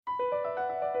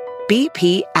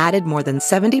BP added more than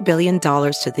 $70 billion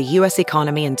to the U.S.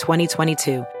 economy in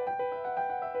 2022.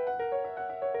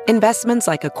 Investments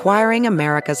like acquiring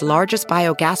America's largest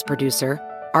biogas producer,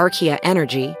 Archaea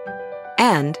Energy,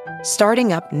 and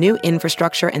starting up new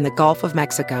infrastructure in the Gulf of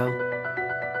Mexico.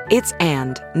 It's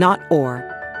and, not or.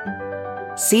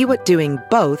 See what doing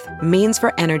both means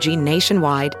for energy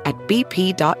nationwide at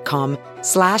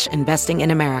bp.com/investing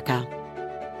in America.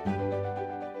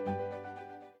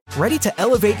 Ready to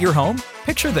elevate your home?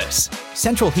 Picture this: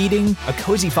 central heating, a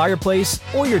cozy fireplace,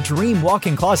 or your dream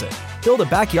walk-in closet. Build a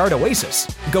backyard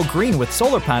oasis, go green with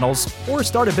solar panels, or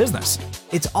start a business.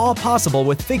 It's all possible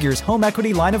with Figure's home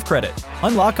equity line of credit.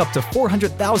 Unlock up to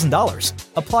 $400,000.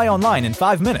 Apply online in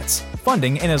 5 minutes.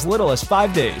 Funding in as little as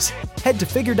 5 days. Head to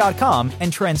Figure.com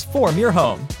and transform your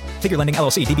home. Figure Lending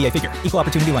LLC, DBA Figure, Equal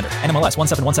Opportunity Lender, NMLS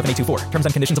 1717824. Terms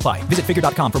and conditions apply. Visit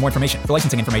Figure.com for more information. For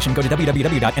licensing information, go to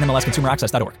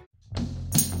www.nmlsconsumeraccess.org.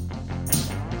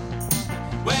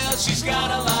 Well, she's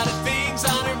got a lot of things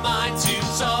on her mind to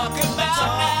talk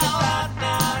about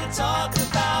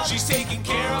now. She's taking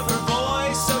care of her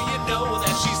voice, so you know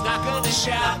that she's not gonna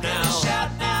shout now.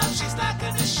 She's not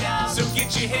gonna shout. So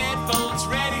get your headphones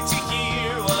ready to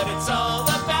hear what it's all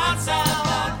about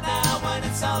now. When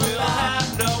it's all we'll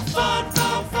have no fun,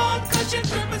 cause your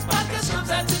Christmas podcast comes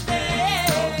out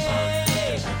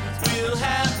today. We'll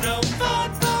have no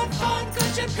fun,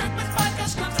 cause your Christmas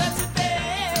podcast comes out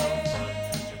today.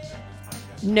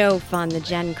 No Fun, the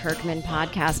Jen Kirkman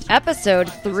Podcast, episode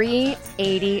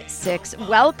 386.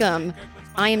 Welcome.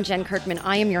 I am Jen Kirkman.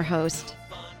 I am your host.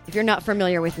 If you're not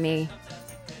familiar with me,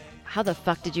 how the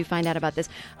fuck did you find out about this?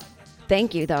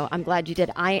 Thank you, though. I'm glad you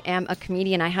did. I am a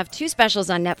comedian. I have 2 specials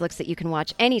on Netflix that you can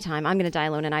watch anytime. I'm Gonna Die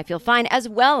Alone and I Feel Fine, as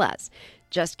well as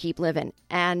Just Keep Living.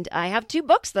 And I have 2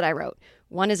 books that I wrote.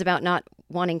 One is about not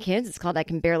wanting kids. It's called I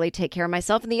Can Barely Take Care of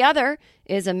Myself. And the other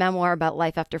is a memoir about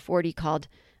life after 40 called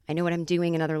I Know What I'm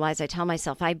Doing and Other Lies I Tell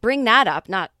Myself. I bring that up,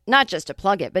 not just to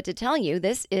plug it, but to tell you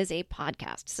this is a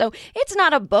podcast. So it's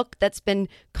not a book that's been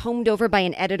combed over by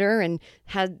an editor and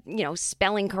had,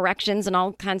 spelling corrections and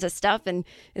all kinds of stuff. And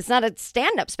it's not a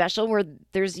stand-up special where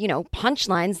there's,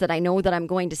 punchlines that I know that I'm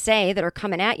going to say that are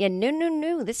coming at you.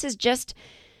 No. This is just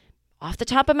off the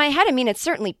top of my head. I mean, it's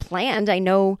certainly planned. I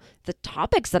know the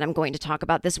topics that I'm going to talk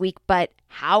about this week, but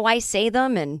how I say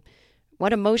them and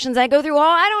what emotions I go through,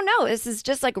 I don't know. This is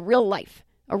just like real life,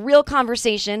 a real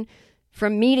conversation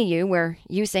from me to you where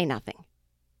you say nothing.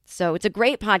 So it's a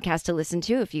great podcast to listen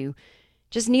to if you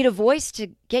just need a voice to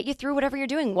get you through whatever you're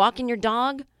doing. Walking your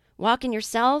dog, walking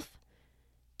yourself,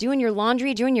 doing your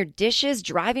laundry, doing your dishes,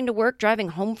 driving to work, driving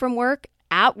home from work,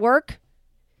 at work,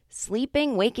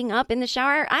 sleeping, waking up in the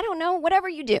shower. I don't know, whatever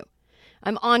you do.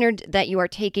 I'm honored that you are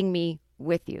taking me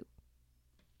with you.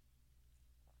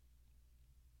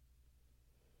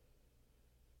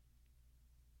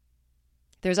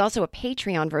 There's also a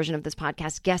Patreon version of this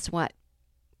podcast. Guess what?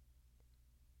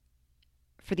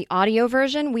 For the audio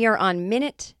version, we are on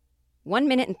 1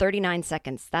 minute and 39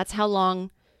 seconds. That's how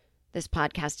long this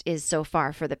podcast is so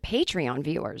far. For the Patreon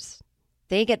viewers,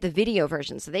 they get the video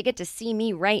version, so they get to see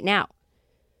me right now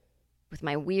with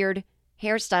my weird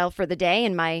hairstyle for the day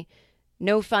and my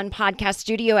No Fun podcast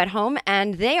studio at home,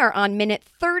 and they are on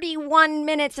 31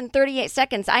 minutes and 38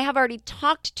 seconds. I have already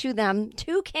talked to them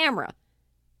to camera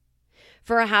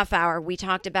for a half hour. We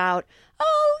talked about,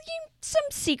 some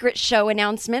secret show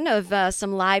announcement of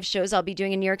some live shows I'll be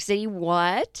doing in New York City.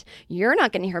 What? You're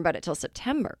not going to hear about it till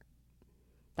September.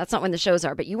 That's not when the shows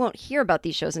are, but you won't hear about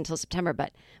these shows until September.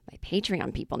 But my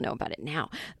Patreon people know about it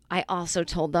now. I also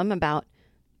told them about,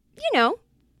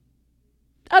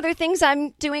 other things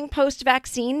I'm doing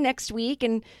post-vaccine next week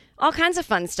and all kinds of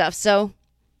fun stuff. So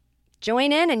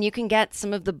join in and you can get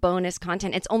some of the bonus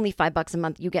content. It's only $5 a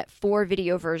month. You get 4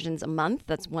 video versions a month.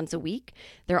 That's once a week.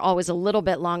 They're always a little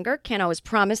bit longer. Can't always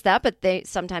promise that, but they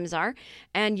sometimes are.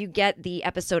 And you get the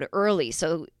episode early.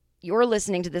 So you're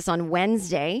listening to this on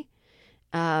Wednesday,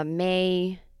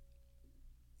 May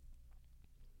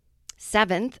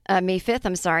 5th,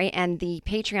 and the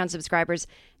Patreon subscribers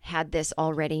had this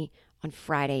already on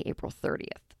Friday, April 30th.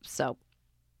 So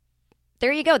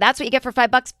there you go. That's what you get for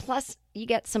 $5. Plus, you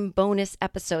get some bonus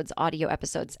episodes, audio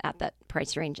episodes at that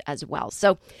price range as well.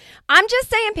 So I'm just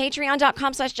saying,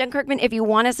 patreon.com/Jen Kirkman. If you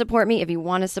want to support me, if you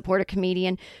want to support a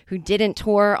comedian who didn't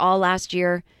tour all last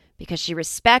year because she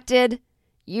respected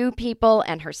you people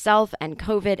and herself and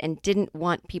COVID and didn't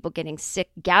want people getting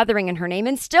sick gathering in her name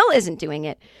and still isn't doing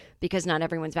it because not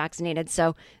everyone's vaccinated.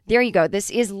 So there you go. This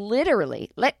is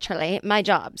literally my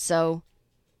job. So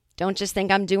don't just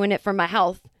think I'm doing it for my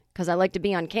health because I like to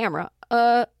be on camera.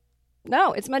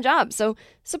 No, it's my job. So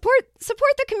support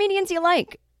the comedians you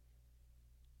like.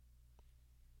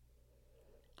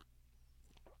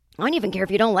 I don't even care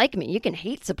if you don't like me. You can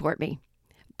hate support me.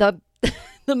 The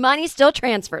the money still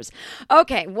transfers.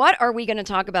 Okay, what are we going to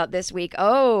talk about this week?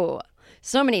 Oh,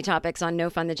 so many topics on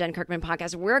No Fun, the Jen Kirkman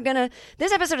podcast.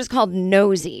 This episode is called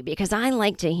Nosey because I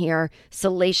like to hear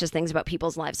salacious things about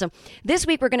people's lives. So this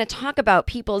week we're going to talk about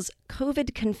people's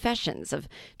COVID confessions of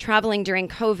traveling during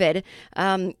COVID.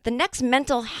 The next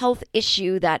mental health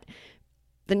issue that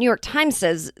the New York Times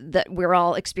says that we're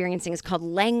all experiencing is called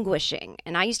languishing.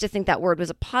 And I used to think that word was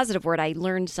a positive word. I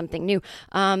learned something new.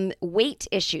 Weight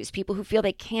issues, people who feel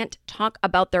they can't talk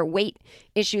about their weight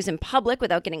issues in public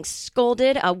without getting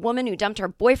scolded. A woman who dumped her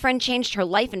boyfriend, changed her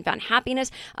life and found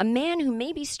happiness. A man who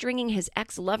may be stringing his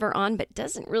ex-lover on but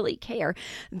doesn't really care.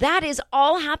 That is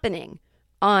all happening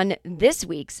on this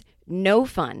week's No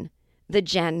Fun, the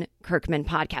Jen Kirkman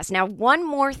podcast. Now, one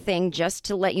more thing just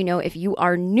to let you know, if you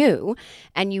are new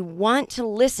and you want to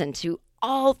listen to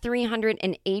all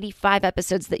 385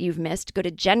 episodes that you've missed, go to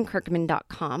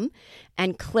jenkirkman.com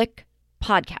and click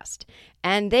podcast.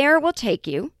 And there will take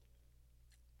you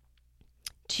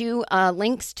to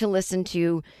links to listen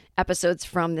to episodes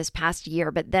from this past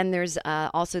year. But then there's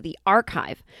also the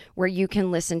archive where you can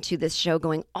listen to this show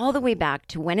going all the way back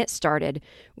to when it started,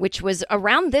 which was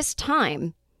around this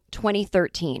time,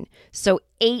 2013. So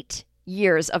 8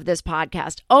 years of this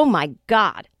podcast. Oh my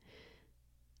God.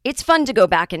 It's fun to go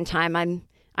back in time.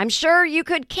 I'm sure you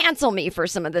could cancel me for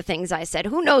some of the things I said.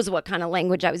 Who knows what kind of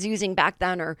language I was using back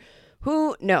then, or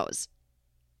who knows?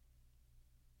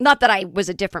 Not that I was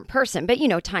a different person, but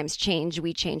times change.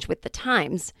 We change with the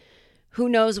times. Who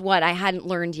knows what I hadn't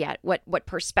learned yet, what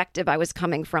perspective I was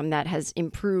coming from that has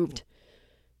improved.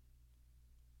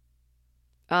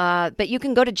 But you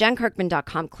can go to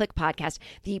jenkirkman.com, click podcast.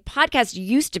 The podcast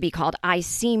used to be called I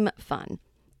Seem Fun.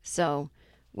 So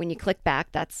when you click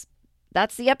back, that's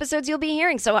the episodes you'll be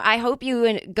hearing. So I hope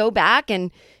you go back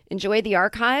and enjoy the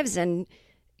archives and,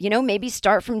 maybe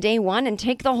start from day one and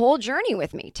take the whole journey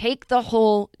with me. Take the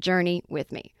whole journey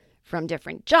with me. From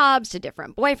different jobs to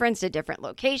different boyfriends to different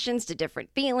locations to different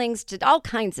feelings to all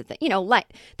kinds of things.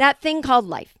 That thing called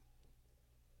life.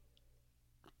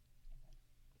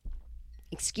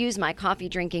 Excuse my coffee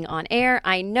drinking on air.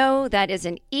 I know that is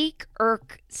an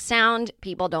eek-erk sound.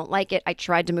 People don't like it. I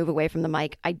tried to move away from the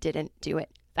mic. I didn't do it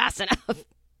fast enough.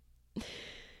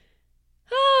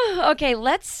 Okay,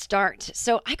 let's start.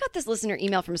 So I got this listener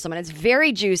email from someone. It's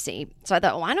very juicy. So I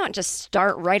thought, why not just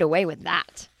start right away with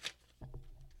that?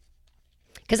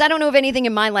 Because I don't know if anything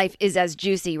in my life is as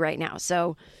juicy right now.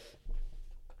 So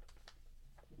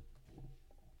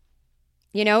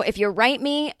if you write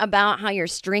me about how you're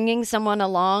stringing someone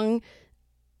along,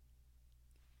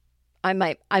 I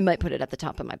might put it at the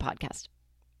top of my podcast.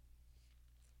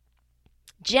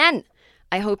 Jen,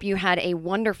 I hope you had a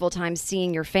wonderful time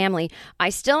seeing your family. I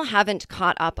still haven't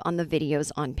caught up on the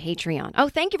videos on Patreon. Oh,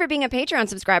 thank you for being a Patreon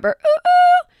subscriber. Ooh,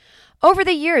 ooh. Over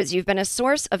the years, you've been a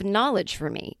source of knowledge for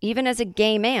me, even as a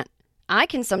gay man. I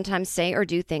can sometimes say or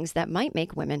do things that might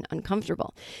make women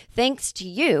uncomfortable. Thanks to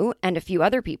you and a few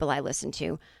other people I listen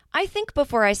to, I think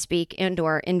before I speak and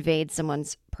or invade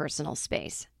someone's personal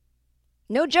space.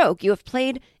 No joke, you have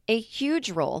played a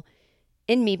huge role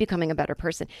in me becoming a better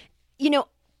person.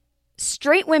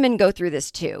 Straight women go through this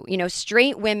too.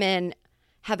 Straight women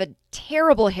have a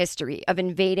terrible history of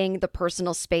invading the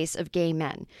personal space of gay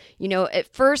men.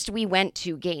 At first we went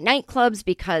to gay nightclubs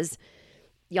because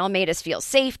y'all made us feel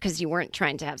safe because you weren't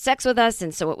trying to have sex with us.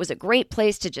 And so it was a great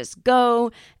place to just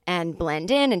go and blend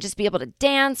in and just be able to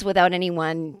dance without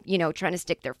anyone, trying to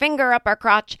stick their finger up our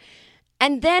crotch.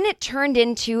 And then it turned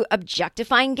into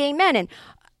objectifying gay men. And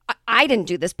I didn't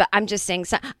do this, but I'm just saying,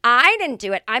 I didn't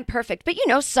do it. I'm perfect. But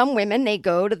some women, they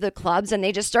go to the clubs and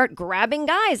they just start grabbing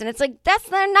guys. And it's like,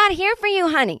 they're not here for you,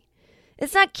 honey.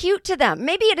 It's not cute to them.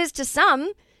 Maybe it is to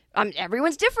some.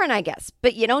 Everyone's different, I guess.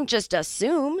 But you don't just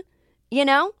assume.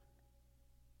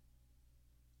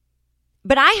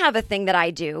 But I have a thing that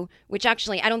I do, which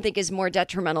actually I don't think is more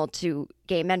detrimental to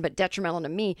gay men, but detrimental to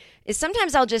me, is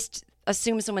sometimes I'll just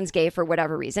assume someone's gay for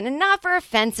whatever reason, and not for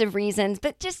offensive reasons,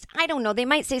 but just, I don't know, they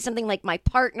might say something like my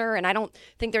partner, and I don't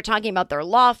think they're talking about their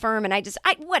law firm, and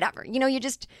whatever.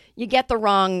 You get the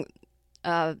wrong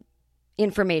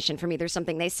information from either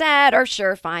something they said or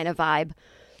sure, fine, a vibe.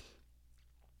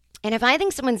 And if I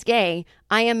think someone's gay,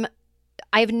 I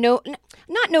have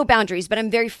no boundaries, but I'm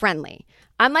very friendly.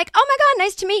 I'm like, oh my God,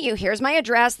 nice to meet you. Here's my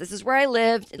address. This is where I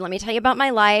lived. Let me tell you about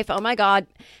my life. Oh my God.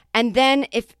 And then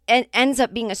if it ends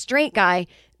up being a straight guy,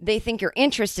 they think you're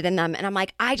interested in them. And I'm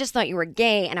like, I just thought you were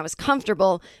gay and I was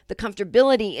comfortable. The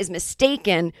comfortability is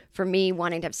mistaken for me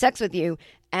wanting to have sex with you.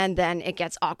 And then it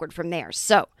gets awkward from there.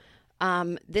 So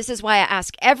This is why I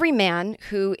ask every man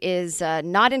who is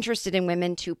not interested in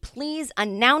women to please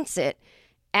announce it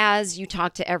as you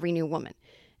talk to every new woman.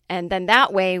 And then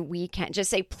that way we can just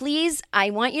say, please, I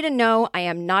want you to know I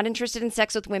am not interested in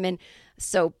sex with women.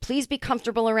 So please be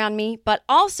comfortable around me. But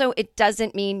also it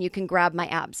doesn't mean you can grab my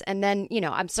abs. And then,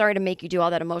 I'm sorry to make you do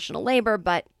all that emotional labor,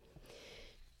 but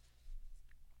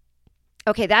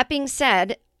okay, that being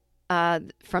said,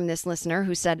 from this listener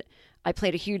who said, I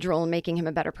played a huge role in making him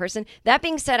a better person. That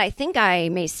being said, I think I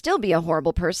may still be a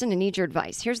horrible person and need your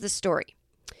advice. Here's the story.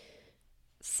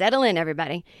 Settle in,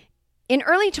 everybody. In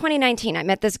early 2019, I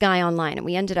met this guy online and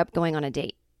we ended up going on a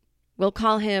date. We'll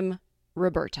call him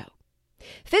Roberto.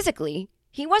 Physically,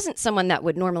 he wasn't someone that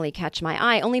would normally catch my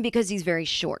eye only because he's very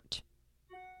short.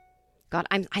 God,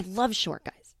 I love short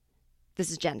guys. This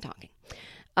is Jen talking.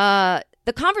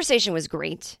 The conversation was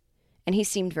great and he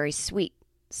seemed very sweet.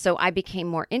 So I became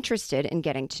more interested in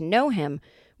getting to know him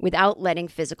without letting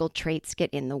physical traits get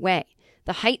in the way.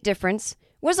 The height difference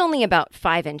was only about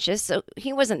 5 inches, so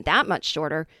he wasn't that much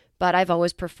shorter, but I've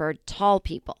always preferred tall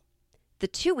people. The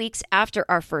 2 weeks after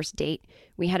our first date,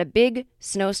 we had a big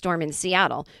snowstorm in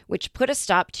Seattle, which put a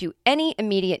stop to any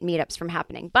immediate meetups from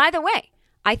happening. By the way,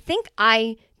 I think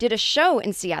I did a show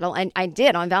in Seattle, and I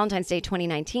did on Valentine's Day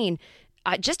 2019,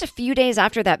 just a few days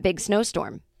after that big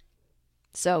snowstorm.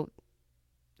 So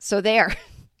there.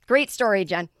 Great story,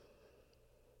 Jen.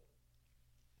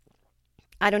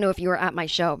 I don't know if you were at my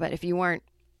show, but if you weren't,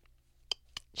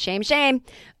 shame.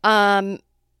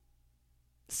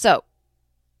 So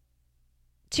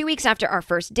 2 weeks after our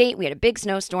first date, we had a big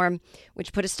snowstorm,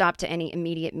 which put a stop to any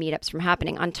immediate meetups from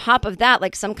happening. On top of that,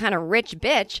 like some kind of rich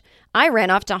bitch, I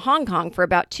ran off to Hong Kong for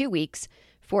about 2 weeks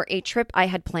for a trip I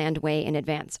had planned way in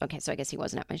advance. Okay, so I guess he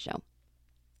wasn't at my show.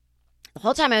 The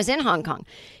whole time I was in Hong Kong,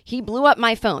 he blew up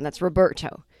my phone, that's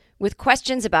Roberto, with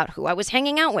questions about who I was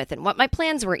hanging out with and what my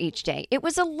plans were each day. It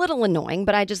was a little annoying,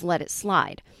 but I just let it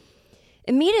slide.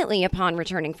 Immediately upon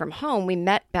returning from home, we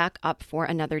met back up for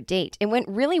another date. It went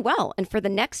really well, and for the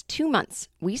next 2 months,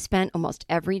 we spent almost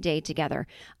every day together.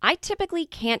 I typically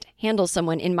can't handle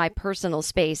someone in my personal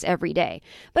space every day,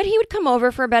 but he would come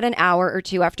over for about an hour or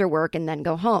two after work and then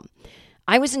go home.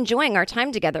 I was enjoying our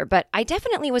time together, but I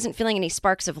definitely wasn't feeling any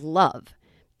sparks of love.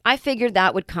 I figured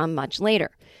that would come much later.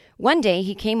 One day,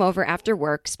 he came over after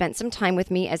work, spent some time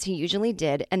with me as he usually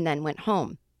did, and then went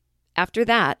home. After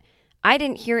that, I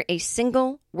didn't hear a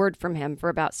single word from him for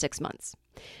about 6 months.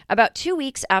 About 2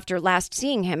 weeks after last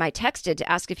seeing him, I texted to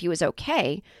ask if he was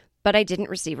okay, but I didn't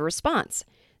receive a response.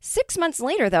 6 months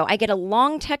later, though, I get a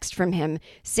long text from him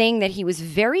saying that he was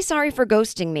very sorry for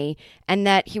ghosting me and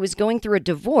that he was going through a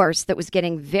divorce that was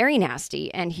getting very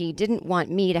nasty and he didn't want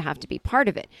me to have to be part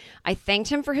of it. I thanked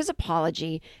him for his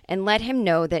apology and let him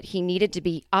know that he needed to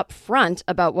be upfront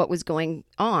about what was going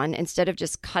on instead of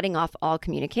just cutting off all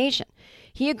communication.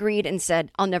 He agreed and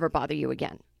said, "I'll never bother you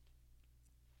again."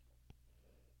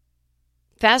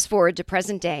 Fast forward to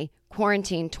present day,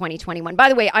 quarantine 2021. By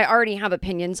the way, I already have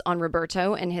opinions on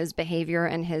Roberto and his behavior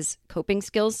and his coping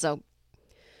skills. So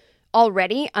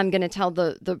already I'm going to tell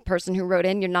the person who wrote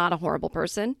in, you're not a horrible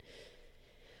person.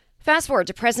 Fast forward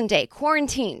to present day,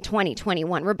 quarantine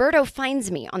 2021. Roberto finds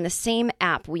me on the same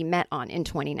app we met on in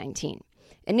 2019.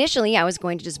 Initially, I was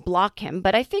going to just block him,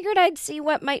 but I figured I'd see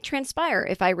what might transpire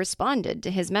if I responded to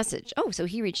his message. Oh, so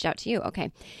he reached out to you.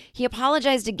 Okay. He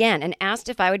apologized again and asked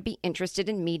if I would be interested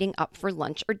in meeting up for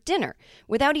lunch or dinner.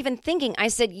 Without even thinking, I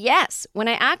said yes, when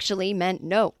I actually meant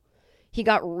no. He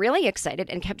got really excited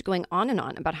and kept going on and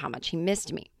on about how much he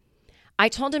missed me. I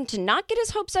told him to not get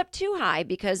his hopes up too high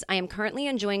because I am currently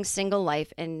enjoying single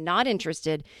life and not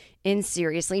interested in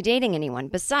seriously dating anyone.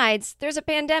 Besides, there's a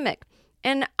pandemic.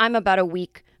 And I'm about a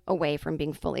week away from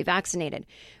being fully vaccinated.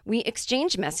 We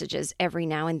exchange messages every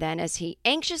now and then as he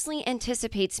anxiously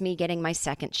anticipates me getting my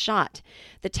second shot.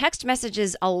 The text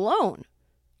messages alone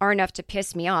are enough to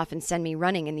piss me off and send me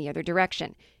running in the other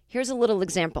direction. Here's a little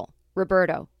example.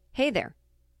 Roberto, "Hey there."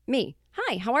 Me,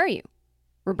 "Hi, how are you?"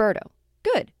 Roberto,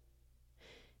 "Good."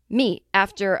 Me,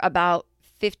 after about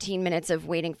 15 minutes of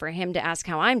waiting for him to ask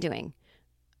how I'm doing.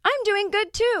 "I'm doing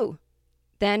good too."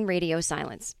 Then radio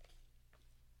silence.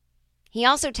 He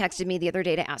also texted me the other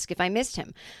day to ask if I missed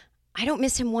him. I don't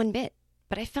miss him one bit,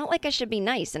 but I felt like I should be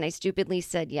nice, and I stupidly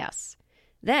said yes.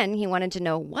 Then he wanted to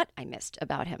know what I missed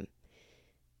about him.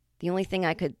 The only thing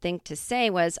I could think to say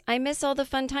was, I miss all the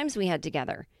fun times we had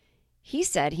together. He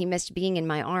said he missed being in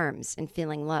my arms and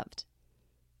feeling loved.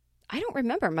 I don't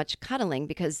remember much cuddling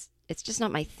because it's just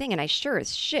not my thing, and I sure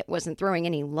as shit wasn't throwing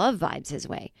any love vibes his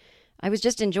way. I was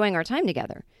just enjoying our time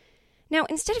together. Now,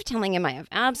 instead of telling him I have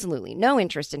absolutely no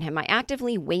interest in him, I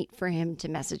actively wait for him to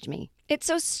message me. It's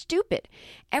so stupid.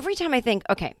 Every time I think,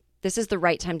 okay, this is the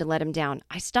right time to let him down,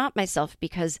 I stop myself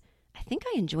because I think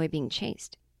I enjoy being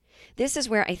chased. This is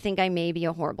where I think I may be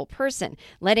a horrible person,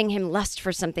 letting him lust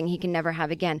for something he can never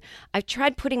have again. I've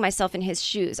tried putting myself in his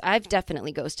shoes. I've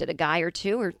definitely ghosted a guy or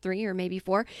 2 or 3 or maybe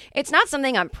 4. It's not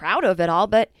something I'm proud of at all,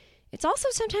 but it's also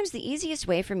sometimes the easiest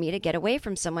way for me to get away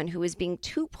from someone who is being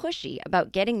too pushy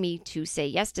about getting me to say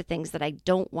yes to things that I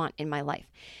don't want in my life.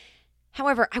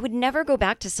 However, I would never go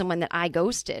back to someone that I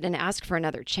ghosted and ask for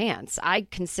another chance. I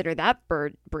consider that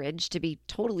bridge to be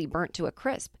totally burnt to a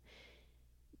crisp.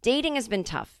 Dating has been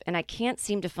tough, and I can't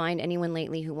seem to find anyone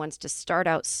lately who wants to start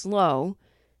out slow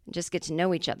and just get to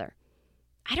know each other.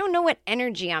 I don't know what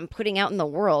energy I'm putting out in the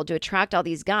world to attract all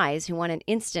these guys who want an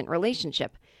instant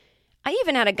relationship. I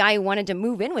even had a guy who wanted to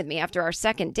move in with me after our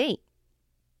second date.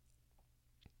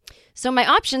 So my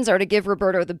options are to give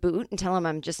Roberto the boot and tell him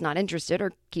I'm just not interested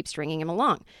or keep stringing him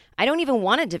along. I don't even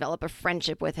want to develop a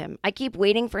friendship with him. I keep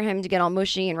waiting for him to get all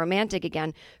mushy and romantic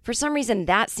again. For some reason,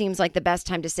 that seems like the best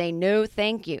time to say no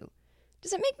thank you.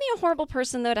 Does it make me a horrible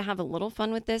person, though, to have a little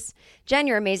fun with this? Jen,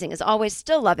 you're amazing as always.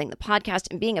 Still loving the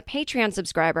podcast, and being a Patreon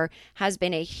subscriber has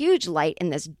been a huge light in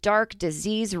this dark,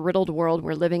 disease-riddled world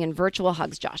we're living in. Virtual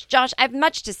hugs, Josh. Josh, I have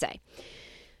much to say.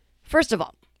 First of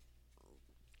all,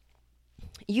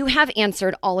 you have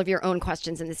answered all of your own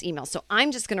questions in this email, so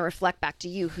I'm just going to reflect back to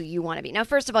you who you want to be. Now,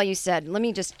 first of all, you said,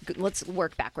 let's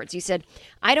work backwards. You said,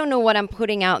 I don't know what I'm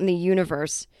putting out in the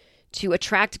universe to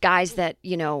attract guys that,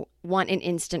 want an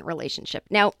instant relationship.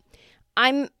 Now,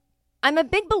 I'm a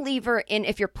big believer in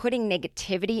if you're putting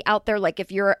negativity out there, like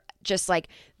if you're just like,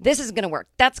 this is going to work,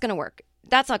 that's going to work,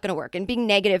 that's not going to work, and being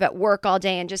negative at work all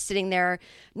day and just sitting there,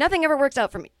 nothing ever works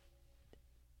out for me.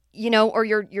 Or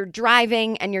you're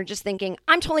driving and you're just thinking,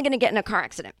 I'm totally going to get in a car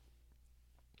accident.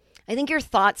 I think your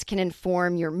thoughts can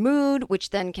inform your mood, which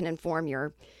then can inform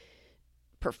your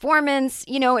performance.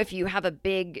 If you have a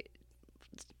big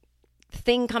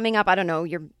thing coming up, I don't know,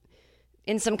 you're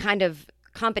in some kind of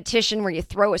competition where you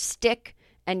throw a stick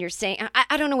and you're saying,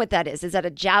 I don't know what that is. Is that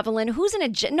a javelin?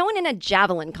 No one in a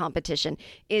javelin competition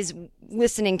is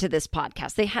listening to this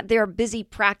podcast. They are busy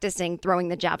practicing throwing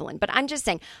the javelin. But I'm just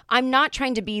saying, I'm not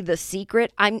trying to be the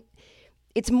secret.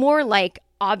 It's more like,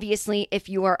 obviously, if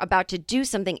you are about to do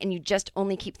something and you just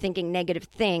only keep thinking negative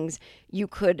things, you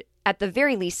could, at the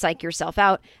very least, psych yourself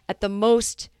out. At the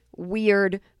most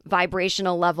weird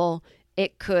vibrational level,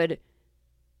 it could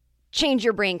change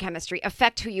your brain chemistry,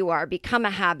 affect who you are, become a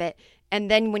habit. And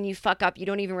then when you fuck up, you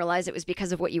don't even realize it was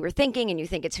because of what you were thinking and you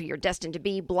think it's who you're destined to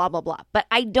be, blah, blah, blah. But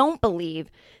I don't believe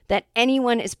that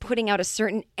anyone is putting out a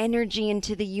certain energy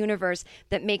into the universe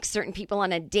that makes certain people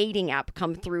on a dating app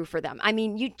come through for them. I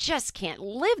mean, you just can't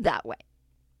live that way.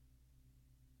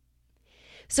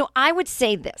 So I would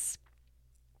say this.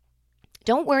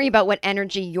 Don't worry about what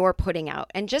energy you're putting out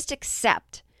and just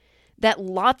accept that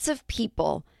lots of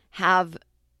people have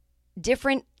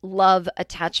different love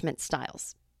attachment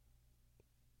styles.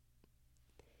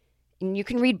 And you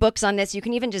can read books on this. You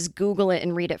can even just Google it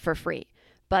and read it for free.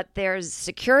 But there's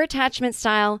secure attachment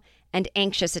style and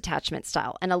anxious attachment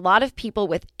style. And a lot of people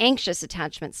with anxious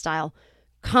attachment style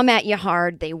come at you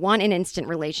hard. They want an instant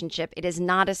relationship. It is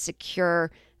not a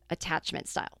secure attachment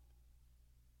style.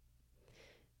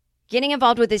 Getting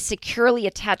involved with a securely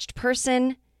attached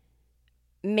person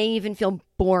may even feel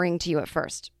boring to you at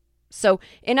first. So,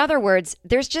 in other words,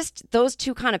 there's just those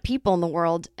two kind of people in the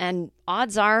world, and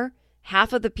odds are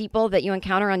half of the people that you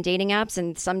encounter on dating apps,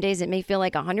 and some days it may feel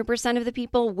like 100% of the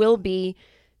people, will be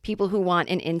people who want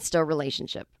an insta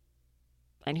relationship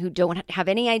and who don't have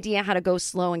any idea how to go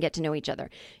slow and get to know each other.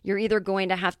 You're either going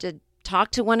to have to talk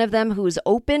to one of them who's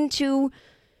open to,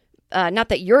 not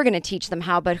that you're going to teach them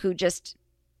how, but who just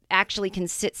actually can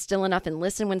sit still enough and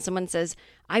listen when someone says,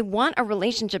 I want a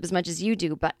relationship as much as you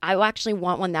do, but I actually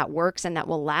want one that works and that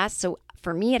will last. So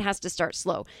for me, it has to start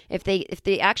slow. If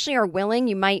they actually are willing,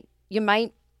 you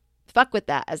might fuck with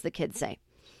that, as the kids say.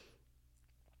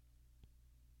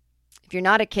 If you're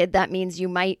not a kid, that means you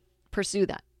might pursue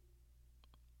that.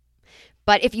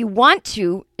 But if you want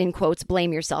to, in quotes,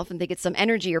 blame yourself and think it's some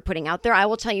energy you're putting out there, I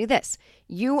will tell you this.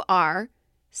 You are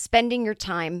spending your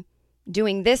time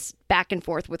doing this back and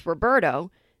forth with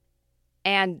Roberto,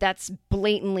 and that's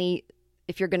blatantly,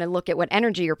 if you're going to look at what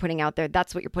energy you're putting out there,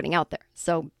 that's what you're putting out there.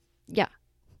 So, yeah,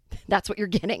 that's what you're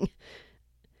getting.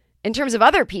 In terms of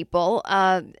other people,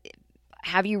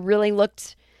 have you really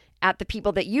looked at the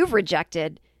people that you've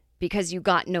rejected because you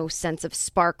got no sense of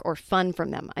spark or fun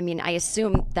from them? I mean, I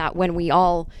assume that when we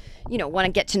all, want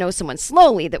to get to know someone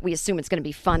slowly, that we assume it's going to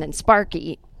be fun and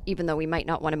sparky. even though we might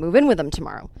not want to move in with them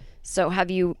tomorrow. So have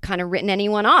you kind of written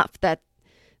anyone off that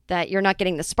you're not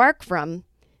getting the spark from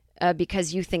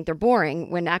because you think they're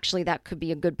boring, when actually that could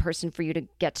be a good person for you to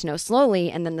get to know slowly,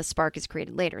 and then the spark is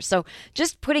created later. So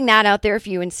just putting that out there if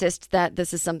you insist that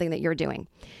this is something that you're doing.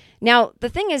 Now, the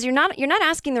thing is, you're not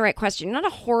asking the right question. You're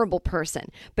not a horrible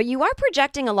person, but you are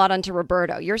projecting a lot onto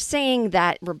Roberto. You're saying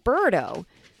that Roberto,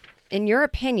 in your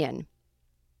opinion,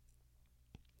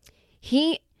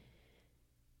 he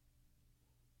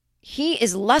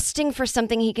is lusting for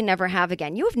something he can never have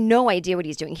again. You have no idea what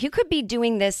he's doing. He could be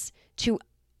doing this to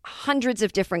hundreds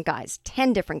of different guys,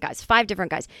 10 different guys, 5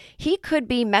 different guys. He could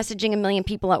be messaging a million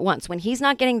people at once. When he's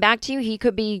not getting back to you, he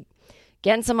could be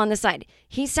getting some on the side.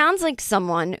 He sounds like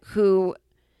someone who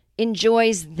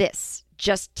enjoys this,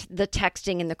 just the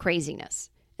texting and the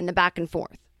craziness and the back and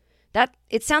forth.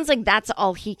 It sounds like that's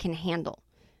all he can handle.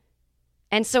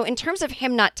 And so in terms of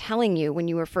him not telling you when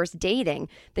you were first dating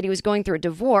that he was going through a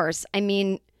divorce, I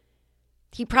mean,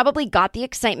 he probably got the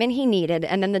excitement he needed,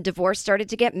 and then the divorce started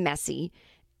to get messy.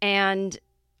 And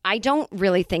I don't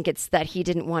really think it's that he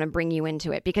didn't want to bring you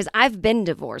into it, because I've been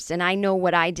divorced and I know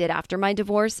what I did after my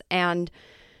divorce. And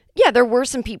yeah, there were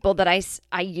some people that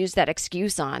I used that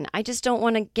excuse on. I just don't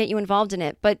want to get you involved in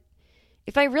it. But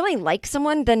if I really like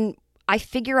someone, then I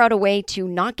figure out a way to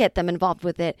not get them involved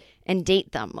with it and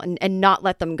date them and not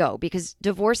let them go, because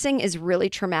divorcing is really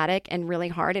traumatic and really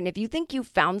hard. And if you think you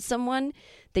found someone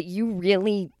that you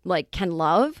really can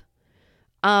love,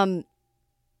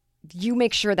 you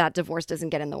make sure that divorce doesn't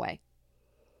get in the way.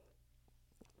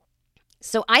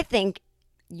 So I think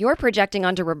you're projecting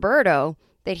onto Roberto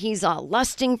that he's all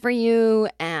lusting for you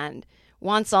and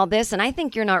wants all this. And I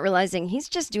think you're not realizing he's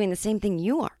just doing the same thing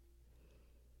you are.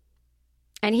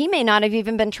 And he may not have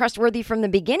even been trustworthy from the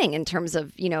beginning in terms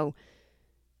of,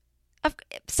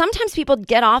 sometimes people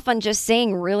get off on just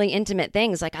saying really intimate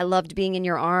things like, I loved being in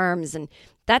your arms. And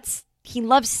he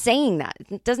loves saying that.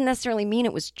 It doesn't necessarily mean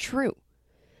it was true.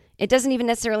 It doesn't even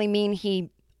necessarily mean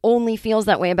he only feels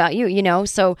that way about you,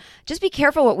 So just be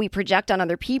careful what we project on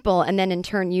other people and then in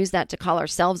turn use that to call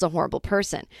ourselves a horrible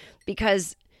person.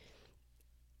 Because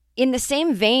in the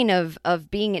same vein of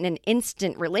being in an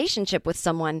instant relationship with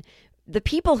someone, the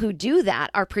people who do that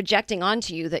are projecting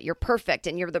onto you that you're perfect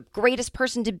and you're the greatest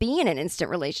person to be in an instant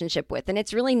relationship with. And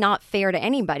it's really not fair to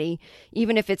anybody,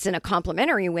 even if it's in a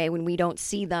complimentary way, when we don't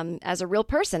see them as a real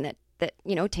person that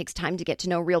takes time to get to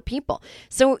know real people.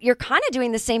 So you're kind of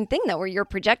doing the same thing, though, where you're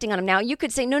projecting on him. Now, you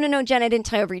could say, no, Jen, I didn't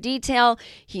tell you every detail.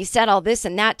 He said all this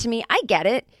and that to me. I get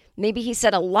it. Maybe he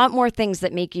said a lot more things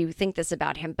that make you think this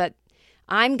about him. But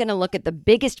I'm going to look at the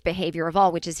biggest behavior of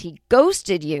all, which is he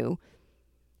ghosted you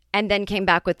and then came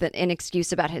back with an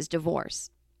excuse about his divorce.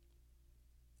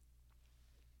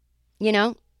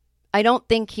 I don't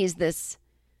think he's this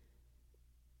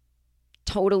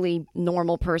totally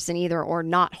normal person either, or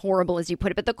not horrible as you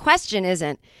put it. But the question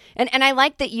isn't, and I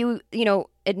like that you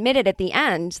admitted at the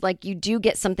end, like you do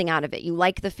get something out of it. You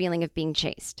like the feeling of being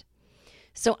chased.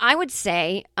 So I would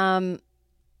say,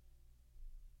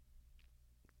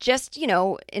 just,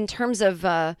 in terms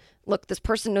of, look, this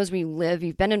person knows where you live.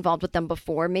 You've been involved with them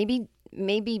before. Maybe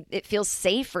it feels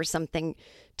safe or something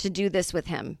to do this with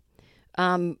him.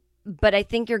 But I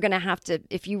think you're going to have to,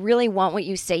 if you really want what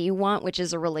you say you want, which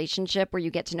is a relationship where you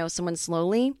get to know someone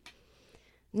slowly,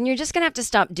 then you're just going to have to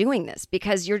stop doing this,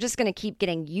 because you're just going to keep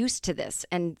getting used to this.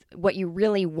 And what you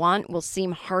really want will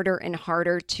seem harder and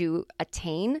harder to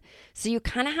attain. So you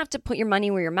kind of have to put your money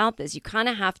where your mouth is. You kind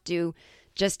of have to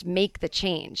just make the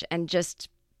change and just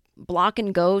block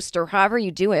and ghost, or however you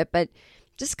do it, but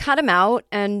just cut them out.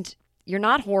 And you're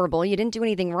not horrible. You didn't do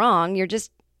anything wrong. You're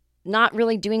just not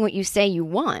really doing what you say you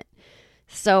want.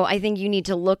 So I think you need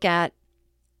to look at,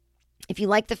 if you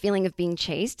like the feeling of being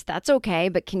chased, that's okay,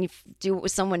 but can you do it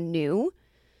with someone new?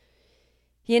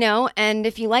 And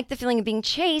if you like the feeling of being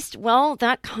chased, well,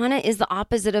 that kind of is the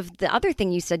opposite of the other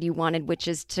thing you said you wanted, which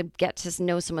is to get to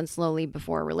know someone slowly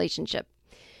before a relationship.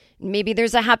 Maybe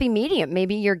there's a happy medium.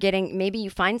 Maybe you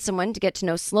find someone to get to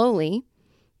know slowly,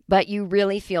 but you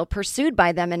really feel pursued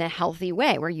by them in a healthy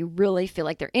way, where you really feel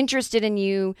like they're interested in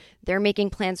you, they're making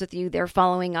plans with you, they're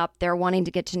following up, they're wanting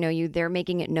to get to know you, they're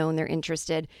making it known they're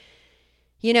interested.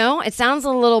 It sounds a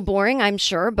little boring, I'm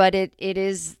sure, but it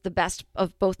is the best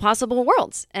of both possible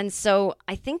worlds. And so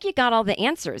I think you got all the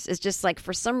answers. It's just like,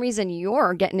 for some reason,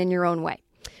 you're getting in your own way.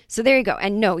 So there you go.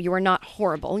 And no, you are not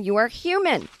horrible. You are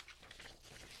human.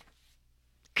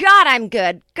 God, I'm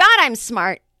good. God, I'm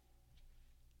smart.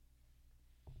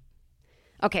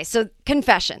 Okay, so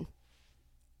confession.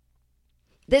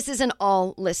 This is an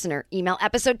all listener email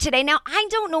episode today. Now, I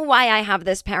don't know why I have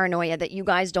this paranoia that you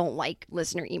guys don't like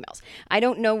listener emails. I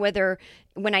don't know whether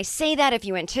when I say that, if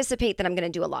you anticipate that I'm going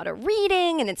to do a lot of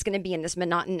reading and it's going to be in this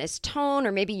monotonous tone,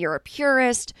 or maybe you're a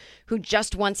purist who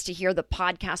just wants to hear the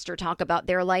podcaster talk about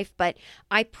their life. But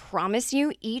I promise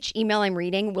you, each email I'm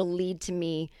reading will lead to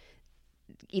me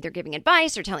either giving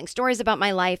advice or telling stories about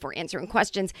my life or answering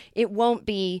questions. It won't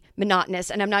be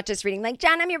monotonous. And I'm not just reading like,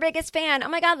 Jen, I'm your biggest fan. Oh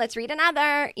my God, let's read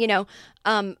another,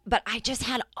 But I just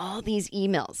had all these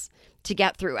emails to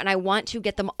get through and I want to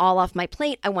get them all off my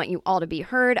plate. I want you all to be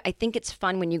heard. I think it's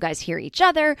fun when you guys hear each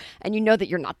other and you know that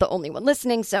you're not the only one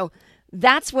listening. So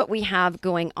that's what we have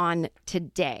going on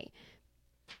today.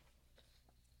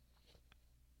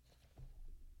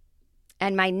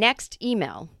 And my next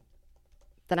email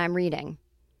that I'm reading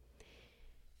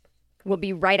will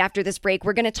be right after this break.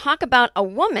 We're going to talk about a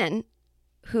woman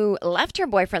who left her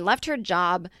boyfriend, left her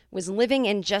job, was living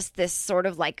in just this sort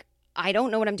of like, I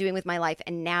don't know what I'm doing with my life.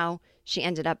 And now she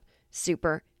ended up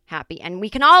super happy. And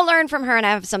we can all learn from her. And I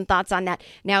have some thoughts on that.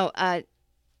 Now,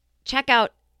 check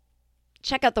out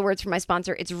the words from my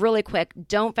sponsor. It's really quick.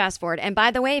 Don't fast forward. And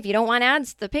by the way, if you don't want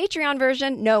ads, the Patreon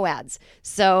version, no ads.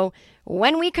 So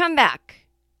when we come back,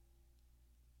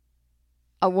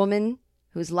 a woman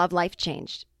whose love life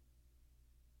changed.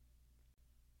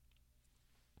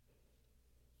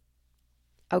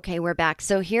 Okay, we're back.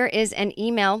 So here is an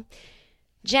email.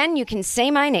 Jen, you can say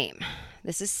my name.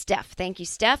 This is Steph. Thank you,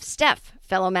 Steph. Steph,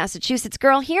 fellow Massachusetts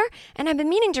girl here. And I've been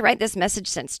meaning to write this message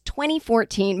since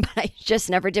 2014, but I just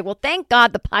never did. Well, thank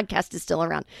God the podcast is still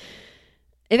around.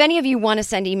 If any of you want to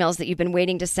send emails that you've been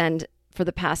waiting to send for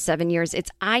the past 7 years,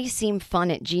 it's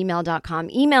iseemfun@gmail.com.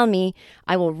 Email me.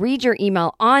 I will read your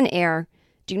email on air.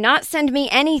 Do not send me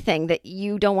anything that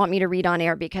you don't want me to read on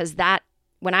air, because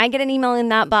when I get an email in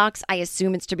that box, I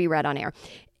assume it's to be read on air.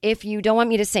 If you don't want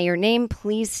me to say your name,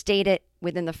 please state it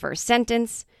within the first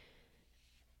sentence.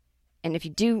 And if you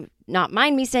do not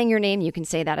mind me saying your name, you can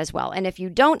say that as well. And if you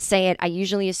don't say it, I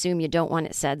usually assume you don't want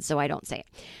it said, so I don't say it.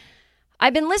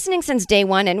 I've been listening since day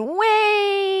one, and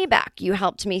way back, you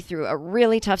helped me through a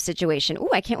really tough situation.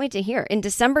 Ooh, I can't wait to hear. In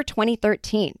December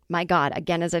 2013, my God,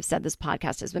 again, as I've said, this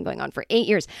podcast has been going on for 8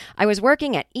 years. I was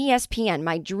working at ESPN,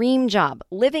 my dream job,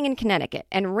 living in Connecticut,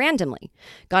 and randomly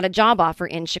got a job offer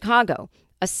in Chicago,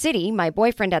 a city my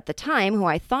boyfriend at the time, who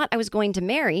I thought I was going to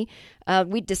marry,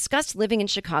 we'd discussed living in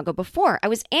Chicago before. I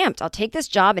was amped. I'll take this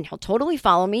job, and he'll totally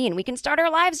follow me, and we can start our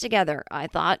lives together, I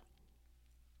thought.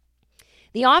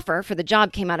 The offer for the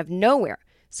job came out of nowhere,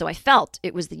 so I felt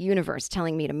it was the universe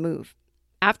telling me to move.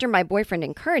 After my boyfriend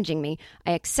encouraging me,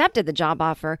 I accepted the job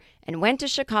offer and went to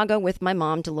Chicago with my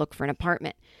mom to look for an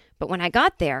apartment. But when I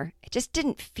got there, it just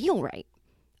didn't feel right.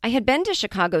 I had been to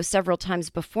Chicago several times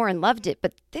before and loved it,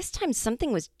 but this time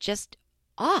something was just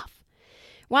off.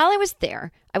 While I was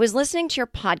there, I was listening to your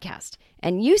podcast,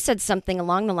 and you said something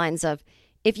along the lines of,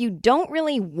 if you don't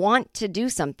really want to do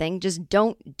something, just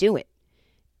don't do it.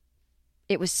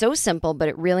 It was so simple, but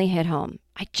it really hit home.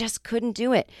 I just couldn't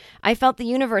do it. I felt the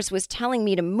universe was telling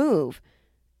me to move,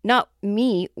 not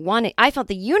me wanting. I felt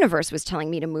the universe was telling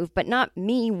me to move, but not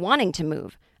me wanting to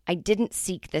move. I didn't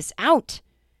seek this out.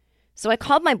 So I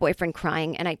called my boyfriend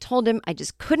crying, and I told him I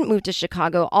just couldn't move to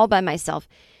Chicago all by myself.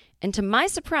 And to my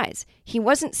surprise, he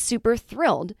wasn't super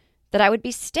thrilled that I would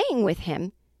be staying with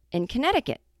him in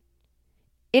Connecticut.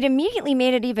 It immediately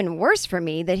made it even worse for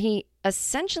me that he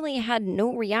essentially had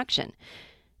no reaction.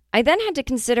 I then had to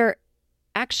consider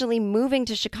actually moving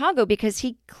to Chicago because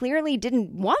he clearly didn't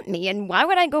want me, and why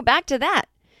would I go back to that?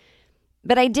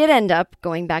 But I did end up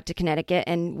going back to Connecticut,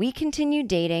 and we continued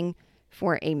dating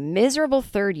for a miserable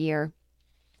 3rd year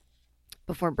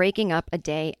before breaking up a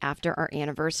day after our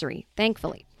anniversary,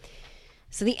 thankfully.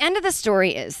 So the end of the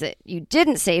story is that you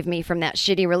didn't save me from that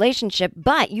shitty relationship,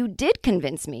 but you did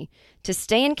convince me to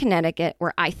stay in Connecticut,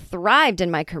 where I thrived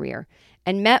in my career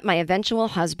and met my eventual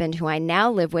husband, who I now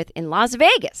live with in Las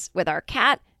Vegas with our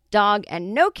cat, dog,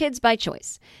 and no kids by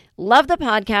choice. Love the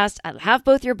podcast. I have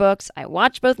both your books. I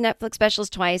watch both Netflix specials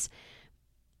twice.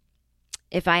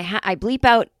 If I bleep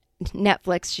out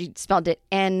Netflix, she spelled it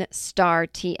N*TFLIX,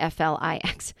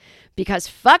 because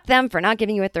fuck them for not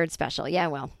giving you a 3rd special. Yeah,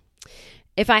 well.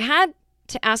 If I had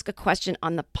to ask a question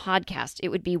on the podcast, it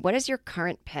would be, what is your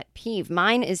current pet peeve?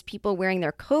 Mine is people wearing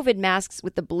their COVID masks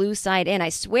with the blue side in. I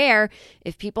swear,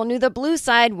 if people knew the blue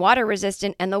side, water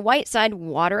resistant, and the white side,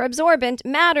 water absorbent,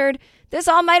 mattered, this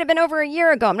all might have been over a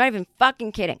year ago. I'm not even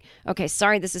fucking kidding. Okay,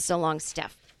 sorry this is so long,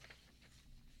 Steph.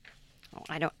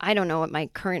 Oh, I don't know what my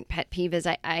current pet peeve is.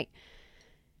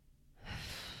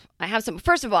 I have some.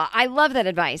 First of all, I love that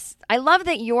advice. I love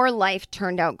that your life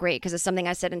turned out great because it's something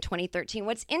I said in 2013.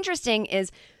 What's interesting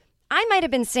is I might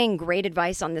have been saying great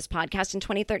advice on this podcast in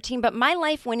 2013, but my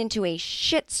life went into a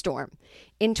shitstorm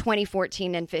in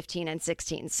 2014 and 15 and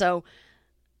 16. So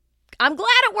I'm glad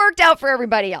it worked out for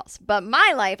everybody else. But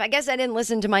my life, I guess I didn't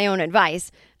listen to my own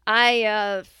advice.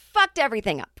 I fucked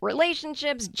everything up.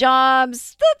 Relationships,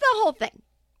 jobs, the whole thing.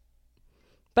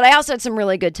 But I also had some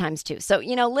really good times too. So,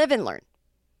 live and learn.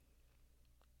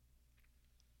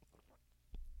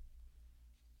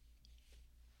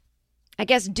 I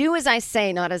guess do as I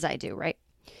say, not as I do, right?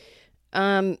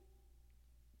 Well,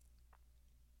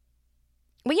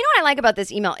 what I like about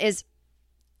this email is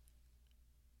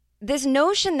this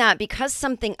notion that because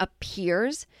something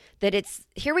appears, that it's,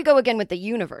 here we go again with the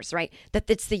universe, right? That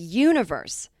it's the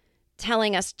universe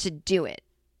telling us to do it.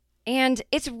 And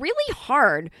it's really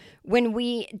hard when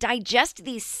we digest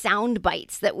these sound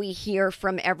bites that we hear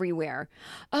from everywhere.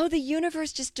 Oh, the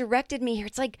universe just directed me here.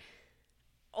 It's like,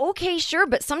 okay, sure,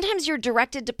 but sometimes you're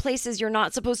directed to places you're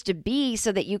not supposed to be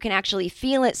so that you can actually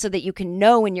feel it, so that you can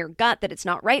know in your gut that it's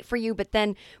not right for you. But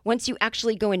then once you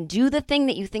actually go and do the thing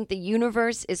that you think the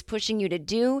universe is pushing you to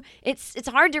do, it's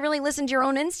hard to really listen to your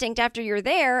own instinct after you're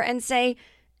there and say,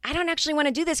 I don't actually want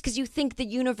to do this because you think the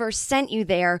universe sent you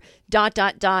there, ...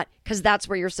 because that's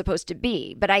where you're supposed to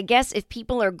be. But I guess if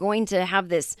people are going to have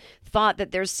this thought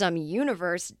that there's some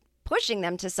universe pushing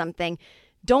them to something,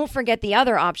 don't forget the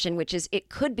other option, which is it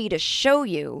could be to show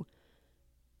you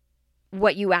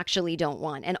what you actually don't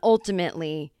want. And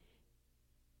ultimately,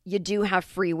 you do have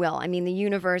free will. I mean, the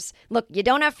universe, look, you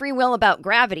don't have free will about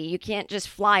gravity. You can't just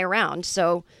fly around.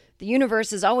 So the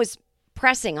universe is always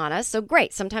pressing on us. So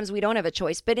great. Sometimes we don't have a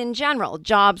choice. But in general,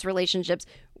 jobs, relationships,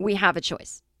 we have a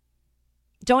choice.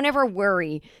 Don't ever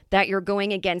worry that you're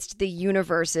going against the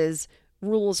universe's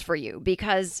rules for you,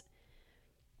 because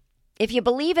if you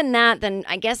believe in that, then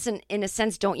I guess in a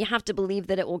sense, don't you have to believe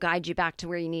that it will guide you back to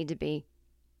where you need to be?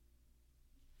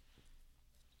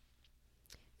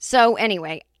 So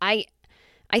anyway, I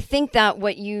think that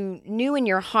what you knew in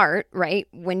your heart, right,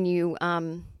 when you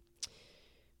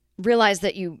realized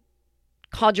that you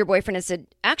called your boyfriend and said,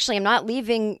 actually, I'm not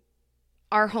leaving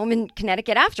our home in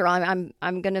Connecticut after all.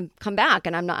 I'm going to come back,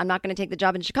 and I'm not going to take the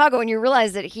job in Chicago. And you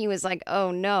realize that he was like,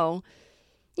 oh no.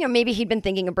 Maybe he'd been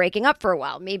thinking of breaking up for a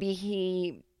while. Maybe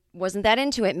he wasn't that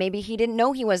into it. Maybe he didn't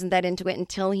know he wasn't that into it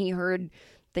until he heard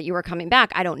that you were coming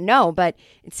back. I don't know, but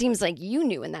it seems like you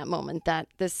knew in that moment that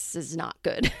this is not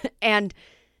good. And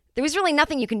there was really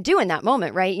nothing you can do in that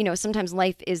moment, right? Sometimes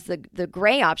life is the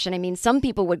gray option. I mean, some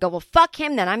people would go, well, fuck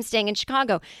him, then I'm staying in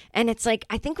Chicago. And it's like,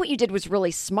 I think what you did was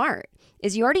really smart,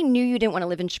 is you already knew you didn't want to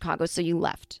live in Chicago, so you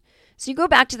left. So you go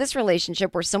back to this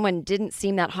relationship where someone didn't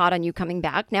seem that hot on you coming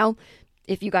back. Now,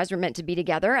 if you guys were meant to be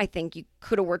together, I think you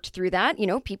could have worked through that.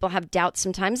 People have doubts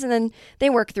sometimes and then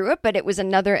they work through it. But it was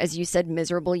another, as you said,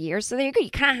 miserable year. So there you go. You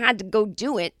kind of had to go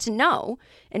do it to know.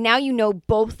 And now you know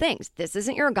both things. This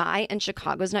isn't your guy and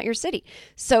Chicago's not your city.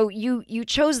 So you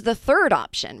chose the third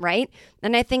option, right?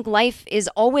 And I think life is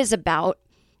always about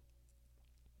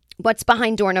what's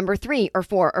behind door number 3 or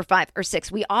 4 or 5 or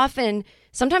 6.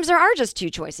 Sometimes there are just two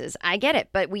choices. I get it.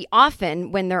 But we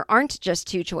often, when there aren't just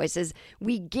two choices,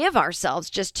 we give ourselves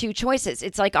just two choices.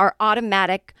 It's like our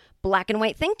automatic black and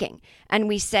white thinking. And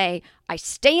we say, I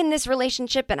stay in this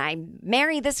relationship and I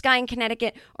marry this guy in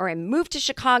Connecticut, or I move to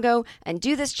Chicago and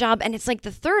do this job. And it's like the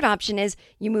third option is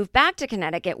you move back to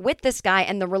Connecticut with this guy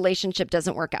and the relationship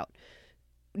doesn't work out.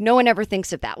 No one ever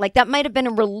thinks of that. Like that might have been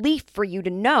a relief for you to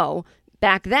know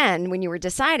back then when you were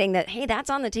deciding that, hey, that's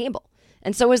on the table.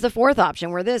 And so is the fourth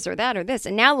option, where this or that or this.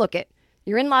 And now look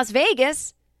you're in Las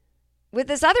Vegas with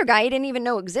this other guy you didn't even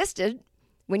know existed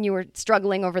when you were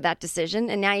struggling over that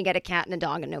decision. And now you got a cat and a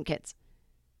dog and no kids.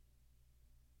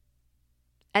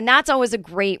 And that's always a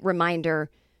great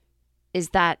reminder, is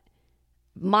that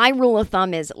my rule of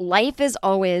thumb is life is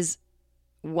always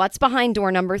what's behind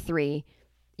door number 3.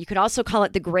 You could also call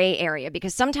it the gray area,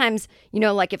 because sometimes,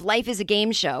 like if life is a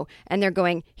game show and they're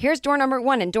going, here's door number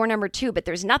 1 and door number 2, but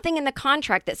there's nothing in the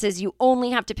contract that says you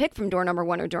only have to pick from door number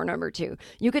 1 or door number 2.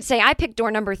 You could say, I picked door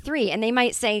number 3, and they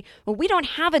might say, well, we don't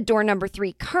have a door number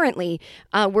 3 currently.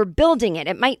 We're building it.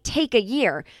 It might take a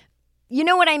year. You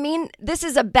know what I mean? This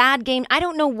is a bad game. I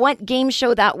don't know what game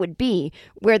show that would be,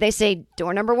 where they say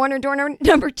door number 1 or door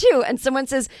number 2, and someone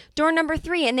says door number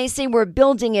 3, and they say we're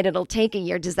building it. It'll take a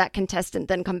year. Does that contestant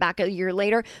then come back a year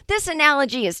later? This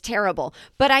analogy is terrible,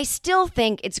 but I still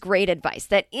think it's great advice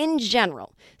that in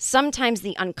general, sometimes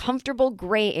the uncomfortable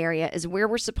gray area is where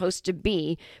we're supposed to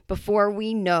be before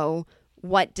we know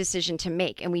what decision to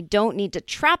make. And we don't need to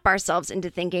trap ourselves into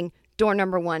thinking door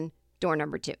number 1, door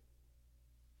number 2.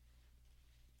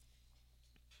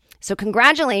 So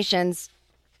congratulations.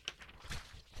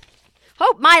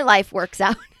 Hope my life works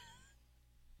out.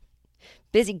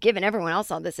 Busy giving everyone else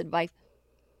all this advice.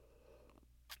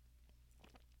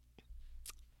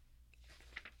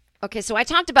 Okay, so I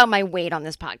talked about my weight on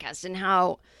this podcast and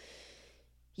how,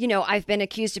 I've been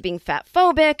accused of being fat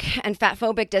phobic, and fat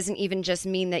phobic doesn't even just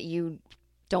mean that you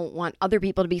don't want other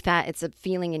people to be fat. It's a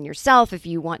feeling in yourself if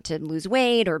you want to lose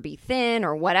weight or be thin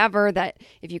or whatever, that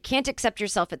if you can't accept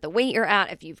yourself at the weight you're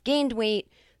at, if you've gained weight,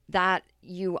 that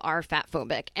you are fat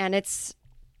phobic. And it's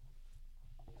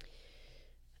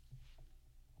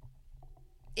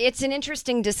an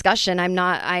interesting discussion.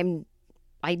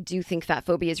 I do think fat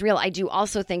phobia is real. I do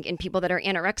also think in people that are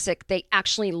anorexic, they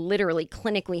actually literally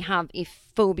clinically have a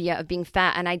phobia of being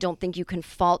fat. And I don't think you can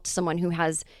fault someone who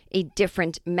has a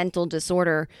different mental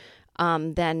disorder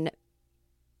than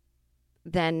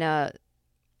well,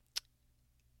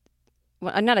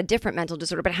 not a different mental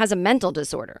disorder, but has a mental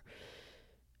disorder.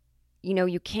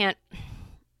 You can't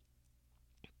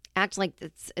act like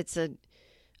it's a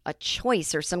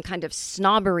choice or some kind of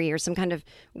snobbery or some kind of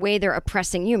way they're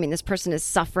oppressing you. I mean, this person is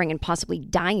suffering and possibly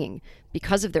dying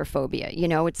because of their phobia.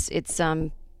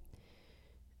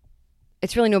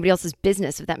 It's really nobody else's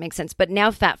business, if that makes sense. But now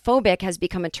fat phobic has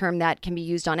become a term that can be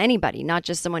used on anybody, not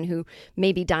just someone who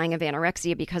may be dying of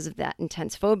anorexia because of that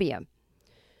intense phobia.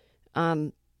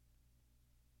 And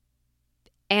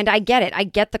I get it. I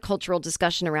get the cultural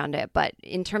discussion around it. But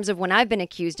in terms of when I've been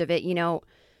accused of it,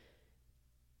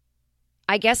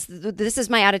 I guess this is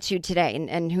my attitude today,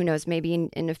 and who knows, maybe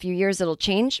in a few years it'll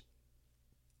change.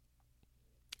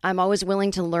 I'm always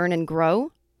willing to learn and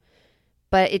grow,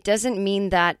 but it doesn't mean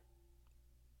that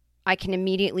I can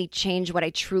immediately change what I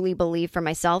truly believe for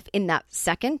myself in that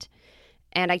second.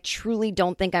 And I truly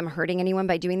don't think I'm hurting anyone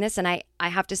by doing this. And I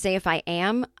have to say, if I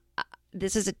am,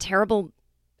 this is a terrible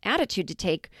attitude to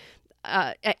take.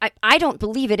 I don't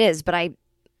believe it is, but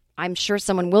I'm sure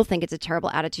someone will think it's a terrible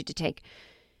attitude to take.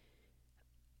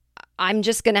 I'm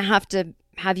just going to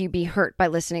have you be hurt by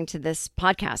listening to this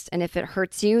podcast. And if it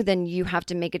hurts you, then you have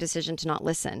to make a decision to not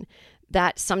listen.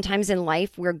 That sometimes in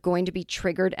life, we're going to be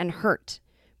triggered and hurt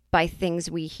by things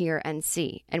we hear and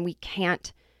see. And we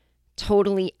can't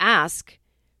totally ask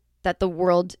that the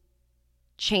world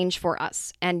change for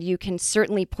us. And you can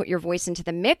certainly put your voice into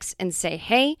the mix and say,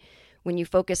 hey, when you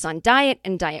focus on diet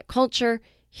and diet culture,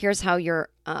 here's how you're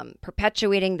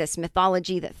perpetuating this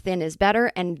mythology that thin is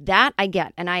better. And that I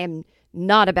get. And I am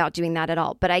not about doing that at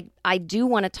all. But I do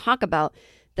want to talk about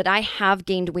that I have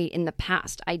gained weight in the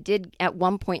past. I did at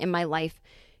one point in my life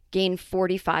gain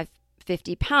 45,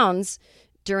 50 pounds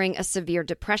during a severe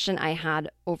depression I had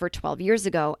over 12 years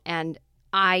ago. And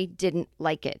I didn't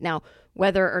like it. Now,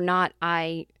 whether or not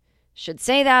I should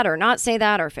say that or not say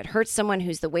that, or if it hurts someone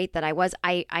who's the weight that I was,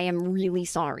 I am really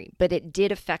sorry. But it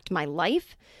did affect my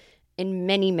life in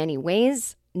many, many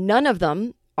ways. None of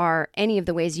them are any of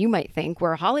the ways you might think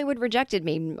where Hollywood rejected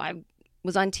me. I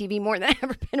was on TV more than I've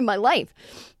ever been in my life.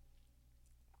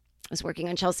 I was working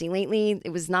on Chelsea lately. It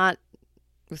was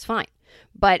fine.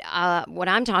 But what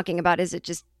I'm talking about is it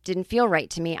just didn't feel right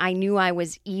to me. I knew I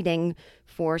was eating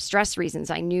for stress reasons.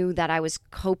 I knew that I was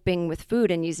coping with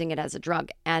food and using it as a drug.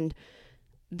 And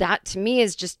that to me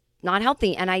is just not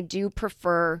healthy. And I do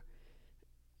prefer,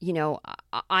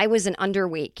 I was an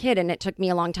underweight kid and it took me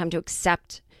a long time to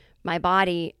accept my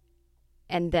body.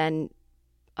 And then,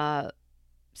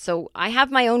 so I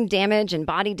have my own damage and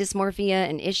body dysmorphia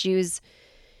and issues.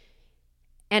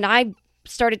 And I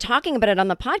started talking about it on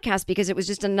the podcast because it was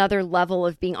just another level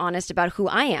of being honest about who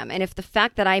I am. And if the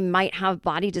fact that I might have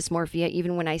body dysmorphia,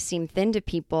 even when I seem thin to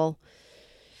people,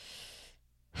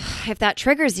 if that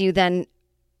triggers you, then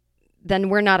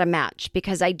we're not a match,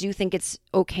 because I do think it's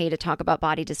okay to talk about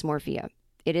body dysmorphia.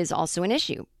 It is also an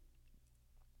issue.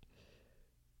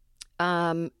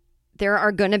 There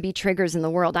are going to be triggers in the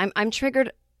world. I'm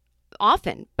triggered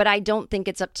often, but I don't think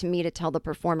it's up to me to tell the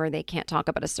performer they can't talk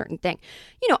about a certain thing.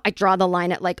 I draw the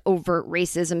line at like overt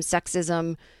racism,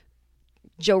 sexism,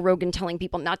 Joe Rogan telling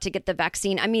people not to get the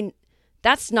vaccine. I mean,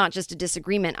 that's not just a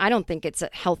disagreement. I don't think it's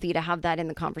healthy to have that in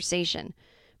the conversation.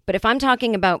 But if I'm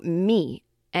talking about me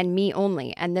and me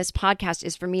only, and this podcast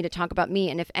is for me to talk about me,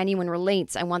 and if anyone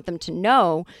relates, I want them to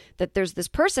know that there's this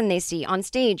person they see on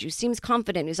stage who seems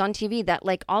confident, who's on TV, that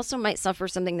like also might suffer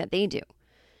something that they do.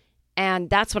 And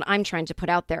that's what I'm trying to put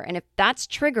out there. And if that's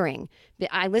triggering,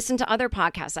 I listen to other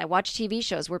podcasts. I watch TV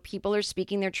shows where people are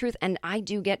speaking their truth, and I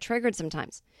do get triggered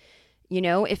sometimes.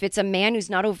 If it's a man who's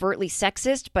not overtly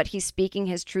sexist, but he's speaking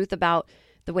his truth about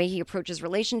the way he approaches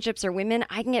relationships or women,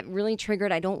 I can get really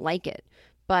triggered. I don't like it.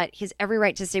 but he has every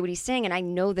right to say what he's saying. And I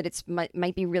know that it's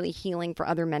might be really healing for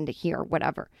other men to hear,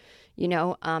 whatever.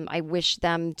 I wish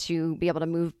them to be able to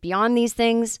move beyond these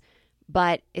things,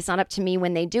 but it's not up to me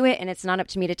when they do it, and it's not up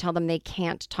to me to tell them they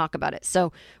can't talk about it.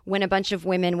 So when a bunch of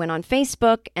women went on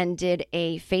Facebook and did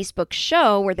a Facebook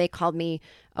show where they called me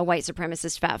a white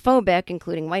supremacist fat phobic,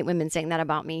 including white women saying that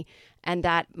about me, and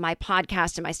that my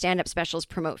podcast and my stand-up specials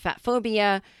promote fat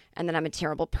phobia, and that I'm a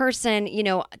terrible person,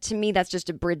 to me, that's just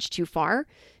a bridge too far.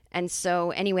 And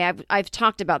so anyway, I've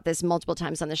talked about this multiple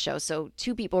times on the show. So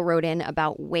 2 people wrote in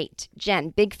about weight. Jen,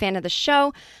 big fan of the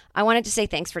show. I wanted to say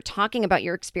thanks for talking about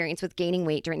your experience with gaining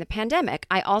weight during the pandemic.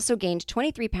 I also gained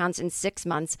 23 pounds in 6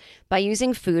 months by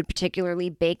using food, particularly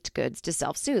baked goods, to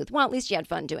self-soothe. Well, at least you had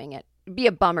fun doing it. It'd be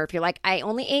a bummer if you're like, I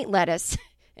only ate lettuce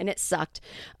and it sucked.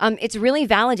 It's really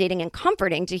validating and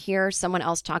comforting to hear someone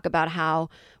else talk about how,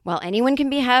 while anyone can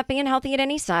be happy and healthy at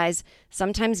any size,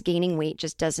 sometimes gaining weight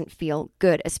just doesn't feel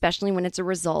good, especially when it's a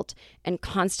result and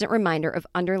constant reminder of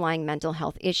underlying mental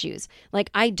health issues.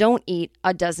 Like, I don't eat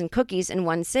a dozen cookies in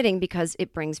one sitting because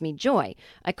it brings me joy.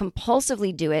 I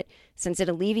compulsively do it since it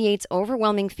alleviates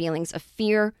overwhelming feelings of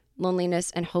fear, loneliness,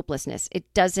 and hopelessness.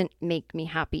 It doesn't make me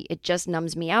happy. It just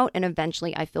numbs me out, and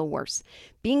eventually I feel worse.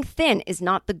 Being thin is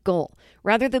not the goal.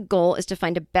 Rather, the goal is to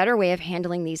find a better way of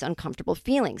handling these uncomfortable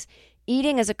feelings.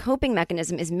 Eating as a coping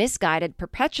mechanism is misguided,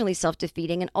 perpetually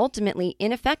self-defeating, and ultimately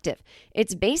ineffective.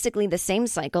 It's basically the same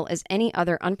cycle as any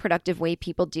other unproductive way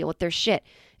people deal with their shit.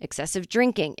 Excessive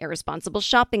drinking, irresponsible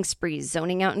shopping sprees,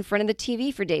 zoning out in front of the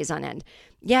TV for days on end.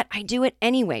 Yet I do it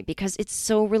anyway because it's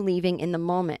so relieving in the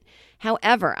moment.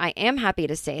 However, I am happy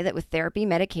to say that with therapy,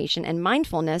 medication, and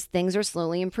mindfulness, things are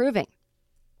slowly improving.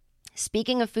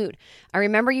 Speaking of food, I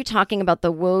remember you talking about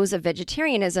the woes of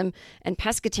vegetarianism and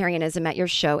pescatarianism at your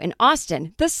show in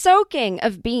Austin, the soaking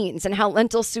of beans and how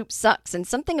lentil soup sucks, and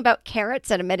something about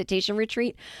carrots at a meditation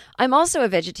retreat. I'm also a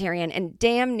vegetarian and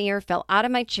damn near fell out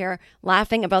of my chair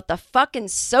laughing about the fucking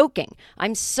soaking.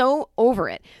 I'm so over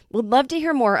it. Would love to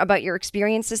hear more about your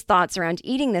experiences, thoughts around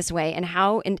eating this way, and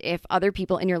how and if other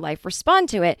people in your life respond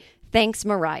to it. Thanks,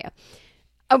 Mariah.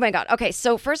 Oh my God. Okay.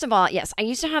 So first of all, yes, I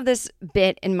used to have this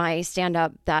bit in my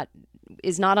stand-up that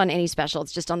is not on any special.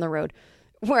 It's just on the road,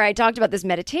 where I talked about this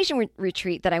meditation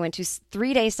retreat that I went to,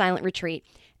 3-day silent retreat.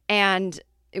 And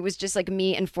it was just like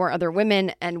me and 4 other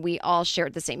women, and we all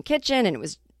shared the same kitchen. And it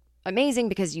was amazing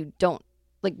because you don't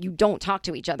talk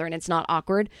to each other and it's not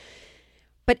awkward.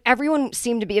 But everyone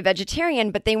seemed to be a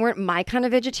vegetarian, but they weren't my kind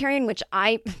of vegetarian,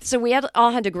 so we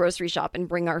all had to grocery shop and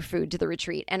bring our food to the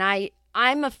retreat. And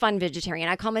I'm a fun vegetarian.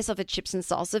 I call myself a chips and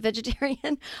salsa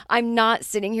vegetarian. I'm not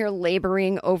sitting here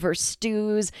laboring over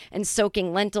stews and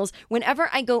soaking lentils. Whenever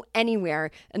I go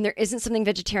anywhere and there isn't something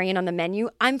vegetarian on the menu,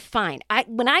 I'm fine.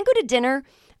 When I go to dinner,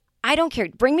 I don't care.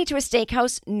 Bring me to a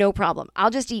steakhouse, no problem.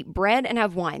 I'll just eat bread and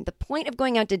have wine. The point of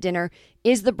going out to dinner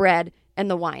is the bread and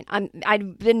the wine.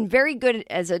 I've been very good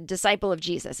as a disciple of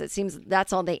Jesus. It seems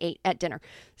that's all they ate at dinner.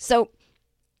 So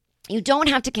you don't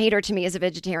have to cater to me as a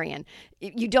vegetarian.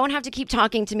 You don't have to keep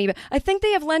talking to me, but I think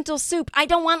they have lentil soup. I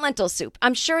don't want lentil soup.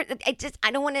 I'm sure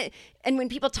I don't want to. And when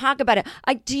people talk about it,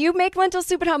 do you make lentil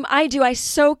soup at home? I do. I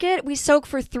soak it. We soak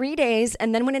for 3 days.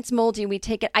 And then when it's moldy, we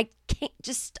take it. I can't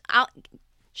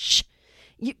shh.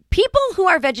 People who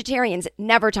are vegetarians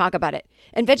never talk about it.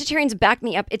 And vegetarians back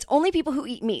me up. It's only people who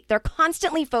eat meat. They're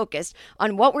constantly focused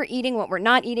on what we're eating, what we're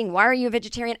not eating. Why are you a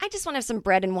vegetarian? I just want to have some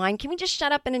bread and wine. Can we just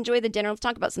shut up and enjoy the dinner? Let's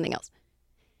talk about something else.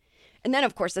 And then,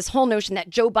 of course, this whole notion that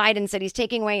Joe Biden said he's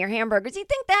taking away your hamburgers. You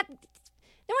think that no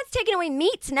one's taking away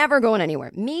meat's never going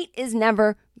anywhere. Meat is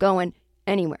never going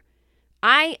anywhere.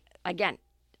 I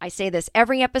say this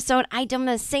every episode. I'm going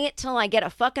to say it till I get a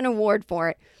fucking award for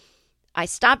it. I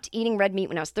stopped eating red meat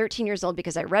when I was 13 years old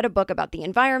because I read a book about the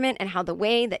environment and how the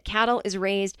way that cattle is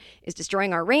raised is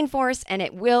destroying our rainforests, and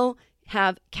it will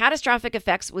have catastrophic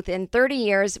effects within 30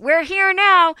 years. We're here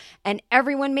now. And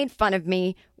everyone made fun of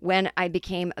me when I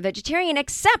became a vegetarian,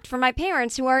 except for my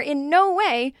parents, who are in no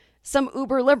way some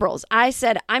uber liberals. I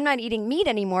said, I'm not eating meat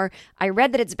anymore. I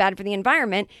read that it's bad for the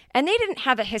environment. And they didn't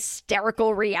have a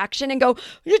hysterical reaction and go,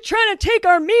 you're trying to take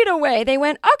our meat away. They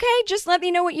went, okay, just let me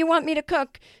know what you want me to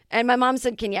cook. And my mom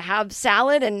said, can you have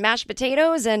salad and mashed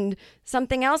potatoes and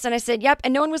something else? And I said, yep.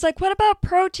 And no one was like, what about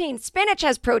protein? Spinach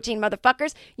has protein,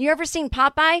 motherfuckers. You ever seen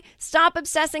Popeye? Stop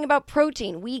obsessing about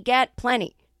protein. We get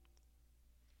plenty.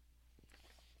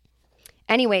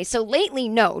 Anyway, so lately,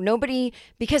 nobody,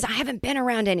 because I haven't been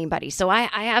around anybody. So I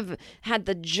have had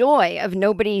the joy of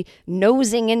nobody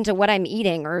nosing into what I'm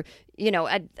eating or,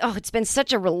 it's been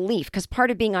such a relief because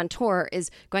part of being on tour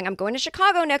is I'm going to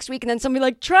Chicago next week. And then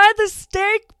somebody try the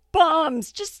steak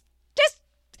bombs. Just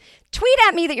Tweet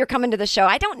at me that you're coming to the show.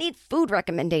 I don't need food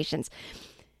recommendations.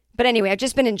 But anyway, I've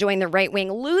just been enjoying the right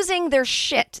wing losing their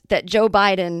shit that Joe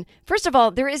Biden, first of all,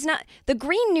 the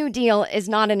Green New Deal is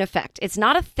not in effect. It's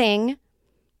not a thing.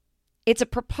 It's a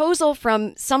proposal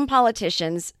from some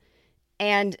politicians,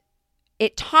 and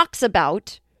it talks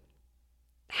about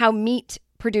how meat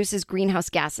produces greenhouse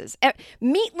gases.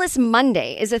 Meatless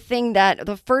Monday is a thing that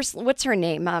what's her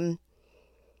name?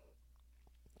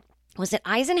 Was it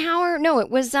Eisenhower? No, it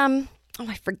was, I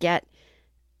forget.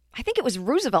 I think it was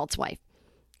Roosevelt's wife.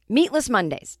 Meatless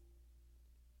Mondays.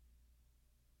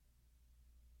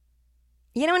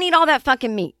 You don't eat all that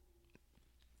fucking meat.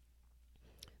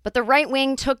 But the right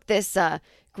wing took this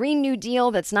Green New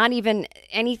Deal that's not even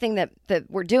anything that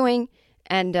we're doing,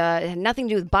 and had nothing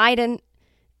to do with Biden.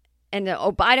 And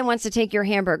Biden wants to take your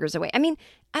hamburgers away. I mean,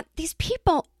 these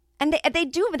people, and they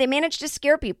do, but they manage to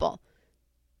scare people.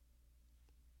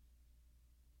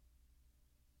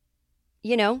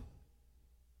 You know,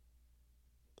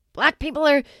 there's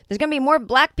going to be more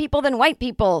black people than white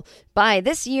people by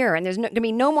this year, and there's going to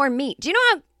be no more meat. Do you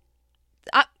know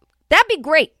how, that'd be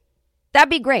great. That'd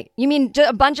be great. You mean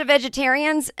a bunch of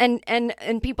vegetarians and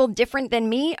people different than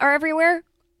me are everywhere?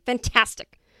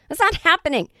 Fantastic. That's not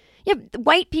happening. Yeah,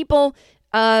 white people,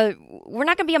 we're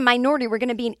not going to be a minority. We're going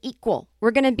to be an equal.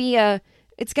 It's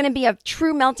going to be a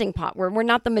true melting pot where we're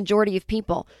not the majority of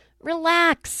people.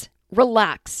 Relax.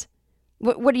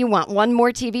 What do you want? One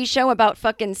more TV show about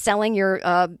fucking selling your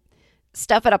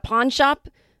stuff at a pawn shop?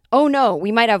 Oh no,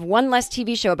 we might have one less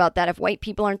TV show about that if white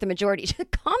people aren't the majority.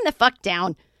 Calm the fuck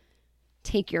down.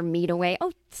 Take your meat away.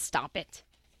 Oh, stop it.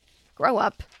 Grow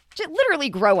up. Just literally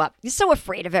grow up. You're so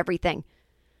afraid of everything.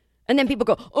 And then people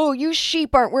go, oh, you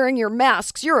sheep aren't wearing your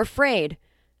masks. You're afraid.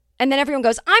 And then everyone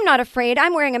goes, I'm not afraid.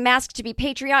 I'm wearing a mask to be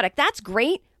patriotic. That's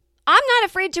great. I'm not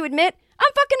afraid to admit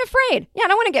I'm fucking afraid. Yeah, I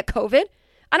don't want to get COVID.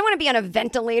 I don't want to be on a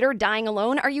ventilator dying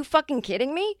alone. Are you fucking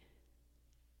kidding me?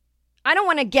 I don't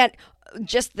want to get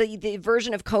just the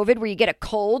version of COVID where you get a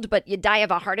cold, but you die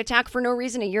of a heart attack for no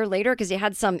reason a year later because you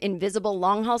had some invisible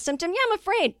long haul symptom. Yeah, I'm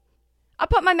afraid. I'll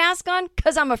put my mask on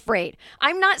because I'm afraid.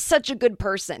 I'm not such a good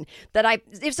person that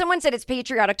if someone said it's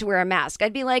patriotic to wear a mask,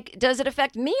 I'd be like, does it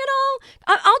affect me at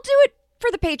all? I'll do it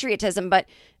for the patriotism, but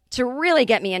to really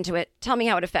get me into it, tell me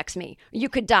how it affects me. You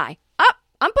could die.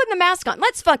 I'm putting the mask on.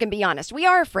 Let's fucking be honest. We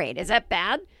are afraid. Is that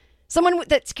bad? Someone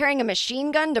that's carrying a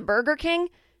machine gun to Burger King,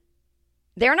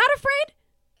 they're not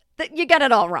afraid? You got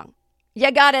it all wrong.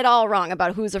 You got it all wrong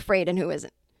about who's afraid and who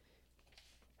isn't.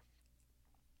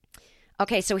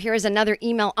 Okay, so here's another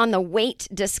email on the weight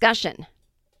discussion.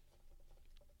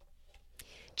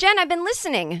 Jen, I've been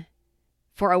listening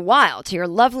for a while to your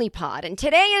lovely pod, and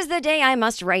today is the day I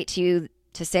must write to you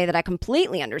to say that I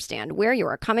completely understand where you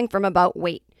are coming from about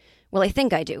weight. Well, I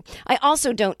think I do. I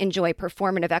also don't enjoy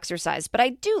performative exercise, but I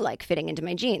do like fitting into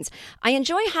my jeans. I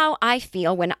enjoy how I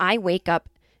feel when I wake up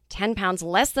 10 pounds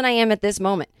less than I am at this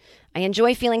moment. I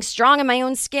enjoy feeling strong in my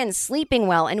own skin, sleeping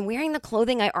well, and wearing the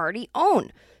clothing I already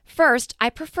own. First, I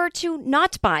prefer to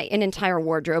not buy an entire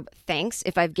wardrobe, thanks,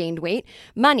 if I've gained weight.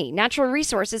 Money, natural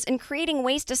resources, and creating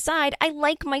waste aside, I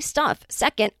like my stuff.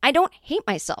 Second, I don't hate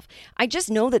myself. I just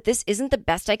know that this isn't the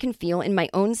best I can feel in my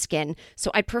own skin,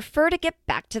 so I prefer to get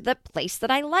back to the place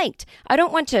that I liked. I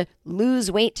don't want to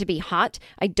lose weight to be hot.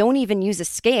 I don't even use a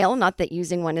scale, not that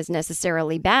using one is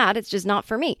necessarily bad, it's just not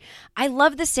for me. I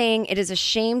love the saying, it is a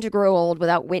shame to grow old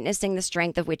without witnessing the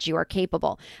strength of which you are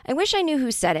capable. I wish I knew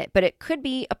who said it, but it could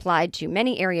be applied to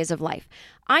many areas of life.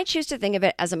 I choose to think of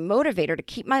it as a motivator to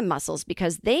keep my muscles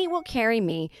because they will carry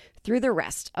me through the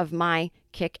rest of my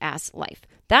kick-ass life.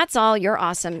 That's all. You're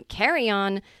awesome. Carry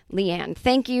on, Leanne.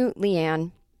 Thank you,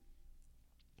 Leanne.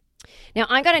 Now,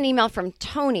 I got an email from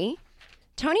Tony.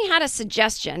 Tony had a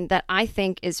suggestion that I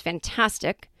think is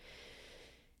fantastic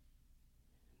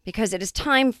because it is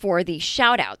time for the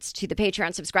shout outs to the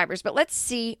Patreon subscribers. But let's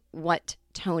see what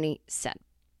Tony said.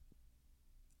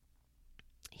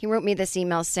 He wrote me this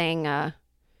email saying,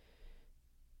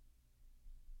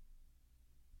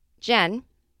 Jen,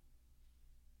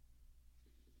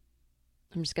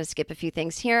 I'm just going to skip a few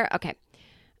things here. Okay.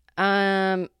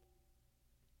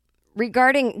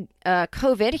 Regarding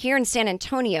COVID here in San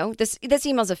Antonio, this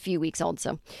email's a few weeks old,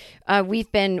 so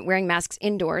we've been wearing masks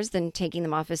indoors, then taking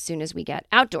them off as soon as we get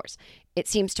outdoors. It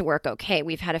seems to work okay.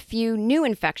 We've had a few new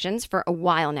infections for a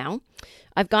while now.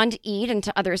 I've gone to eat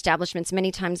into other establishments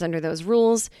many times under those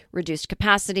rules, reduced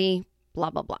capacity, blah,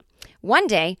 blah, blah. One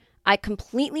day, I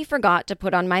completely forgot to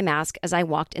put on my mask as I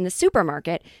walked in the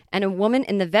supermarket, and a woman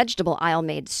in the vegetable aisle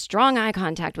made strong eye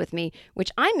contact with me,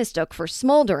 which I mistook for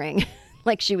smoldering,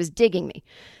 like she was digging me.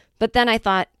 But then I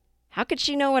thought, How could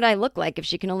she know what I look like if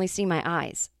she can only see my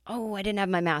eyes? Oh, I didn't have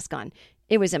my mask on.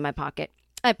 It was in my pocket.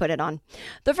 I put it on.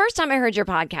 The first time I heard your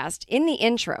podcast, in the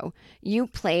intro, you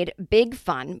played Big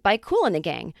Fun by Kool and the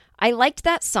Gang. I liked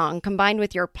that song combined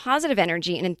with your positive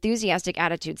energy and enthusiastic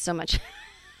attitude so much.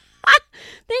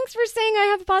 Thanks for saying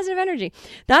I have positive energy.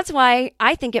 That's why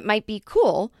I think it might be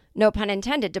cool, no pun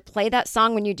intended, to play that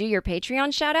song when you do your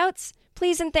Patreon shout-outs.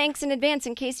 Please and thanks in advance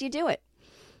in case you do it.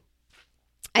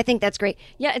 I think that's great.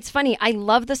 Yeah, it's funny. I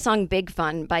love the song Big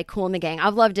Fun by Kool and the Gang.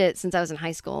 I've loved it since I was in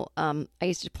high school. I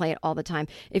used to play it all the time.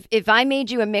 If I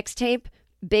made you a mixtape,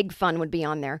 Big Fun would be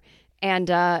on there. And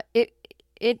I think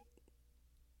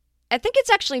it's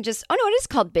actually just, oh no, it is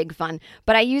called Big Fun.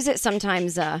 But I use it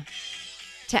sometimes to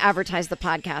advertise the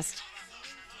podcast.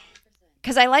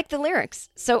 Because I like the lyrics.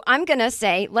 So I'm going to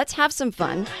say, let's have some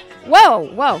fun.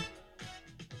 Whoa.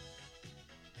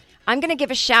 I'm going to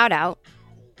give a shout out.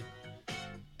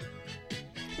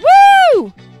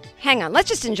 Woo! Hang on, let's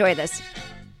just enjoy this.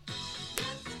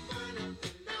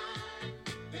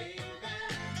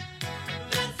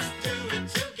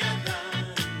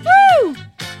 Woo!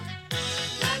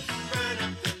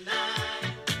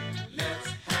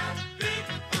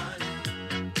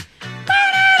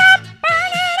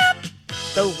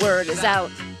 The word is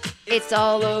out. It's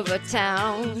all over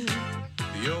town.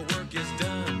 Your work is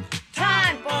done.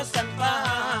 Time for some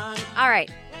fun. All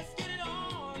right.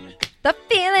 The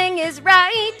feeling is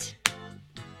right.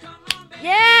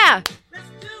 Yeah.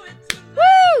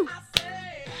 Woo!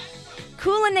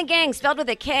 Kool and the Gang, spelled with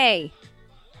a K.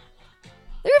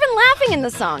 They're even laughing in the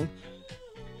song.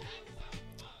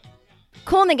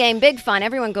 Kool and the Gang, Big Fun.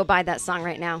 Everyone go buy that song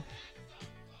right now.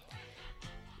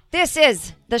 This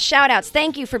is the shout-outs.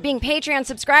 Thank you for being Patreon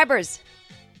subscribers.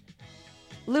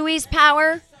 Louise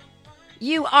Power,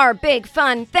 you are big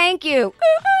fun. Thank you.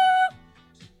 Ooh-ooh.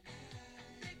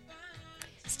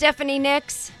 Stephanie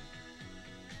Nix,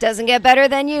 doesn't get better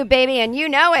than you, baby, and you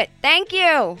know it. Thank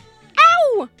you.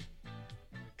 Ow!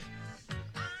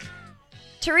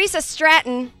 Teresa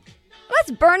Stratton,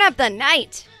 let's burn up the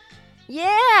night.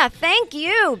 Yeah, thank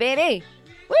you, baby.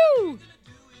 Woo!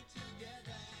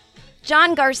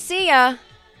 John Garcia,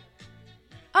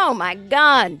 oh my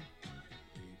God.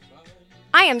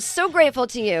 I am so grateful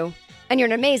to you, and you're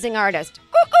an amazing artist.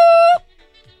 Ooh-ooh!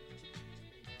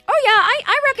 Oh yeah,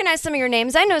 I recognize some of your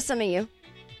names. I know some of you.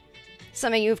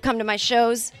 Some of you have come to my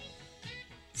shows.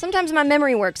 Sometimes my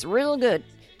memory works real good.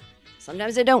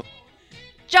 Sometimes it don't.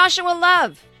 Joshua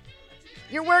Love,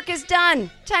 your work is done.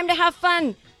 Time to have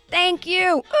fun. Thank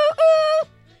you. Ooh-ooh!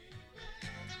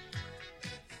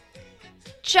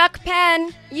 Chuck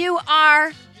Penn, you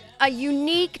are a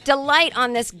unique delight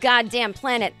on this goddamn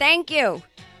planet. Thank you.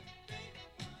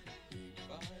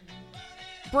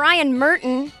 Brian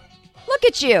Merton, look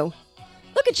at you.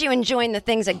 Look at you enjoying the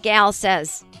things a gal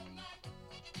says.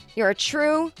 You're a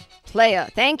true player.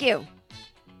 Thank you.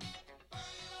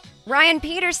 Ryan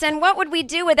Peterson, what would we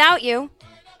do without you?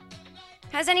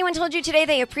 Has anyone told you today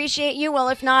they appreciate you? Well,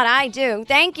 if not, I do.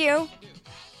 Thank you.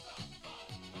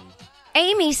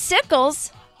 Amy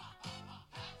Sickles,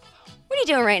 what are you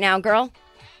doing right now, girl?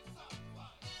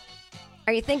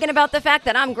 Are you thinking about the fact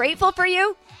that I'm grateful for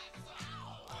you?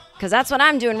 Because that's what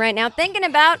I'm doing right now, thinking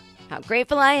about how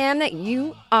grateful I am that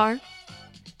you are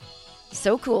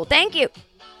so cool. Thank you.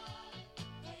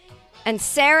 And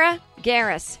Sarah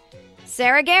Garris.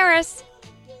 Sarah Garris,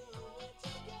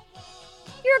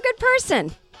 you're a good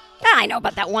person. I know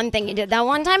about that one thing you did that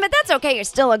one time, but that's okay. You're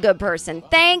still a good person.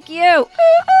 Thank you. Ooh-ooh!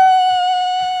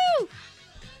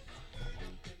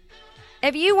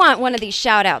 If you want one of these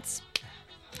shout-outs,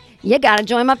 you got to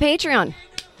join my Patreon.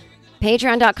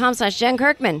 Patreon.com/Jen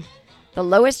Kirkman. The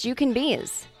lowest you can be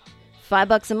is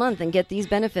 $5 a month and get these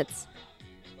benefits.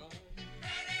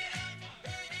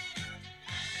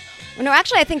 Well, no,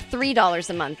 actually, I think $3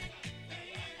 a month.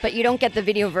 But you don't get the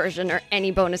video version or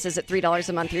any bonuses at $3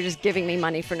 a month. You're just giving me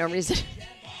money for no reason.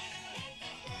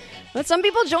 But some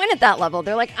people join at that level.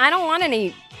 They're like, I don't want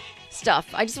any stuff.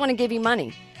 I just want to give you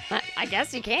money. I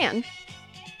guess you can.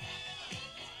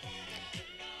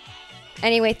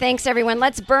 Anyway, thanks, everyone.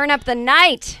 Let's burn up the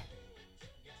night.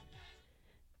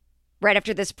 Right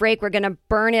after this break, we're going to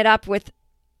burn it up with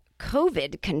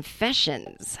COVID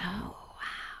confessions. Oh,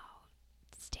 wow.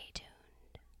 Stay tuned.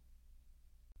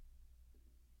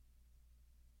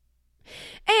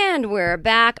 And we're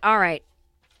back. All right.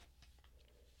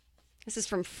 This is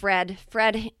from Fred.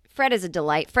 Fred is a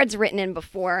delight. Fred's written in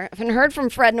before. I haven't heard from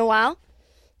Fred in a while.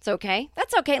 It's okay.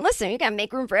 That's okay. Listen, you got to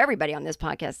make room for everybody on this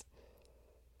podcast.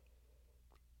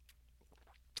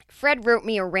 Fred wrote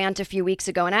me a rant a few weeks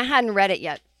ago, and I hadn't read it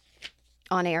yet.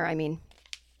 On air, I mean.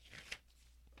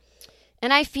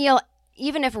 And I feel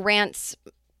even if rants,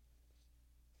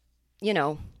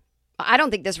 I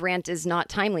don't think this rant is not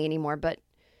timely anymore, but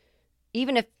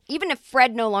even if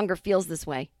Fred no longer feels this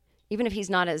way, even if he's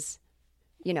not as,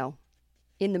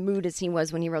 in the mood as he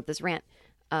was when he wrote this rant,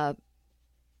 I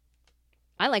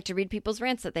like to read people's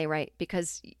rants that they write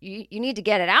because you need to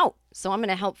get it out. So I'm going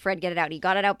to help Fred get it out. He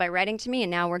got it out by writing to me,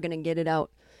 and now we're going to get it out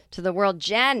to the world.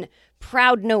 Jen,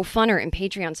 proud no funner and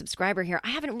Patreon subscriber here. I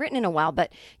haven't written in a while,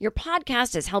 but your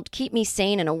podcast has helped keep me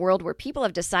sane in a world where people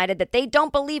have decided that they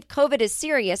don't believe COVID is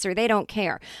serious or they don't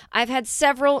care. I've had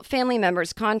several family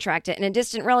members contract it, and a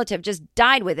distant relative just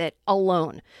died with it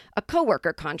alone. A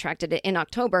coworker contracted it in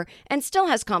October and still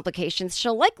has complications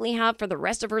she'll likely have for the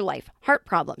rest of her life. Heart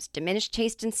problems, diminished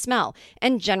taste and smell,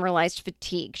 and generalized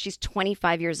fatigue. She's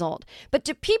 25 years old. But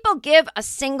do people give a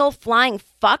single flying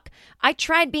fuck? I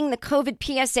tried being the COVID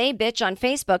PSA bitch on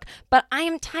Facebook, but I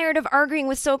am tired of arguing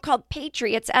with so-called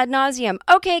patriots ad nauseum.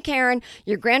 Okay, Karen,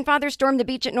 your grandfather stormed the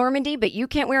beach at Normandy, but you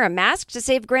can't wear a mask to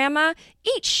save grandma?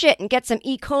 Eat shit and get some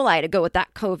E. coli to go with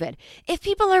that COVID. If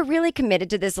people are really committed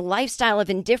to this lifestyle of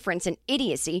indifference and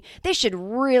idiocy, they should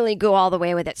really go all the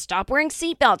way with it. Stop wearing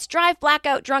seatbelts, drive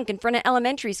blackout drunk in front of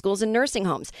elementary schools and nursing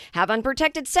homes, have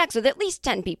unprotected sex with at least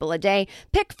 10 people a day,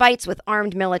 pick fights with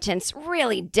armed militants,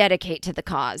 really dedicate to the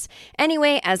cause.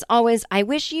 Anyway, as always, I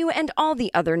wish you and all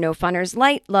the other no funners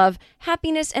light, love,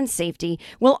 happiness, and safety.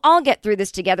 We'll all get through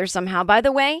this together somehow. By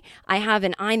the way, I have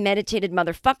an I meditated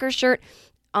motherfucker shirt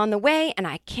on the way, and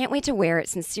I can't wait to wear it.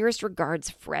 Sincerest regards,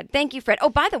 Fred. Thank you, Fred. Oh,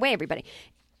 by the way, everybody,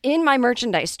 in my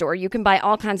merchandise store, you can buy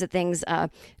all kinds of things,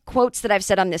 quotes that I've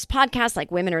said on this podcast, like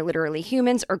women are literally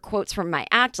humans, or quotes from my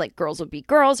act, like girls will be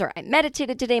girls, or I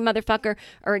meditated today, motherfucker,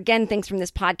 or again, things from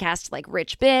this podcast, like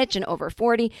rich bitch and over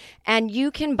 40. And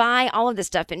you can buy all of this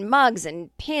stuff in mugs and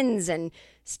pins and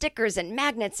stickers and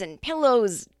magnets and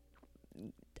pillows,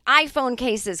 iPhone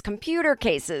cases, computer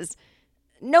cases,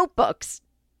 notebooks,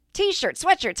 T-shirts,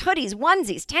 sweatshirts, hoodies,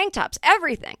 onesies, tank tops,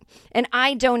 everything. And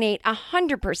I donate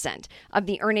 100% of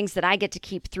the earnings that I get to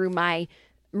keep through my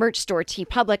merch store,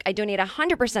 TeePublic. I donate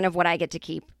 100% of what I get to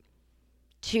keep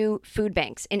to food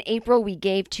banks. In April, we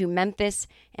gave to Memphis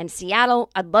and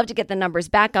Seattle. I'd love to get the numbers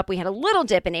back up. We had a little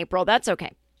dip in April. That's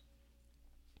okay.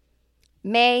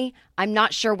 May, I'm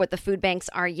not sure what the food banks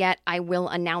are yet. I will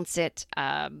announce it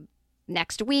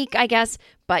next week, I guess.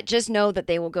 But just know that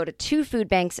they will go to 2 food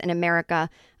banks in America.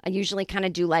 I usually kind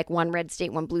of do like one red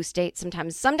state, one blue state.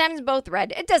 Sometimes both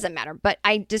red. It doesn't matter. But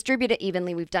I distribute it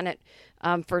evenly. We've done it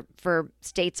for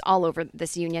states all over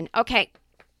this union. Okay.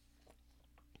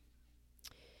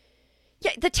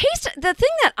 Yeah, the thing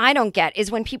that I don't get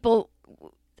is when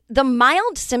the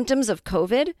mild symptoms of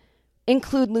COVID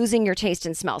include losing your taste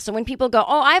and smell. So when people go,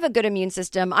 oh, I have a good immune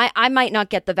system. I might not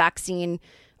get the vaccine,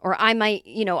 or I might,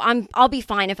 I'll be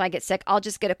fine if I get sick. I'll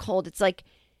just get a cold. It's like,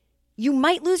 you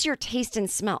might lose your taste and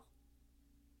smell.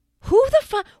 Who the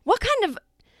fuck? What kind of?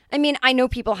 I mean, I know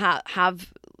people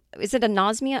have. Is it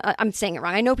anosmia? I'm saying it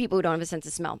wrong. I know people who don't have a sense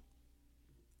of smell.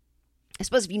 I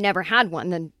suppose if you never had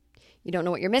one, then you don't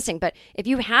know what you're missing. But if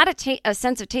you had a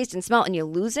sense of taste and smell and you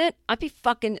lose it, I'd be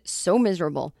fucking so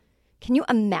miserable. Can you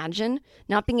imagine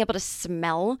not being able to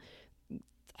smell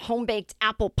home-baked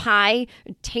apple pie,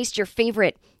 taste your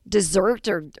favorite dessert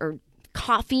or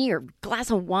coffee or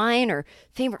glass of wine or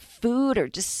favorite food, or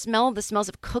just smell the smells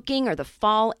of cooking or the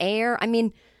fall air? I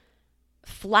mean,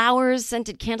 flowers,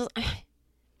 scented candles.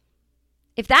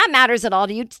 If that matters at all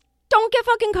to you, don't get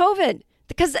fucking COVID.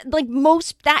 Because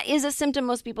that is a symptom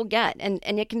most people get. And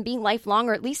it can be lifelong,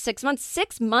 or at least 6 months.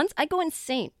 6 months? I go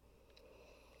insane.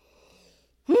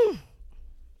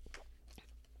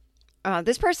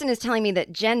 This person is telling me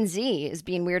that Gen Z is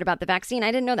being weird about the vaccine.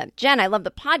 I didn't know that. Jen, I love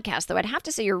the podcast, though I'd have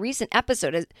to say your recent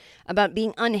episode about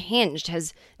being unhinged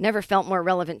has never felt more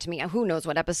relevant to me. Who knows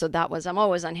what episode that was? I'm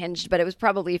always unhinged, but it was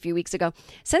probably a few weeks ago.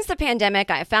 Since the pandemic,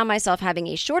 I have found myself having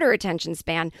a shorter attention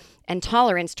span and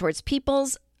tolerance towards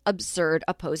people's absurd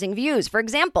opposing views. For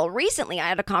example, recently I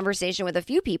had a conversation with a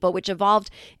few people which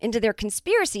evolved into their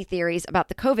conspiracy theories about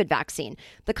the COVID vaccine.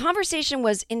 The conversation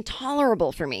was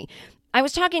intolerable for me. I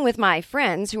was talking with my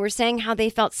friends who were saying how they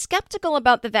felt skeptical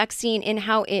about the vaccine and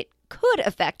how it could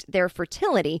affect their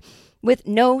fertility, with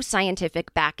no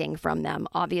scientific backing from them,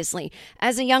 obviously.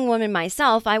 As a young woman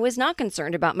myself, I was not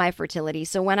concerned about my fertility,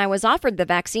 so when I was offered the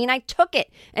vaccine, I took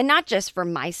it, and not just for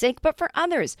my sake, but for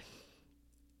others.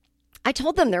 I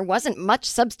told them there wasn't much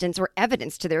substance or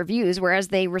evidence to their views, whereas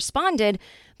they responded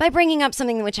by bringing up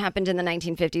something which happened in the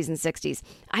 1950s and 60s.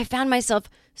 I found myself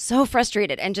so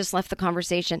frustrated and just left the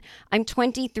conversation. I'm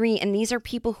 23 and these are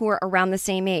people who are around the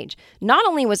same age. Not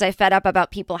only was I fed up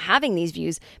about people having these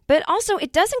views, but also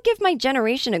it doesn't give my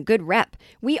generation a good rep.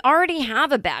 We already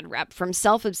have a bad rep, from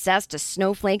self-obsessed to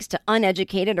snowflakes to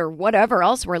uneducated or whatever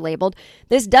else we're labeled.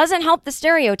 This doesn't help the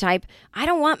stereotype. I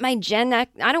don't want my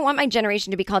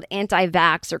generation to be called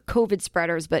anti-vax or COVID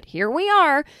spreaders, but here we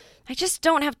are. I just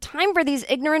don't have time for these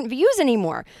ignorant views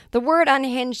anymore. The word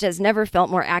unhinged has never felt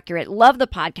more accurate. Love the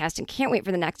podcast and can't wait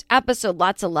for the next episode.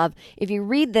 Lots of love. If you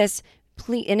read this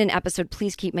in an episode,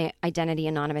 please keep my identity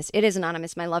anonymous. It is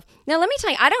anonymous, my love. Now, let me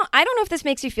tell you, I don't know if this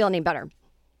makes you feel any better.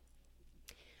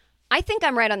 I think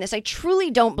I'm right on this. I truly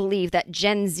don't believe that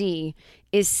Gen Z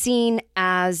is seen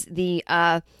as the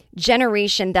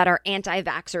generation that are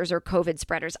anti-vaxxers or COVID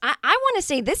spreaders. I want to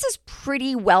say this is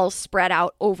pretty well spread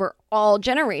out over all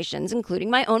generations, including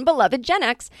my own beloved Gen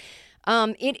X.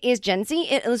 It is Gen Z,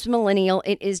 it is Millennial,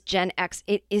 it is Gen X,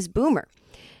 it is Boomer.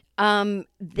 It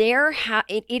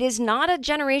is not a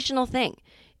generational thing.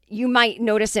 You might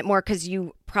notice it more because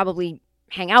you probably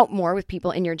hang out more with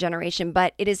people in your generation,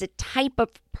 but it is a type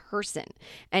of person,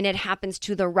 and it happens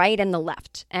to the right and the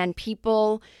left. And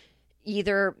people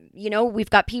either, we've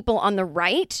got people on the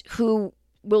right who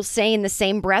will say in the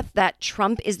same breath that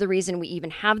Trump is the reason we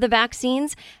even have the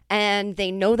vaccines, and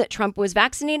they know that Trump was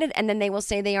vaccinated, and then they will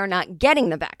say they are not getting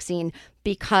the vaccine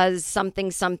because something,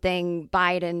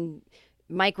 Biden,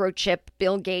 microchip,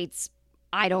 Bill Gates,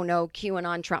 I don't know,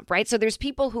 QAnon, Trump, right? So there's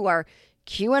people who are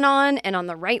QAnon, and on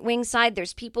the right-wing side,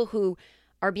 there's people who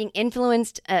are being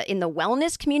influenced in the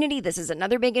wellness community. This is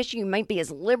another big issue. You might be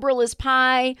as liberal as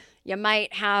pie. You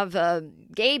might have a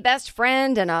gay best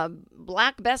friend and a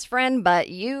black best friend, but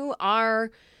you are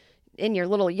in your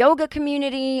little yoga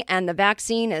community and the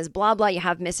vaccine is blah, blah. You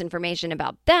have misinformation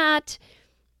about that.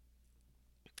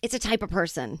 It's a type of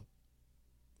person.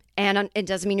 And it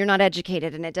doesn't mean you're not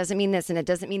educated, and it doesn't mean this, and it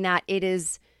doesn't mean that. It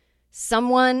is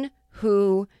someone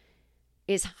who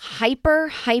is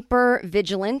hyper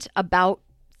vigilant about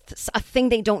a thing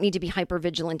they don't need to be hyper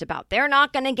vigilant about. They're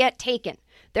not going to get taken.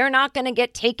 They're not going to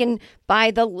get taken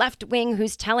by the left wing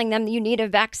who's telling them you need a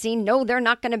vaccine. No, they're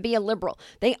not going to be a liberal.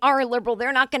 They are a liberal.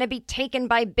 They're not going to be taken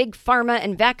by big pharma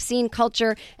and vaccine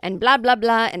culture and blah, blah,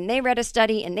 blah. And they read a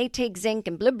study and they take zinc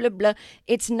and blah, blah, blah.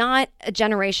 It's not a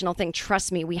generational thing.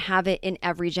 Trust me, we have it in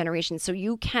every generation. So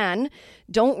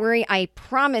don't worry. I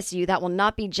promise you that will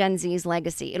not be Gen Z's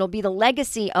legacy. It'll be the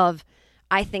legacy of,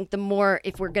 I think, the more,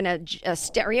 if we're going to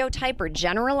stereotype or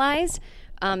generalize,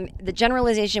 the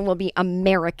generalization will be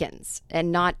Americans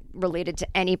and not related to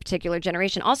any particular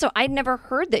generation. Also, I'd never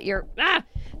heard that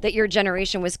your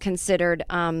generation was considered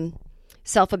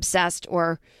self-obsessed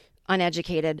or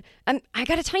uneducated. I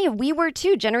got to tell you, we were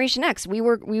too. Generation X. We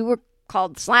were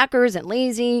called slackers and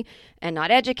lazy and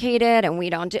not educated, and we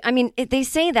don't do. I mean, they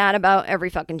say that about every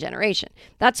fucking generation.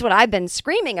 That's what I've been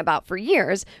screaming about for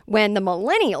years. When the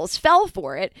millennials fell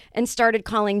for it and started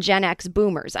calling Gen X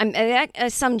boomers,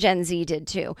 some Gen Z did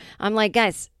too. I'm like,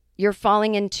 guys, you're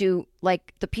falling into,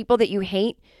 like, the people that you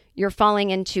hate. You're falling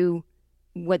into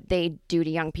what they do to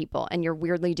young people, and you're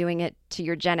weirdly doing it to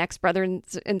your Gen X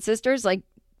brothers and sisters. Like,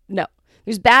 no,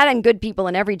 there's bad and good people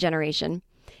in every generation.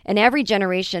 And every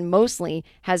generation mostly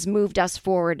has moved us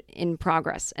forward in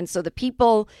progress. And so the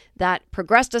people that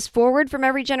progressed us forward from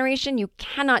every generation, you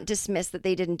cannot dismiss that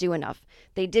they didn't do enough.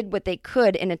 They did what they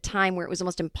could in a time where it was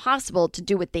almost impossible to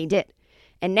do what they did.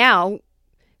 And now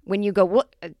when you go, well,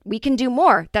 we can do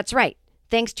more. That's right.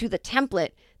 Thanks to the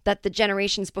template that the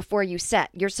generations before you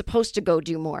set. You're supposed to go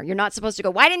do more. You're not supposed to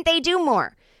go, why didn't they do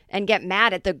more? And get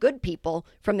mad at the good people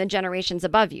from the generations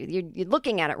above you. You're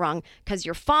looking at it wrong because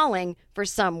you're falling for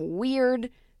some weird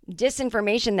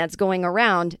disinformation that's going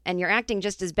around, and you're acting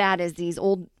just as bad as these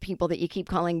old people that you keep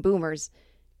calling boomers.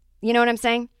 You know what I'm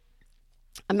saying?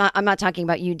 I'm not talking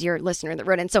about you, dear listener that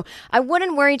wrote in. So I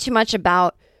wouldn't worry too much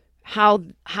about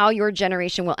how your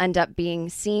generation will end up being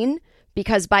seen,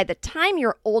 because by the time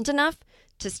you're old enough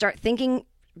to start thinking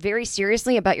very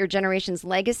seriously about your generation's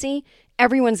legacy,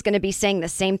 everyone's going to be saying the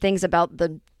same things about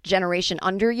the generation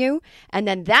under you. And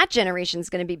then that generation's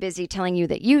going to be busy telling you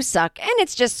that you suck. And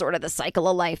it's just sort of the cycle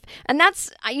of life. And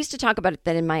I used to talk about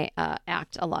that in my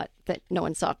act a lot, that no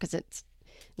one saw because it's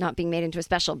not being made into a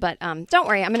special. But don't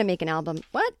worry, I'm going to make an album.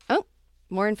 What? Oh,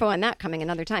 more info on that coming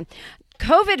another time.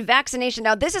 COVID vaccination.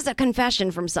 Now, this is a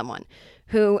confession from someone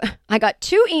who I got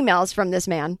 2 emails from this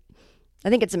man. I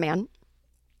think it's a man.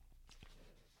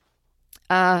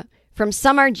 From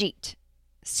Sumarjeet.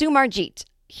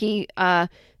 He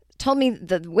told me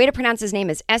the way to pronounce his name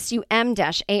is SUM-AR-Jeet,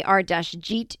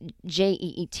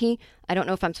 Jeet. I don't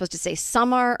know if I'm supposed to say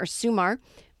Samar or Sumar,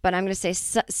 but I'm going to say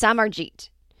Samarjeet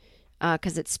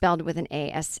because it's spelled with an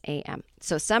A-S-A-M.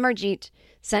 So Samarjeet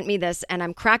sent me this, and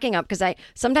I'm cracking up because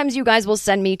sometimes you guys will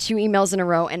send me 2 emails in a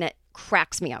row, and it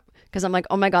cracks me up because I'm like,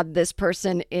 oh my God, this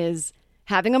person is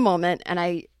having a moment, and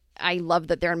I love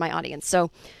that they're in my audience.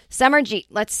 So Samarjeet,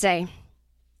 let's say,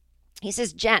 he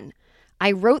says, Jen,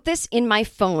 I wrote this in my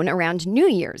phone around New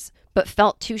Year's, but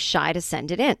felt too shy to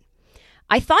send it in.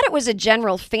 I thought it was a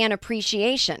general fan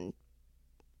appreciation.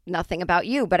 Nothing about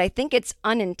you, but I think it's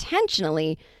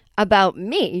unintentionally about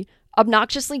me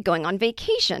obnoxiously going on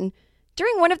vacation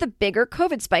during one of the bigger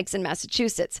COVID spikes in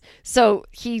Massachusetts. So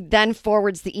he then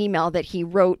forwards the email that he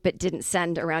wrote but didn't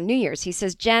send around New Year's. He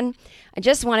says, Jen, I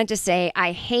just wanted to say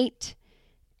I hate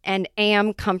and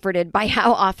am comforted by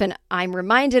how often I'm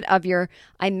reminded of your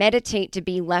I meditate to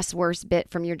be less worse bit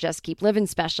from your Just Keep Living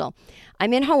special.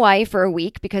 I'm in Hawaii for a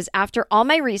week because after all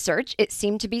my research, it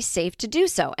seemed to be safe to do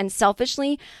so. And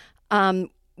selfishly,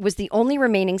 was the only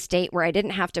remaining state where I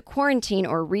didn't have to quarantine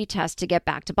or retest to get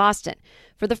back to Boston.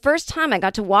 For the first time, I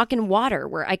got to walk in water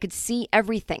where I could see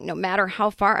everything, no matter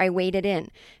how far I waded in,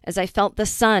 as I felt the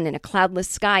sun in a cloudless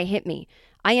sky hit me.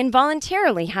 I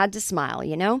involuntarily had to smile,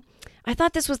 you know? I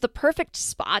thought this was the perfect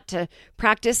spot to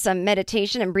practice some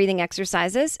meditation and breathing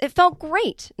exercises. It felt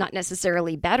great, not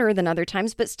necessarily better than other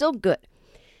times, but still good.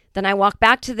 Then I walk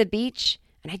back to the beach,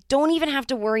 and I don't even have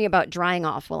to worry about drying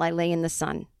off while I lay in the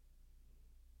sun.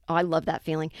 Oh, I love that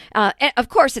feeling. And of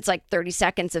course, it's like 30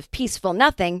 seconds of peaceful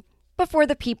nothing before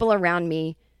the people around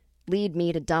me lead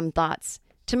me to dumb thoughts.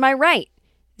 To my right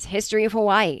is history of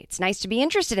Hawaii. It's nice to be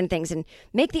interested in things and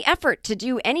make the effort to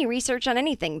do any research on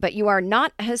anything, but you are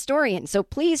not a historian. So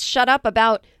please shut up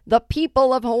about the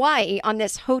people of Hawaii on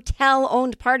this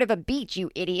hotel-owned part of a beach,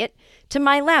 you idiot. To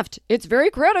my left, it's very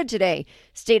crowded today.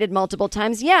 Stated multiple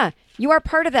times, yeah, you are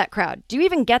part of that crowd. Do you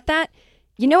even get that?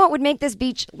 You know what would make this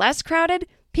beach less crowded?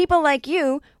 People like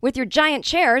you, with your giant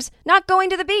chairs, not going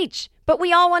to the beach. But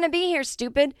we all want to be here,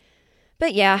 stupid.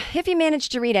 But yeah, if you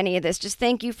managed to read any of this, just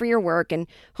thank you for your work and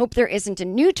hope there isn't a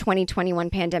new 2021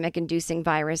 pandemic-inducing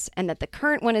virus and that the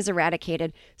current one is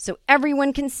eradicated so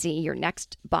everyone can see your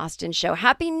next Boston show.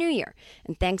 Happy New Year.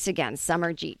 And thanks again,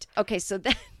 Samarjeet. Okay, so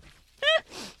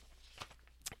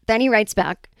then he writes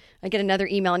back. I get another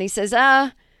email and he says,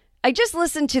 I just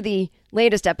listened to the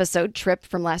latest episode, Trip,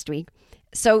 from last week.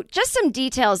 So just some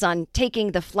details on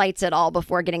taking the flights at all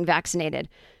before getting vaccinated,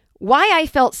 why I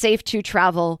felt safe to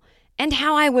travel, and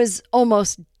how I was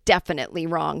almost definitely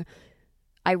wrong.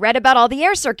 I read about all the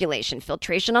air circulation,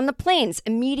 filtration on the planes,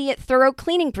 immediate thorough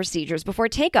cleaning procedures before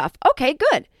takeoff. Okay,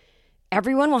 good.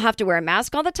 Everyone will have to wear a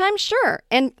mask all the time? Sure.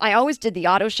 And I always did the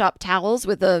auto shop towels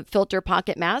with a filter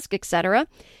pocket mask, etc.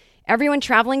 Everyone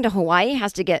traveling to Hawaii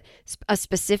has to get a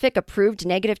specific approved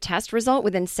negative test result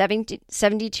within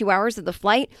 72 hours of the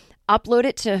flight, upload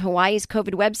it to Hawaii's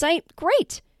COVID website.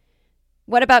 Great.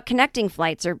 What about connecting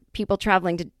flights or people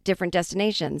traveling to different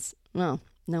destinations? Well,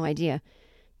 no idea.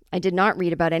 I did not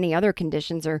read about any other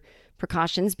conditions or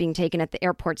precautions being taken at the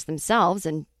airports themselves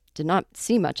and did not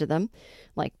see much of them.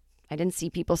 Like, I didn't see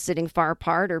people sitting far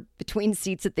apart or between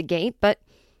seats at the gate, but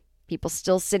people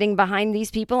still sitting behind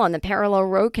these people on the parallel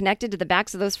row connected to the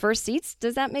backs of those first seats.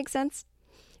 Does that make sense?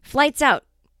 Flights out.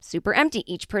 Super empty.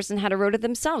 Each person had a row to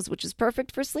themselves, which is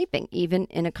perfect for sleeping, even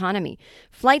in economy.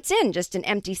 Flights in, just an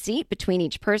empty seat between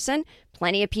each person.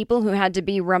 Plenty of people who had to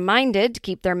be reminded to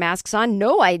keep their masks on.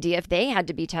 No idea if they had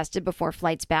to be tested before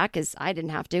flights back, as I didn't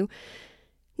have to.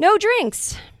 No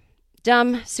drinks.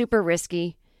 Dumb, super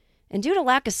risky. And due to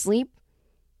lack of sleep,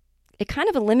 it kind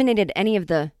of eliminated any of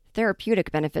the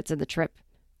therapeutic benefits of the trip.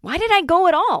 Why did I go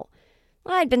at all?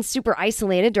 Well, I'd been super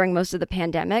isolated during most of the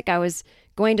pandemic. I was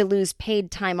going to lose paid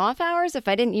time off hours if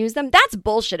I didn't use them. That's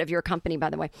bullshit of your company,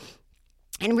 by the way.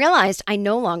 And realized I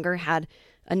no longer had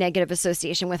a negative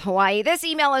association with Hawaii. This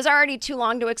email is already too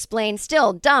long to explain.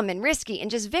 Still dumb and risky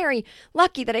and just very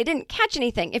lucky that I didn't catch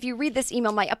anything. If you read this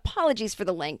email, my apologies for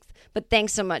the length, but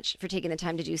thanks so much for taking the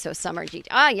time to do so, Samarjeet.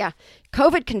 Yeah.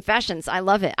 COVID confessions. I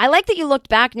love it. I like that you looked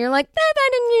back and you're like, I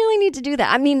didn't really need to do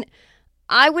that. I mean,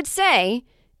 I would say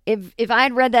if I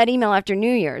had read that email after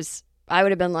New Year's, I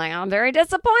would have been like, I'm very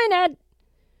disappointed.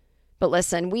 But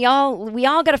listen, we all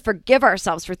got to forgive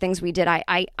ourselves for things we did.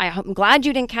 I'm glad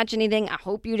you didn't catch anything. I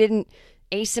hope you didn't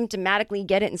asymptomatically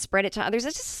get it and spread it to others.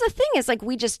 It's just the thing. It's like,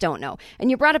 we just don't know.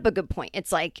 And you brought up a good point.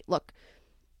 It's like, look,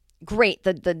 great,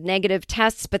 the negative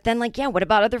tests, but then like, yeah, what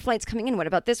about other flights coming in? What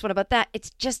about this? What about that?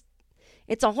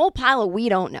 It's a whole pile of we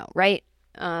don't know, right?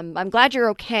 I'm glad you're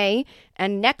okay.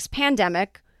 And next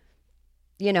pandemic,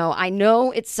 I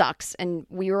know it sucks and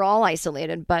we were all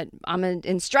isolated, but I'm going to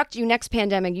instruct you next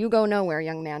pandemic. You go nowhere,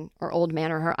 young man or old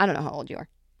man or her. I don't know how old you are.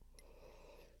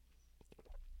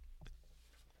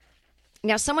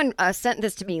 Now, someone sent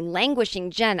this to me, Languishing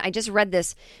Jen. I just read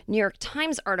this New York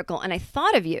Times article and I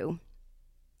thought of you.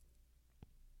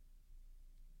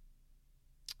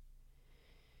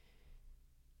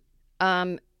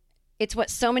 It's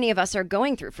what so many of us are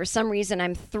going through. For some reason,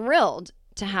 I'm thrilled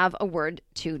to have a word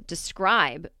to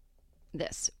describe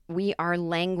this. We are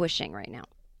languishing right now.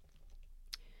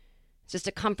 It's just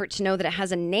a comfort to know that it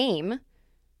has a name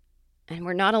and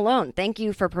we're not alone. Thank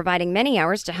you for providing many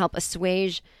hours to help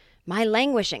assuage my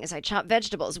languishing as I chop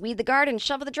vegetables, weed the garden,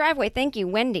 shovel the driveway. Thank you,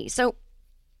 Wendy. So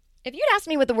if you'd asked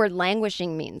me what the word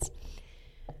languishing means,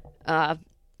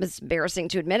 it's embarrassing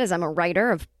to admit as I'm a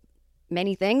writer of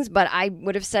many things, but I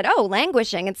would have said, oh,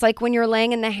 languishing. It's like when you're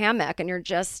laying in the hammock and you're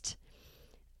just,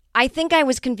 I think I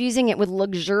was confusing it with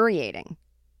luxuriating.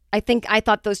 I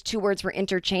thought those two words were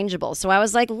interchangeable. So I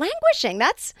was like, languishing,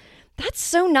 that's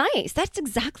so nice. That's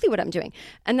exactly what I'm doing.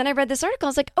 And then I read this article.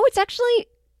 I was like, oh, it's actually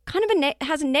kind of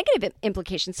has a negative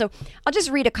implication. So I'll just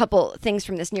read a couple things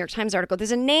from this New York Times article.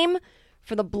 There's a name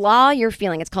for the blah you're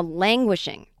feeling. It's called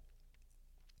languishing.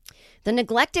 The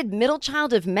neglected middle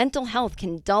child of mental health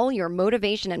can dull your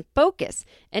motivation and focus,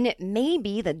 and it may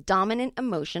be the dominant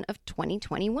emotion of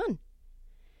 2021.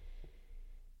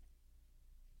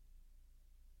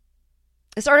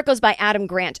 This article is by Adam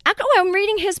Grant. Oh, I'm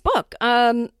reading his book.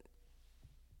 I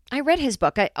read his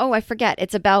book. I forget.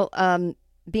 It's about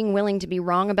being willing to be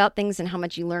wrong about things and how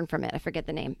much you learn from it. I forget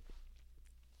the name.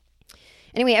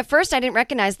 Anyway, at first, I didn't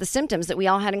recognize the symptoms that we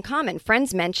all had in common.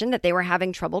 Friends mentioned that they were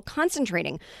having trouble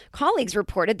concentrating. Colleagues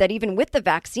reported that even with the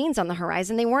vaccines on the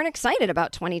horizon, they weren't excited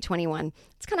about 2021.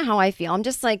 It's kind of how I feel. I'm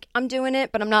just like, I'm doing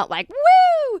it, but I'm not like,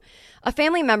 woo! A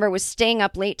family member was staying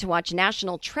up late to watch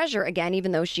National Treasure again,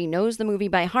 even though she knows the movie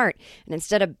by heart. And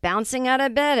instead of bouncing out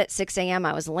of bed at 6 a.m.,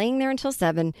 I was laying there until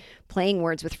 7, playing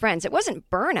words with friends. It wasn't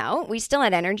burnout. We still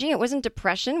had energy. It wasn't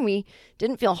depression. We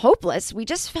didn't feel hopeless. We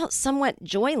just felt somewhat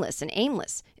joyless and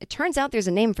aimless. It turns out there's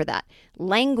a name for that.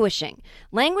 Languishing.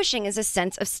 Languishing is a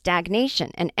sense of stagnation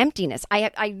and emptiness.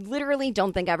 I literally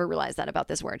don't think I ever realized that about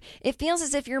this word. It feels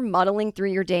as if you're muddling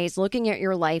through your days, looking at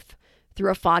your life through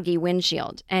a foggy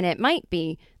windshield, and it might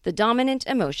be the dominant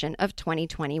emotion of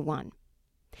 2021.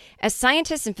 As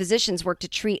scientists and physicians work to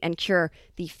treat and cure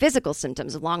the physical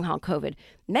symptoms of long-haul COVID,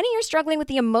 many are struggling with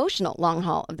the emotional long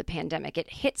haul of the pandemic. It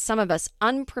hit some of us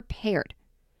unprepared.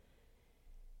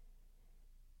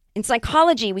 In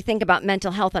psychology, we think about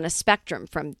mental health on a spectrum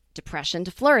from depression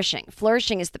to flourishing.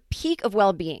 Flourishing is the peak of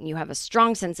well-being. You have a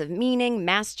strong sense of meaning,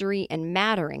 mastery, and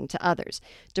mattering to others.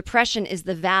 Depression is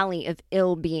the valley of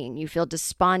ill-being. You feel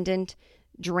despondent,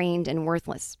 drained, and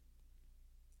worthless.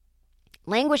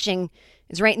 Languishing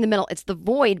is right in the middle. It's the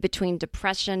void between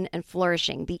depression and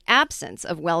flourishing, the absence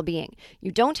of well-being.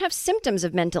 You don't have symptoms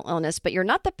of mental illness, but you're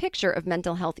not the picture of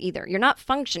mental health either. You're not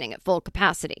functioning at full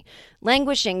capacity.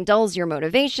 Languishing dulls your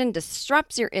motivation,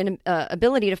 disrupts your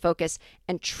ability to focus,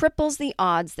 and triples the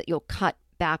odds that you'll cut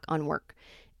back on work.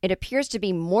 It appears to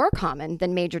be more common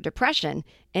than major depression,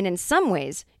 and in some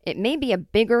ways, it may be a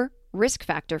bigger risk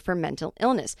factor for mental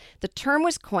illness. The term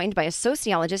was coined by a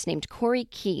sociologist named Corey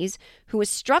Keyes, who was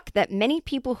struck that many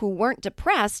people who weren't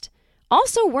depressed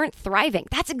also weren't thriving.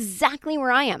 That's exactly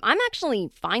where I am. I'm actually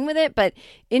fine with it, but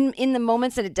in the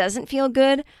moments that it doesn't feel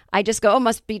good, I just go, oh, it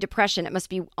must be depression. It must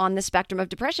be on the spectrum of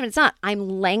depression. But it's not. I'm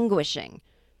languishing.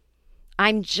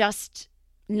 I'm just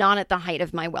not at the height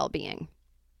of my well-being.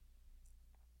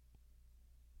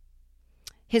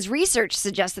 His research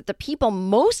suggests that the people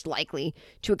most likely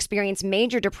to experience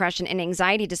major depression and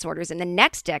anxiety disorders in the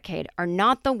next decade are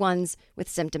not the ones with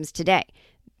symptoms today.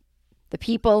 The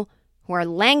people who are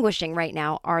languishing right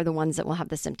now are the ones that will have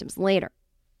the symptoms later.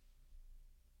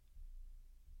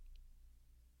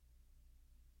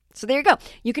 So there you go.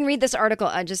 You can read this article.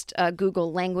 Just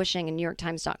Google languishing and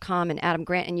NewYorkTimes.com and Adam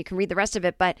Grant, and you can read the rest of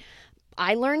it. But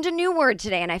I learned a new word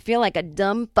today, and I feel like a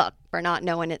dumb fuck for not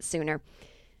knowing it sooner.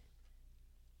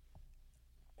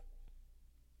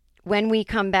 When we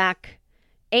come back,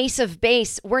 Ace of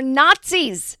Base, we're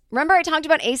Nazis. Remember I talked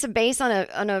about Ace of Base on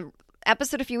a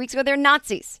episode a few weeks ago? They're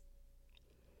Nazis.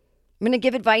 I'm going to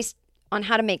give advice on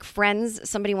how to make friends.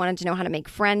 Somebody wanted to know how to make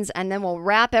friends, and then we'll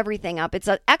wrap everything up. It's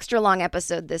an extra long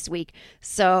episode this week,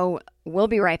 so we'll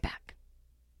be right back.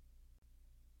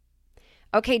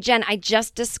 Okay, Jen, I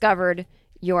just discovered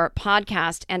your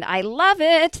podcast, and I love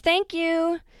it. Thank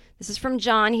you. This is from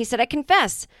John. He said, I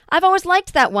confess, I've always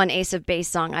liked that one Ace of Base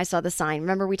song. I saw the sign.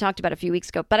 Remember, we talked about it a few weeks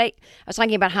ago. But I was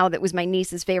talking about how that was my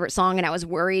niece's favorite song, and I was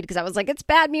worried because I was like, it's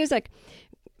bad music.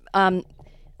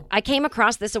 I came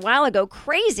across this a while ago,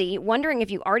 crazy, wondering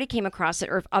if you already came across it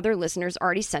or if other listeners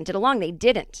already sent it along. They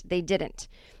didn't.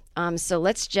 So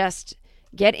let's just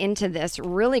get into this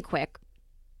really quick.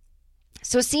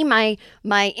 So see, my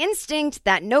instinct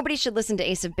that nobody should listen to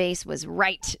Ace of Base was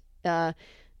right.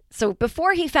 So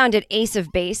before he founded Ace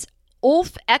of Base,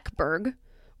 Ulf Ekberg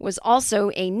was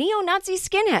also a neo-Nazi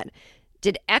skinhead.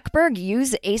 Did Ekberg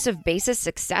use Ace of Base's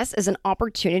success as an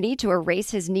opportunity to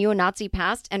erase his neo-Nazi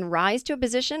past and rise to a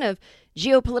position of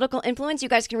geopolitical influence? You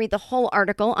guys can read the whole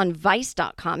article on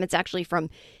Vice.com. It's actually from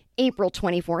April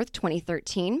 24th,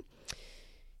 2013.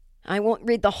 I won't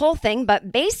read the whole thing,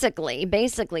 but basically,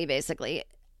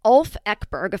 Ulf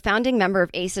Ekberg, a founding member of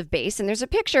Ace of Base, and there's a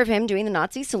picture of him doing the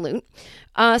Nazi salute,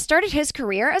 started his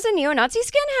career as a neo-Nazi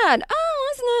skinhead.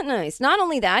 Oh, isn't that nice? Not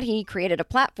only that, he created a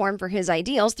platform for his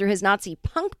ideals through his Nazi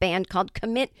punk band called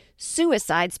Commit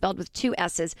Suicide, spelled with 2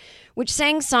 S's, which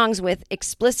sang songs with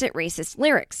explicit racist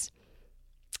lyrics.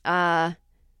 Men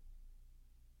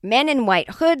in white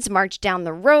hoods marched down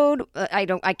the road.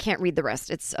 I can't read the rest.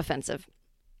 It's offensive.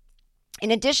 In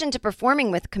addition to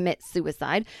performing with Commit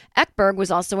Suicide, Ekberg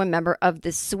was also a member of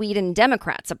the Sweden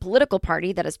Democrats, a political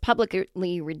party that has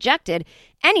publicly rejected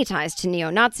any ties to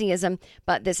neo-Nazism.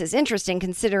 But this is interesting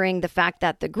considering the fact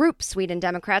that the group Sweden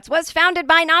Democrats was founded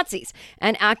by Nazis,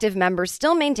 and active members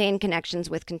still maintain connections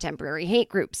with contemporary hate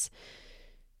groups.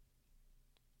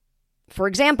 For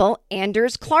example,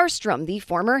 Anders Klarström, the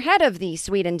former head of the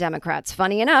Sweden Democrats.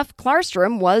 Funny enough,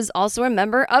 Klarström was also a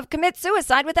member of Commit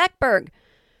Suicide with Ekberg.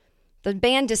 The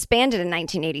band disbanded in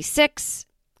 1986.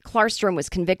 Klarström was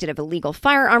convicted of illegal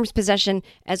firearms possession,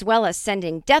 as well as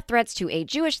sending death threats to a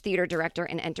Jewish theater director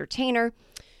and entertainer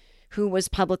who was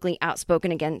publicly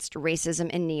outspoken against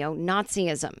racism and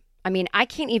neo-Nazism. I mean, I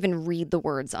can't even read the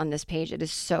words on this page. It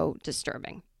is so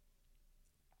disturbing.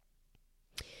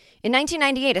 In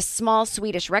 1998, a small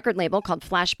Swedish record label called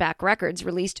Flashback Records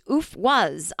released Uf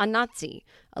Was a Nazi,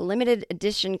 a limited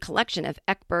edition collection of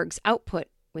Ekberg's output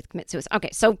with Commit Suicide. Okay,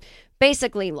 so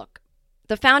basically, look,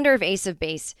 the founder of Ace of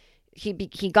Base, he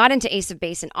got into Ace of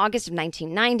Base in August of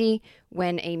 1990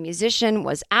 when a musician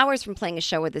was hours from playing a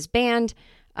show with his band.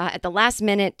 At the last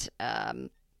minute, this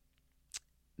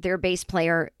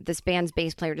band's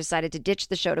bass player decided to ditch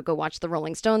the show to go watch the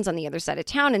Rolling Stones on the other side of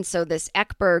town. And so this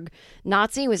Ekberg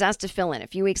Nazi was asked to fill in. A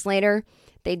few weeks later,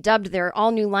 they dubbed their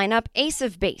all-new lineup Ace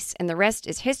of Base, and the rest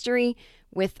is history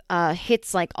with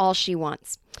hits like All She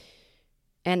Wants.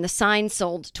 And the sign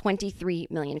sold 23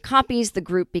 million copies. The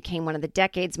group became one of the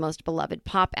decade's most beloved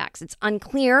pop acts. It's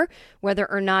unclear whether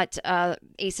or not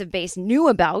Ace of Base knew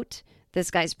about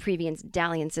this guy's previous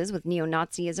dalliances with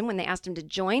neo-Nazism when they asked him to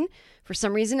join. For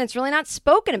some reason, it's really not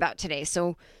spoken about today.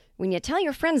 So when you tell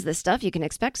your friends this stuff, you can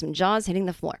expect some jaws hitting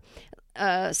the floor.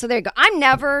 So there you go. I'm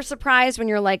never surprised when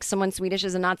you're like, someone Swedish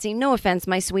is a Nazi. No offense,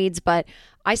 my Swedes, but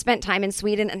I spent time in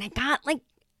Sweden and I got like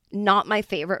not my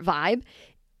favorite vibe.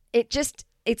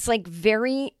 It's like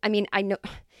very, I mean, I know,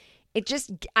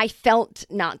 I felt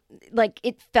not, like,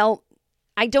 it felt,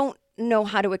 I don't know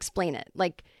how to explain it.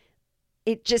 Like,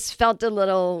 it just felt a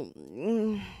little,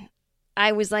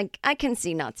 I was like, I can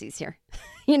see Nazis here.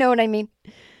 You know what I mean?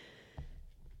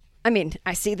 I mean,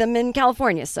 I see them in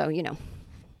California, so, you know.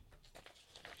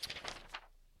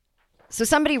 So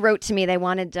somebody wrote to me, they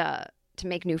wanted to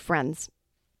make new friends.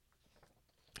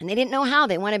 And they didn't know how.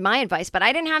 They wanted my advice, but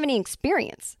I didn't have any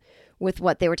experience with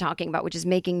what they were talking about, which is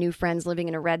making new friends, living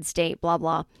in a red state, blah,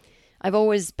 blah. I've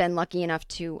always been lucky enough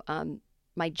to,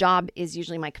 my job is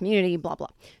usually my community, blah, blah.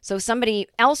 So somebody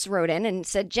else wrote in and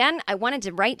said, Jen, I wanted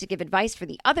to write to give advice for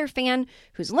the other fan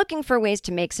who's looking for ways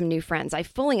to make some new friends. I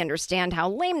fully understand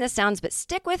how lame this sounds, but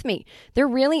stick with me. There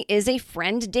really is a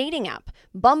friend dating app.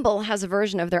 Bumble has a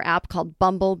version of their app called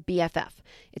Bumble BFF.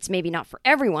 It's maybe not for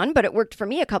everyone, but it worked for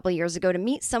me a couple years ago to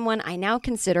meet someone I now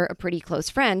consider a pretty close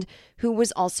friend who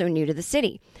was also new to the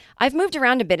city. I've moved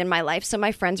around a bit in my life, so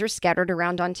my friends are scattered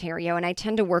around Ontario, and I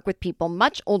tend to work with people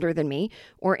much older than me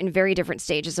or in very different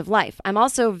stages of life. I'm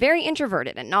also very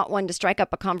introverted and not one to strike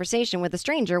up a conversation with a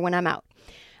stranger when I'm out.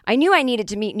 I knew I needed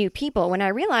to meet new people when I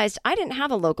realized I didn't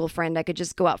have a local friend I could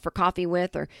just go out for coffee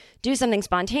with or do something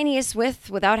spontaneous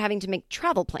with without having to make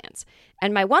travel plans.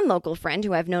 And my one local friend,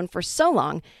 who I've known for so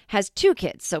long, has 2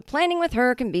 kids, so planning with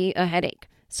her can be a headache.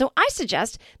 So I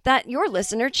suggest that your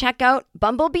listener check out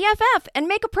Bumble BFF and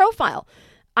make a profile.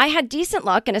 I had decent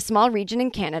luck in a small region in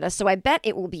Canada, so I bet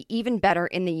it will be even better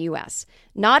in the U.S.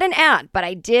 Not an ad, but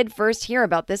I did first hear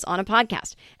about this on a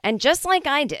podcast. And just like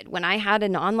I did when I had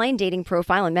an online dating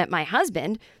profile and met my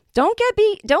husband, don't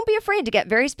be afraid to get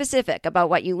very specific about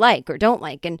what you like or don't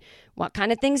like and what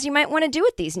kind of things you might want to do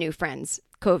with these new friends.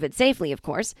 COVID safely, of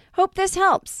course. Hope this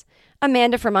helps.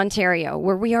 Amanda from Ontario,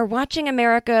 where we are watching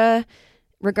America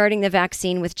regarding the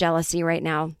vaccine with jealousy right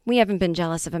now. We haven't been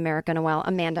jealous of America in a while.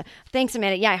 Amanda. Thanks,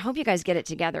 Amanda. Yeah, I hope you guys get it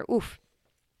together. Oof.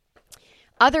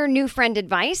 Other new friend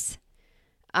advice.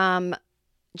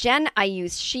 Jen, I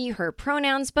use she, her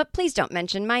pronouns, but please don't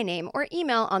mention my name or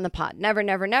email on the pod. Never,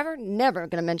 never, never, never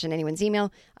going to mention anyone's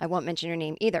email. I won't mention your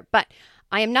name either. But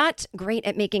I am not great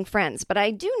at making friends, but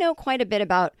I do know quite a bit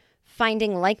about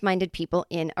finding like-minded people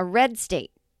in a red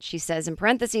state. She says in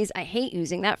parentheses, I hate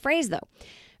using that phrase though.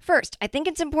 First, I think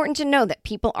it's important to know that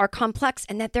people are complex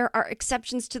and that there are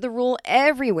exceptions to the rule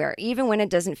everywhere, even when it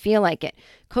doesn't feel like it.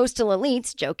 Coastal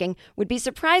elites, joking, would be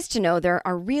surprised to know there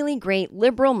are really great,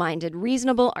 liberal-minded,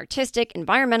 reasonable, artistic,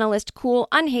 environmentalist, cool,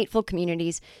 unhateful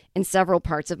communities in several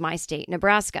parts of my state,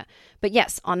 Nebraska. But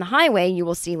yes, on the highway, you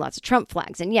will see lots of Trump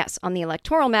flags. And yes, on the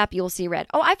electoral map, you will see red.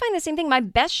 Oh, I find the same thing. My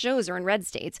best shows are in red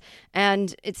states.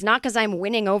 And it's not because I'm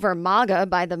winning over MAGA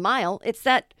by the mile. It's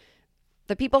that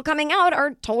the people coming out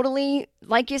are totally,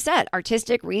 like you said,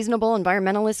 artistic, reasonable,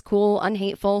 environmentalist, cool,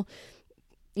 unhateful.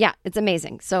 Yeah, it's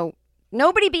amazing. So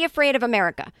nobody be afraid of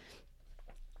America.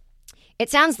 It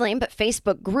sounds lame, but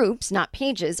Facebook groups, not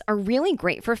pages, are really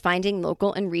great for finding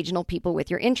local and regional people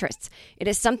with your interests. It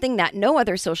is something that no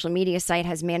other social media site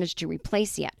has managed to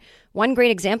replace yet. One great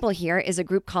example here is a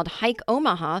group called Hike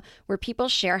Omaha, where people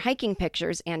share hiking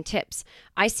pictures and tips.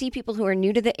 I see people who are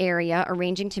new to the area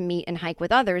arranging to meet and hike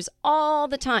with others all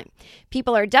the time.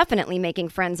 People are definitely making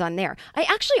friends on there. I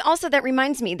actually also, that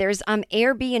reminds me, there's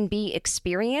Airbnb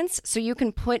Experience, so you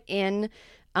can put in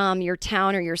your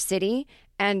town or your city,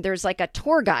 and there's like a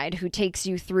tour guide who takes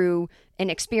you through an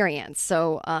experience.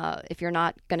 So if you're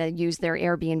not going to use their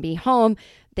Airbnb home,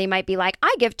 they might be like,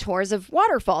 I give tours of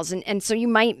waterfalls. And so you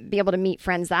might be able to meet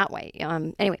friends that way.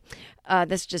 Anyway,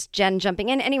 this is just Jen jumping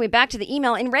in. Anyway, back to the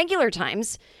email. In regular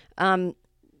times,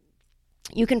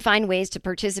 you can find ways to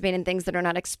participate in things that are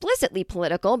not explicitly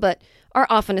political, but are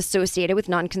often associated with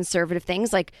non-conservative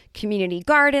things like community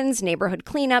gardens, neighborhood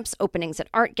cleanups, openings at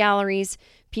art galleries.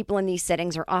 People in these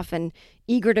settings are often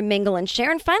eager to mingle and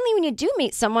share. And finally, when you do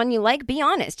meet someone you like, be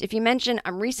honest. If you mention,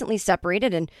 I'm recently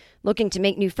separated and looking to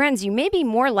make new friends, you may be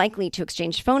more likely to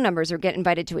exchange phone numbers or get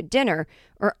invited to a dinner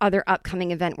or other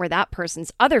upcoming event where that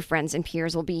person's other friends and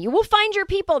peers will be. You will find your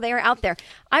people. They are out there.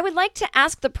 I would like to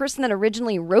ask the person that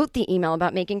originally wrote the email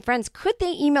about making friends, could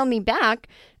they email me back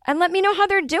and let me know how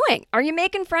they're doing? Are you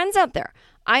making friends out there?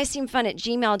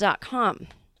 iseemfun@gmail.com.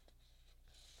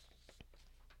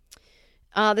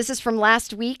 This is from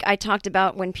last week. I talked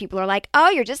about when people are like,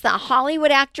 oh, you're just a Hollywood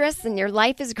actress and your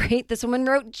life is great. This woman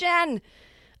wrote, Jen,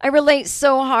 I relate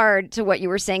so hard to what you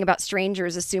were saying about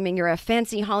strangers assuming you're a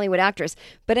fancy Hollywood actress,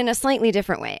 but in a slightly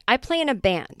different way. I play in a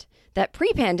band that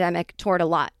pre-pandemic toured a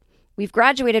lot. We've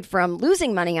graduated from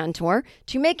losing money on tour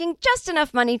to making just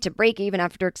enough money to break even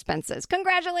after expenses.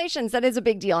 Congratulations. That is a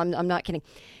big deal. I'm not kidding.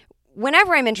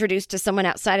 Whenever I'm introduced to someone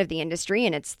outside of the industry,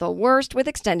 and it's the worst with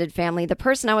extended family, the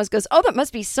person always goes, oh, that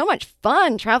must be so much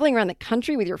fun traveling around the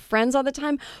country with your friends all the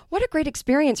time. What a great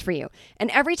experience for you.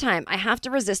 And every time I have to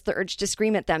resist the urge to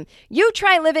scream at them, you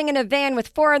try living in a van with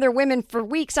 4 other women for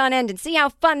weeks on end and see how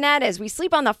fun that is. We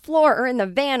sleep on the floor or in the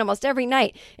van almost every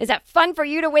night. Is that fun for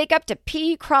you to wake up to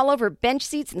pee, crawl over bench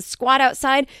seats, and squat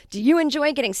outside? Do you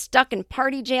enjoy getting stuck in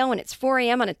party jail when it's 4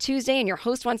 a.m. on a Tuesday and your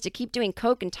host wants to keep doing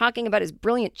coke and talking about his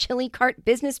brilliant chili cart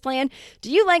business plan?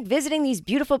 Do you like visiting these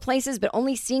beautiful places but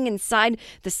only seeing inside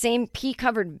the same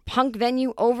pea-covered punk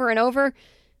venue over and over?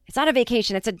 It's not a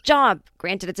vacation, it's a job.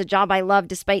 Granted, it's a job I love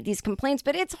despite these complaints,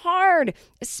 but it's hard,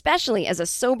 especially as a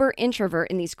sober introvert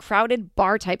in these crowded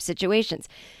bar-type situations.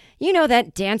 You know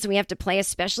that dance we have to play,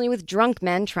 especially with drunk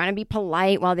men trying to be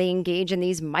polite while they engage in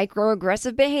these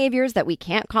microaggressive behaviors that we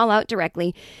can't call out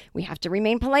directly. We have to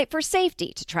remain polite for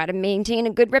safety, to try to maintain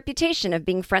a good reputation of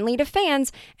being friendly to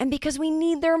fans, and because we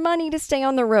need their money to stay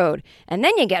on the road. And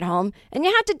then you get home, and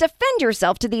you have to defend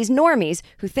yourself to these normies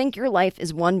who think your life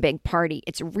is one big party.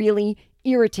 It's really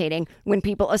irritating when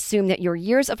people assume that your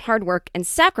years of hard work and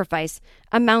sacrifice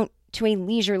amount to a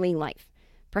leisurely life.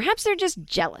 Perhaps they're just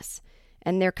jealous,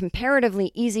 and their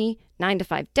comparatively easy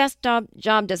 9-to-5 desk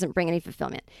job doesn't bring any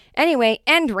fulfillment. Anyway,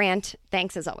 end rant.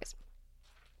 Thanks as always.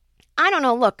 I don't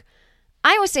know. Look,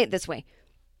 I always say it this way.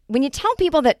 When you tell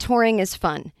people that touring is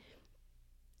fun,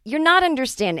 you're not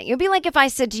understanding. It would be like if I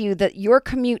said to you that your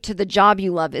commute to the job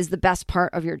you love is the best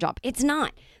part of your job. It's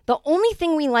not. The only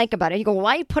thing we like about it, you go,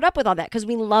 why you put up with all that? Because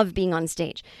we love being on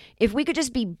stage. If we could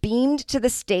just be beamed to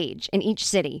the stage in each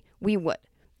city, we would.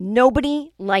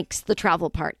 Nobody likes the travel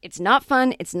part. It's not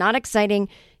fun. It's not exciting.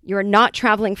 You're not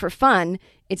traveling for fun.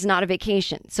 It's not a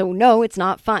vacation. So no, it's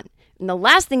not fun. And the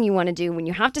last thing you want to do when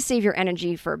you have to save your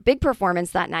energy for a big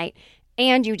performance that night,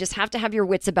 and you just have to have your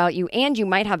wits about you, and you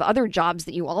might have other jobs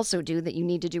that you also do that you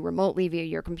need to do remotely via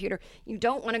your computer, you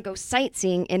don't want to go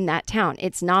sightseeing in that town.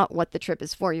 It's not what the trip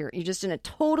is for. You're just in a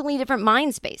totally different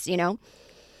mind space, you know?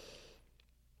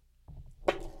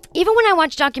 Even when I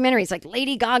watch documentaries like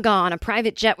Lady Gaga on a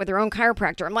private jet with her own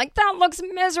chiropractor, I'm like, that looks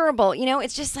miserable. You know,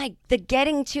 it's just like the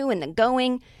getting to and the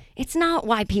going. It's not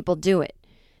why people do it.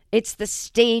 It's the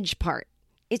stage part.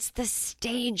 It's the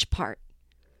stage part.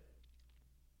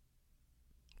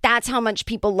 That's how much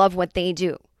people love what they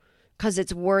do, because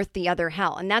it's worth the other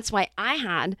hell. And that's why I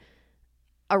had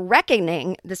a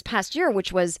reckoning this past year,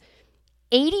 which was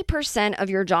 80% of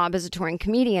your job as a touring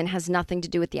comedian has nothing to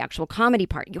do with the actual comedy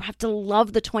part. You have to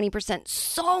love the 20%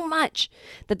 so much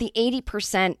that the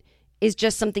 80% is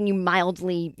just something you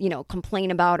mildly,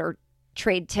 complain about or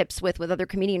trade tips with other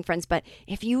comedian friends. But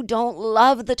if you don't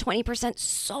love the 20%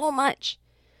 so much,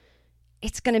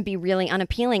 it's going to be really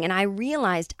unappealing. And I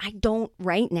realized I don't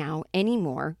right now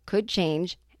anymore. Could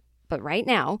change. But right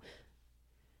now,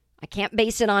 I can't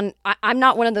base it on, I'm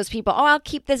not one of those people, I'll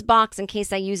keep this box in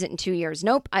case I use it in 2 years.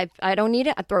 Nope, I don't need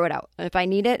it. I throw it out. And if I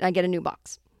need it, I get a new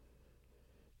box.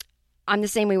 I'm the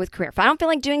same way with career. If I don't feel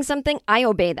like doing something, I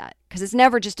obey that. Because it's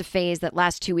never just a phase that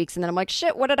lasts 2 weeks. And then I'm like,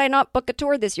 shit, what did I not book a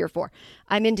tour this year for?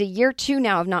 I'm into year 2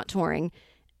 now of not touring.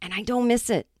 And I don't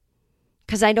miss it.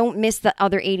 Because I don't miss the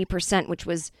other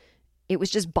 80%, it was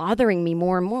just bothering me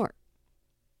more and more.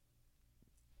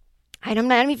 I'm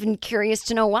not even curious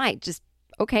to know why. Just,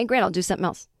 okay, great, I'll do something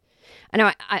else. I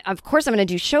know, I of course I'm going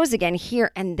to do shows again here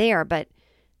and there, but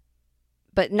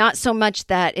not so much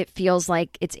that it feels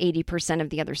like it's 80% of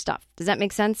the other stuff. Does that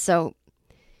make sense? So,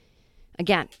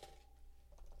 again,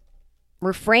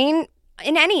 refrain,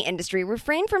 in any industry,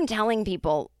 refrain from telling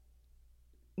people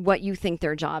what you think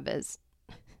their job is.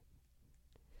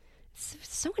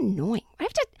 It's so annoying. Why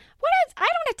is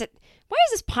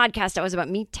this podcast always about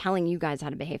me telling you guys how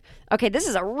to behave? Okay, this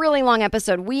is a really long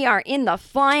episode. We are in the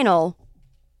final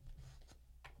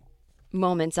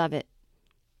moments of it.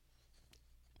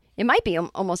 It might be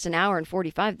almost an hour and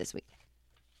 45 this week.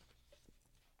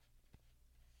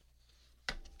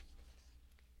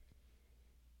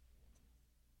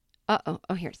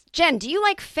 Oh, here's Jen. Do you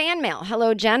like fan mail?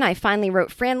 Hello, Jen. I finally wrote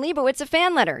Fran Lebowitz a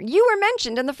fan letter. You were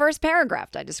mentioned in the first paragraph.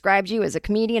 I described you as a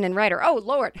comedian and writer. Oh,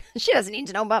 Lord. She doesn't need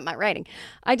to know about my writing.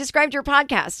 I described your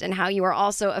podcast and how you are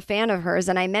also a fan of hers.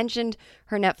 And I mentioned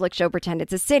her Netflix show, Pretend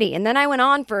It's a City. And then I went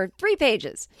on for 3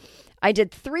 pages. I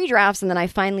did 3 drafts and then I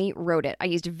finally wrote it. I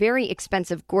used very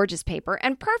expensive, gorgeous paper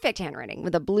and perfect handwriting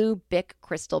with a blue Bic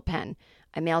crystal pen.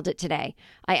 I mailed it today.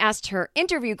 I asked her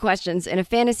interview questions in a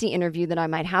fantasy interview that I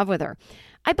might have with her.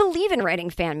 I believe in writing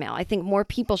fan mail. I think more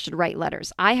people should write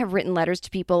letters. I have written letters to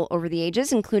people over the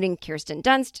ages, including Kirsten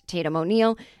Dunst, Tatum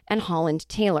O'Neill, and Holland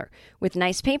Taylor, with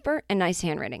nice paper and nice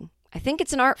handwriting. I think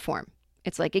it's an art form.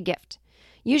 It's like a gift.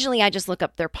 Usually I just look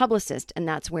up their publicist, and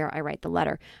that's where I write the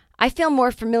letter. I feel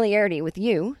more familiarity with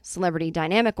you, celebrity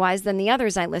dynamic-wise, than the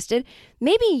others I listed.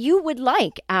 Maybe you would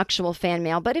like actual fan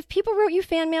mail, but if people wrote you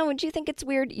fan mail, would you think it's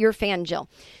weird? You're fan Jill.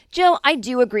 Jill, I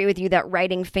do agree with you that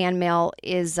writing fan mail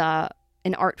is an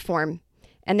art form,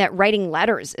 and that writing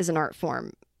letters is an art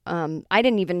form. I've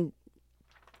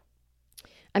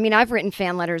written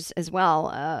fan letters as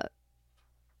well.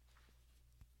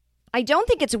 I don't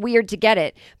think it's weird to get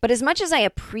it, but as much as I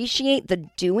appreciate the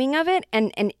doing of it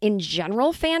and in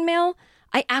general fan mail,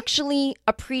 I actually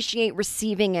appreciate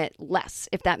receiving it less,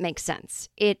 if that makes sense.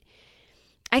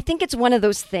 I think it's one of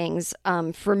those things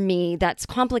for me that's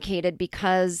complicated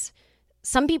because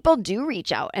some people do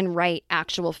reach out and write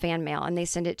actual fan mail and they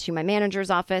send it to my manager's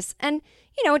office and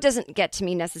it doesn't get to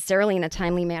me necessarily in a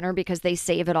timely manner because they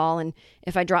save it all. And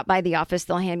if I drop by the office,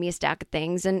 they'll hand me a stack of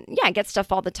things. And yeah, I get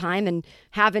stuff all the time and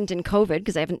haven't in COVID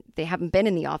because they haven't been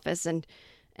in the office. And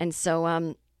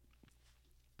so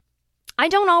I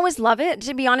don't always love it,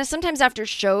 to be honest. Sometimes after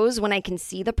shows, when I can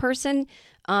see the person,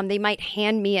 they might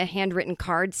hand me a handwritten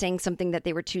card saying something that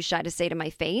they were too shy to say to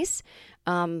my face.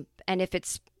 And if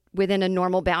it's within a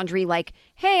normal boundary, like,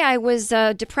 hey, I was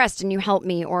depressed and you helped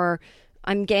me, or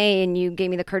I'm gay and you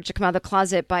gave me the courage to come out of the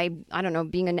closet by, I don't know,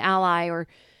 being an ally, or,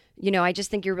 I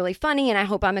just think you're really funny and I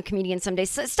hope I'm a comedian someday.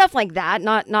 So, stuff like that,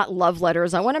 not love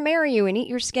letters. I want to marry you and eat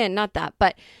your skin, not that.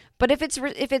 But if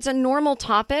it's a normal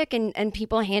topic and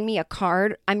people hand me a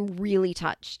card, I'm really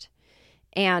touched.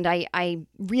 And I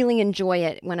really enjoy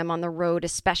it when I'm on the road,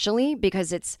 especially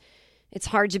because it's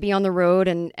hard to be on the road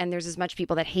and there's as much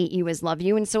people that hate you as love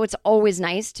you. And so it's always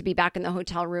nice to be back in the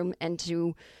hotel room and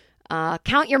to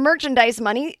count your merchandise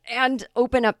money and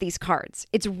open up these cards.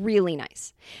 It's really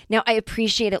nice. Now, I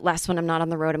appreciate it less when I'm not on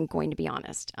the road, I'm going to be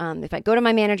honest. If I go to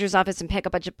my manager's office and pick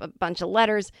up a bunch of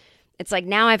letters, it's like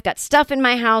now I've got stuff in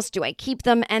my house. Do I keep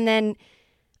them? And then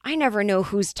I never know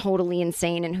who's totally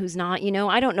insane and who's not.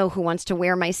 I don't know who wants to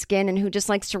wear my skin and who just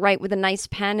likes to write with a nice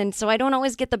pen. And so I don't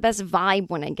always get the best vibe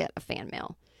when I get a fan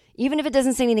mail. Even if it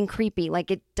doesn't say anything creepy,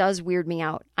 like it does weird me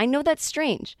out. I know that's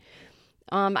strange.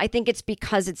 I think it's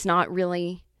because it's not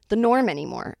really the norm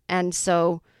anymore. And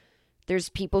so there's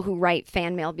people who write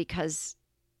fan mail because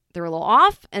they're a little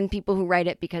off and people who write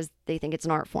it because they think it's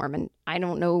an art form. And I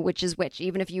don't know which is which,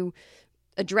 even if you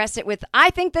address it with, I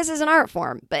think this is an art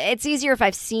form. But it's easier if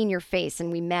I've seen your face and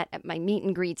we met at my meet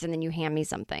and greets and then you hand me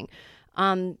something.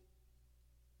 But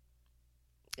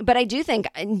I do think,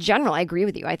 in general, I agree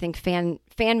with you. I think fan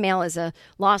mail is a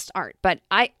lost art. But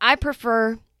I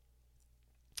prefer,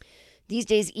 these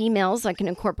days, emails. I can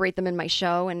incorporate them in my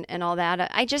show and all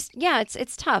that.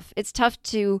 It's tough. It's tough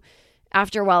to,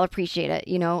 after a while, appreciate it,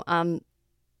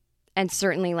 and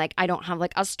certainly, like, I don't have,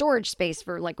 like, a storage space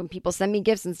for, like, when people send me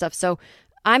gifts and stuff. So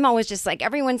I'm always just like,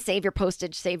 everyone save your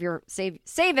postage, save it.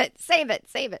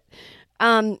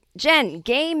 Jen,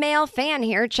 gay male fan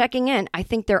here, checking in. I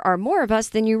think there are more of us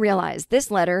than you realize.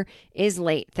 This letter is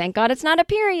late. Thank God it's not a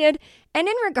period. And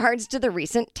in regards to the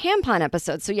recent tampon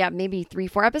episode. So yeah, maybe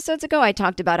 3-4 episodes ago, I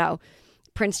talked about how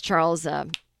Prince Charles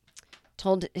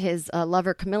told his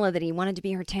lover Camilla that he wanted to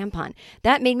be her tampon.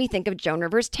 That made me think of Joan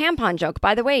Rivers' tampon joke.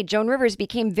 By the way, Joan Rivers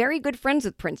became very good friends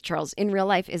with Prince Charles in real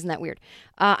life. Isn't that weird?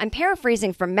 I'm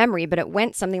paraphrasing from memory, but it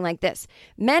went something like this.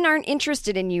 Men aren't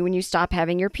interested in you when you stop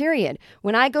having your period.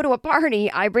 When I go to a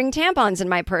party, I bring tampons in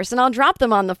my purse and I'll drop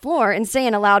them on the floor and say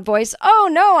in a loud voice, "Oh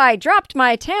no, I dropped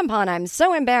my tampon. I'm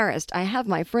so embarrassed. I have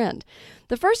my friend."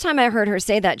 The first time I heard her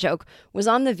say that joke was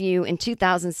on The View in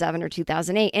 2007 or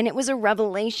 2008, and it was a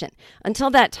revelation. Until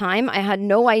that time, I had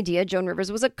no idea Joan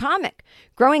Rivers was a comic.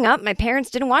 Growing up, my parents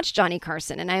didn't watch Johnny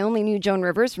Carson, and I only knew Joan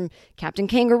Rivers from Captain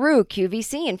Kangaroo,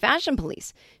 QVC, and Fashion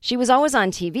Police. She was always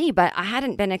on TV, but I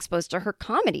hadn't been exposed to her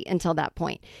comedy until that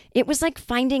point. It was like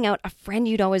finding out a friend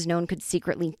you'd always known could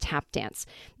secretly tap dance.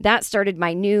 That started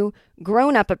my new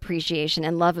grown-up appreciation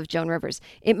and love of Joan Rivers.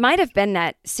 It might have been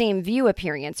that same View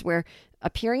appearance where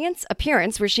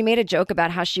she made a joke about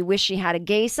how she wished she had a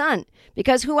gay son,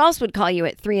 because who else would call you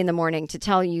at 3 a.m. to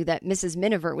tell you that Mrs.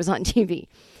 Miniver was on TV?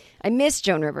 I miss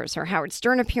Joan Rivers. Her Howard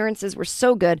Stern appearances were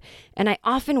so good, and I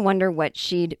often wonder what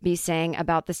she'd be saying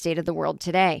about the state of the world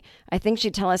today. I think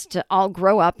she'd tell us to all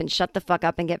grow up and shut the fuck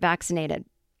up and get vaccinated.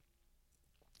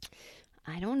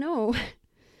 I don't know.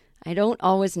 I don't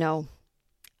always know.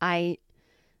 I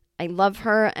love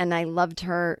her, and I loved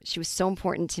her. She was so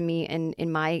important to me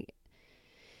in my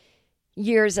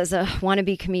years as a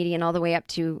wannabe comedian all the way up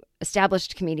to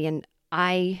established comedian.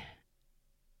 I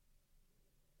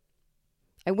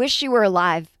wish she were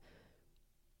alive,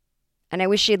 and I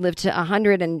wish she had lived to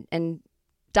 100 and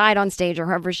died on stage or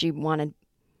however she wanted.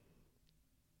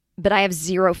 But I have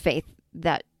zero faith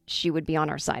that she would be on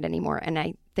our side anymore, and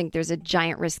I think there's a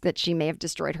giant risk that she may have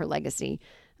destroyed her legacy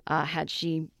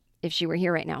if she were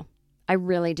here right now. I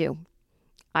really do.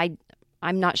 I'm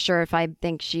not sure if I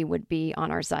think she would be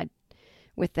on our side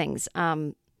with things.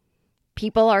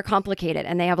 People are complicated,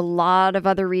 and they have a lot of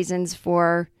other reasons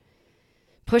for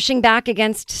pushing back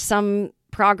against some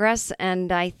progress,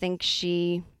 and I think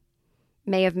she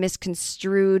may have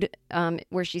misconstrued,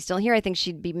 were she still here, I think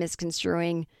she'd be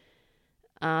misconstruing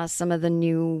some of the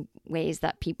new ways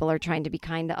that people are trying to be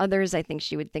kind to others. I think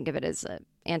she would think of it as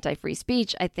anti-free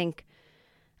speech. I think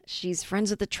she's friends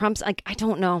with the Trumps. I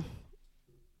don't know.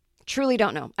 Truly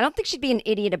don't know. I don't think she'd be an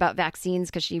idiot about vaccines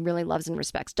because she really loves and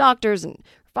respects doctors, and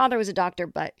her father was a doctor,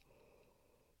 but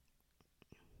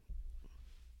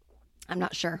I'm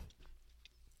not sure.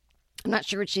 I'm not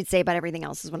sure what she'd say about everything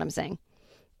else is what I'm saying.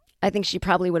 I think she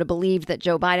probably would have believed that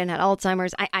Joe Biden had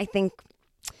Alzheimer's. I think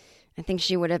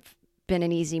she would have been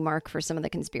an easy mark for some of the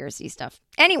conspiracy stuff.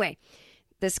 Anyway,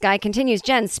 this guy continues.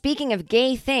 Jen, speaking of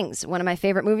gay things, one of my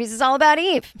favorite movies is All About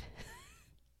Eve.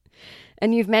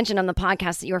 And you've mentioned on the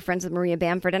podcast that you were friends with Maria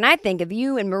Bamford. And I think if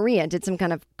you and Maria did some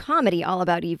kind of comedy All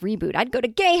About Eve reboot, I'd go to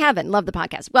gay heaven. Love the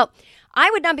podcast. Well, I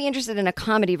would not be interested in a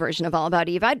comedy version of All About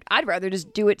Eve. I'd rather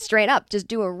just do it straight up. Just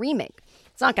do a remake.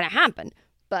 It's not going to happen.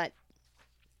 But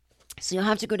so you'll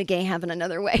have to go to gay heaven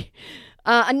another way.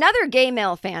 Another gay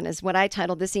male fan is what I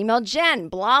titled this email. Jen,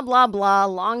 blah, blah, blah,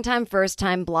 long time, first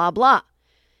time, blah, blah.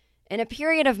 In a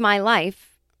period of my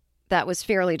life that was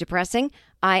fairly depressing,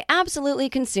 I absolutely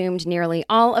consumed nearly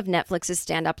all of Netflix's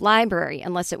stand-up library.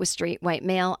 Unless it was straight white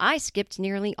male, I skipped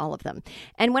nearly all of them.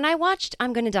 And when I watched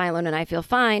I'm Gonna Die Alone and I Feel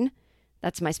Fine,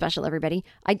 That's my special, everybody.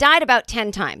 I died about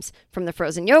 10 times. From the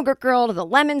frozen yogurt girl to the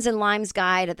lemons and limes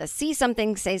guy to the see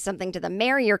something, say something to the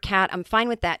marry your cat. I'm fine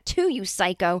with that too, you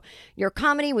psycho. Your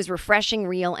comedy was refreshing,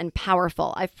 real, and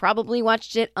powerful. I've probably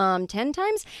watched it 10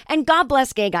 times. And God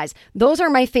bless gay guys. Those are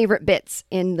my favorite bits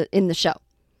in the show.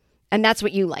 And that's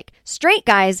what you like. Straight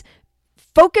guys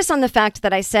focus on the fact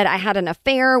that I said I had an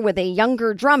affair with a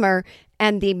younger drummer,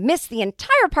 and they missed the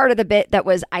entire part of the bit that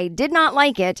was I did not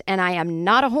like it and I am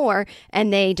not a whore,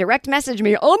 and they direct message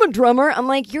me, I'm a drummer. I'm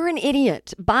like, you're an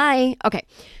idiot. Bye. Okay.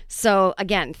 So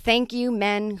again, thank you,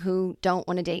 men who don't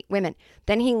want to date women.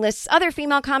 Then he lists other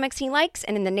female comics he likes,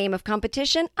 and in the name of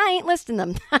competition, I ain't listing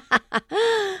them.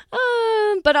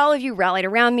 But all of you rallied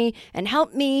around me and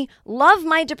helped me love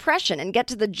my depression and get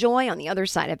to the joy on the other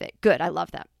side of it. Good. I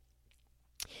love that.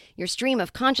 Your stream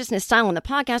of consciousness style on the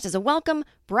podcast is a welcome,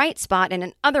 bright spot in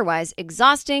an otherwise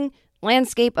exhausting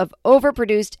landscape of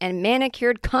overproduced and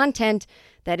manicured content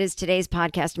that is today's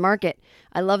podcast market.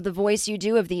 I love the voice you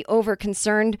do of the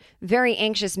over-concerned, very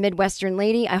anxious Midwestern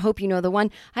lady. I hope you know the one.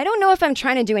 I don't know if I'm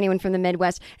trying to do anyone from the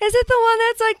Midwest. Is it the one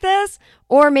that's like this?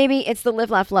 Or maybe it's the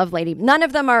live, laugh, love lady. None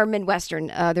of them are Midwestern.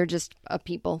 They're just a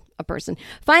person.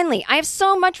 Finally, I have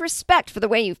so much respect for the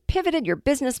way you've pivoted your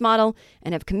business model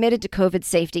and have committed to COVID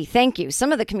safety. Thank you.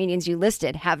 Some of the comedians you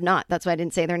listed have not. That's why I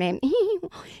didn't say their name.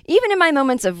 Even in my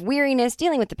moments of weariness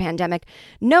dealing with the pandemic,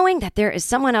 knowing that there is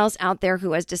someone else out there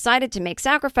who has decided to make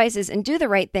sacrifices and do the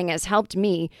right thing has helped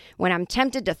me when I'm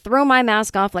tempted to throw my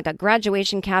mask off like a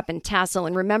graduation cap and tassel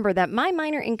and remember that my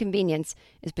minor inconvenience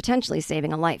is potentially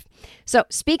saving a life. So,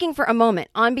 speaking for a moment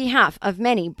on behalf of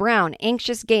many brown,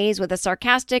 anxious gays with a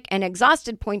sarcastic and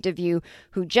exhausted point of view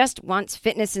who just wants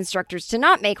fitness instructors to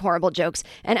not make horrible jokes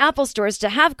and Apple stores to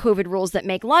have COVID rules that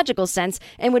make logical sense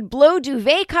and would blow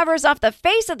duvet covers off the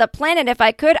face of the planet if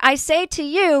I could, I say to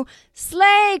you,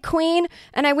 slay, queen,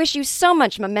 and I wish you so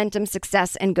much momentum,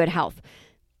 success, and good health.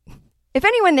 If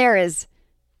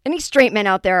any straight men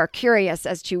out there are curious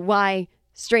as to why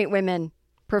straight women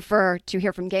prefer to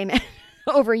hear from gay men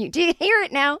over you, do you hear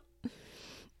it now?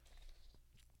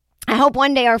 I hope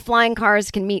one day our flying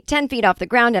cars can meet 10 feet off the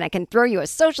ground and I can throw you a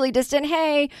socially distant,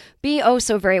 hey, be oh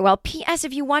so very well. P.S.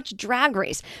 If you watch Drag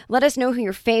Race, let us know who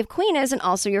your fave queen is and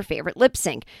also your favorite lip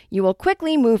sync. You will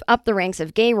quickly move up the ranks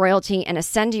of gay royalty and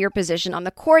ascend to your position on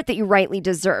the court that you rightly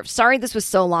deserve. Sorry this was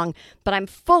so long, but I'm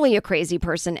fully a crazy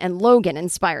person and Logan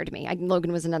inspired me.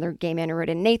 Logan was another gay man who wrote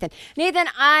in. Nathan,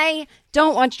 I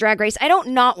don't watch Drag Race. I don't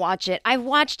not watch it. I've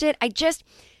watched it.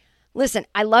 Listen,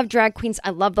 I love drag queens.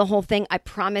 I love the whole thing. I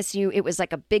promise you, it was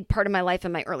like a big part of my life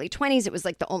in my early 20s. It was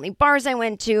like the only bars I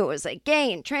went to. It was like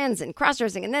gay and trans and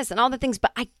cross-dressing and this and all the things.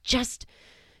 But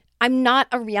I'm not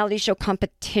a reality show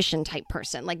competition type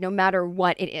person, like no matter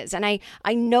what it is. And I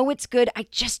know it's good.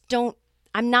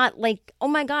 I'm not like, oh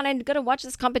my God, I'm going to watch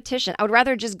this competition. I would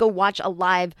rather just go watch a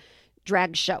live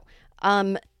drag show.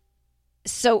 But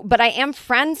I am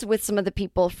friends with some of the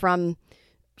people from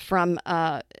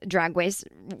Drag Race.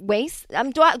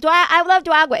 I love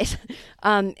Drag Race.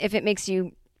 If it makes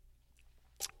you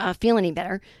feel any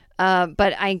better.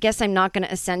 But I guess I'm not going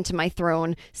to ascend to my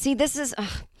throne. See, this is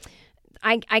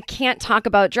I can't talk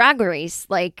about Drag Race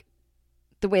like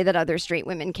the way that other straight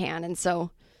women can, and so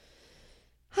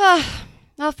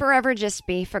I'll forever just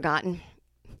be forgotten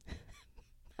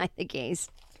by the gays.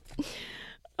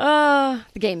 The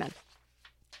gay men.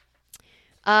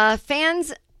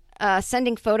 Fans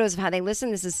sending photos of how they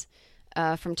listen. This is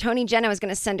from Tony Jen. I was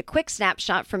going to send a quick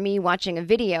snapshot from me watching a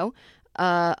video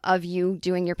of you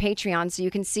doing your Patreon so you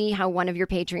can see how one of your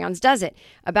Patreons does it.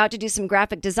 About to do some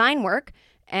graphic design work,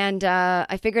 and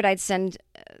I figured I'd send...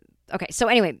 okay, so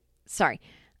anyway, sorry.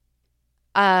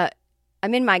 I'm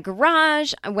in my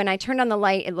garage. When I turned on the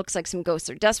light, it looks like some ghosts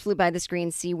or dust flew by the screen.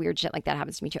 See, weird shit like that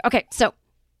happens to me too. Okay, so...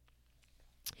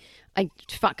 I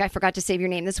forgot to save your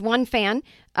name. This one fan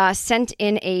sent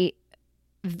in a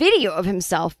video of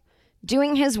himself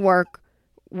doing his work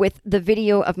with the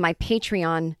video of my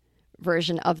Patreon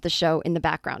version of the show in the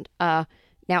background.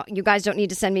 Now, you guys don't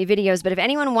need to send me videos, but if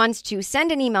anyone wants to send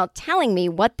an email telling me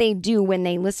what they do when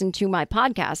they listen to my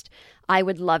podcast, I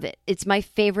would love it. It's my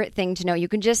favorite thing to know. You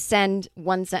can just send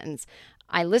one sentence.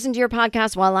 I listen to your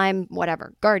podcast while I'm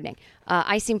whatever, gardening.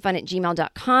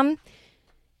 iseemfun@gmail.com.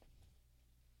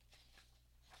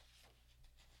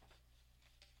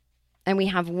 And we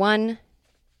have one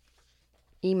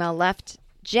email left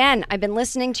Jen, I've been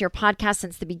listening to your podcast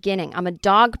since the beginning. I'm a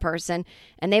dog person,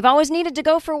 and they've always needed to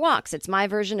go for walks. It's my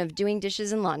version of doing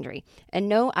dishes and laundry. And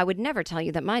no, I would never tell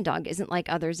you that my dog isn't like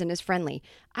others and is friendly.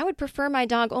 I would prefer my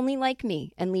dog only like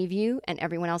me and leave you and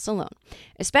everyone else alone,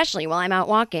 especially while I'm out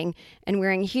walking and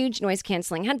wearing huge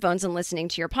noise-canceling headphones and listening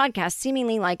to your podcast,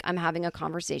 seemingly like I'm having a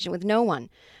conversation with no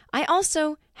one. I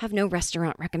also have no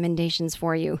restaurant recommendations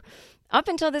for you. Up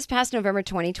until this past November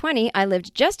 2020, I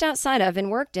lived just outside of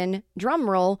and worked in,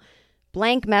 drumroll,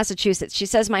 blank, Massachusetts. She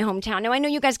says my hometown. Now, I know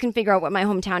you guys can figure out what my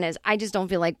hometown is. I just don't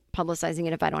feel like publicizing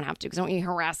it if I don't have to, because I don't want you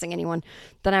harassing anyone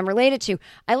that I'm related to.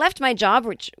 I left my job,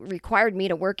 which required me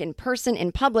to work in person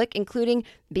in public, including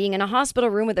being in a hospital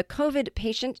room with a COVID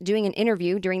patient doing an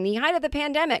interview during the height of the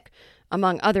pandemic,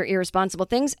 among other irresponsible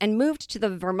things, and moved to the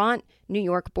Vermont-New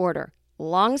York border.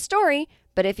 Long story,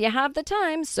 but if you have the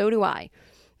time, so do I.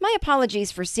 My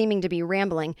apologies for seeming to be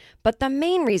rambling, but the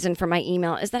main reason for my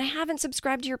email is that I haven't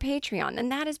subscribed to your Patreon,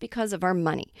 and that is because of our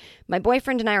money. My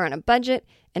boyfriend and I are on a budget,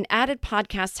 and added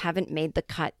podcasts haven't made the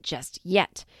cut just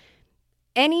yet.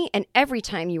 Any and every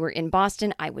time you were in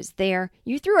Boston, I was there.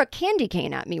 You threw a candy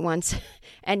cane at me once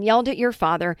and yelled at your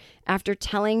father after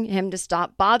telling him to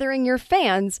stop bothering your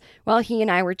fans while he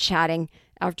and I were chatting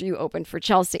after you opened for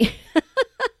Chelsea.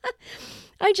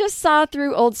 I just saw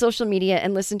through old social media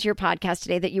and listened to your podcast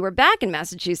today that you were back in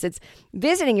Massachusetts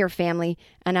visiting your family,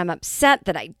 and I'm upset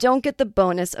that I don't get the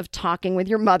bonus of talking with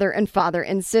your mother and father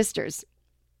and sisters.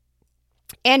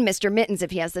 And Mr. Mittens, if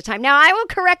he has the time. Now, I will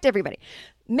correct everybody.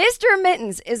 Mr.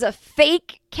 Mittens is a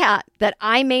fake cat that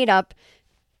I made up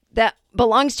that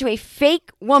belongs to a fake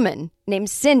woman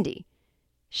named Cindy.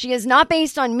 She is not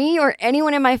based on me or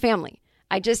anyone in my family.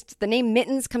 The name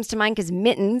Mittens comes to mind because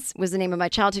Mittens was the name of my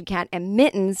childhood cat, and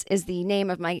Mittens is the name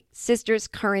of my sister's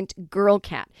current girl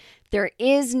cat. There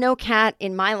is no cat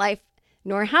in my life,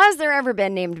 nor has there ever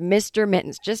been, named Mr.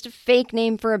 Mittens. Just a fake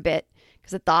name for a bit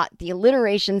because I thought the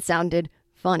alliteration sounded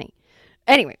funny.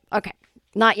 Anyway, okay,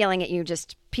 not yelling at you,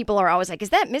 just people are always like, is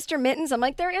that Mr. Mittens? I'm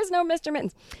like, there is no Mr.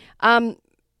 Mittens.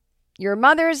 Your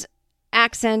mother's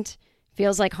accent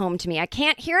feels like home to me. I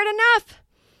can't hear it enough.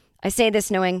 I say this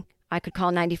knowing I could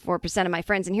call 94% of my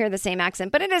friends and hear the same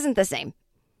accent, but it isn't the same.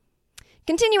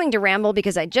 Continuing to ramble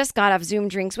because I just got off Zoom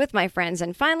drinks with my friends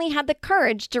and finally had the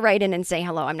courage to write in and say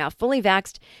hello. I'm now fully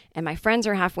vaxxed and my friends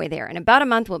are halfway there. In about a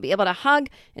month, we'll be able to hug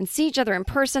and see each other in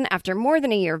person after more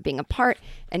than a year of being apart,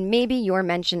 and maybe your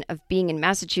mention of being in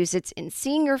Massachusetts and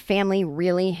seeing your family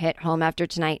really hit home after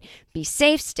tonight. Be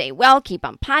safe, stay well, keep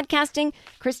on podcasting.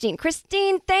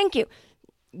 Christine, thank you.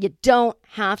 You don't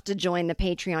have to join the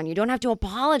Patreon. You don't have to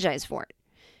apologize for it.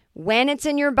 When it's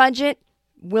in your budget,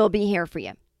 we'll be here for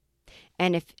you.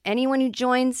 And if anyone who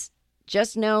joins,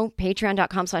 just know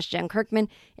patreon.com/Jen Kirkman.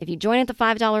 If you join at the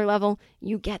 $5 level,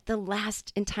 you get the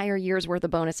last entire year's worth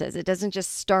of bonuses. It doesn't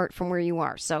just start from where you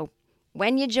are. So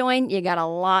when you join, you got a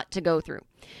lot to go through.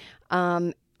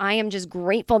 I am just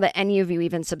grateful that any of you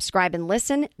even subscribe and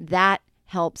listen. That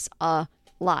helps a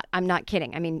lot. I'm not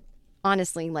kidding. I mean,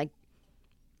 honestly,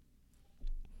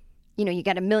 you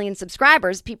got 1 million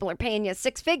subscribers, people are paying you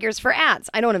 6 figures for ads.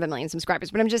 I don't have 1 million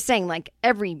subscribers, but I'm just saying,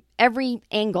 every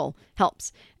angle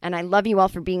helps. And I love you all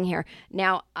for being here.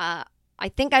 Now, I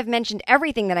think I've mentioned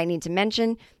everything that I need to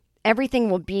mention. Everything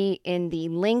will be in the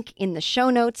link in the show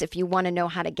notes if you want to know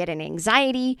how to get an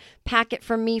anxiety packet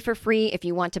from me for free, if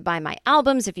you want to buy my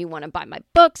albums, if you want to buy my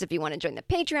books, if you want to join the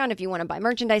Patreon, if you want to buy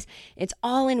merchandise. It's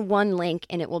all in one link,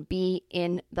 and it will be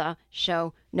in the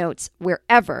show notes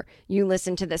wherever you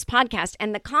listen to this podcast.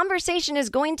 And the conversation is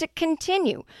going to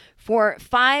continue for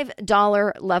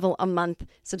 $5 level a month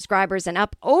subscribers and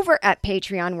up over at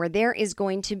Patreon, where there is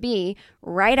going to be,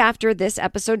 right after this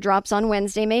episode drops on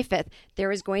Wednesday, May 5th,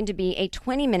 there is going to be a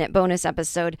 20-minute bonus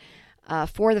episode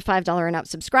for the $5 and up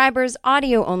subscribers,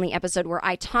 audio-only episode where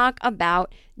I talk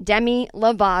about Demi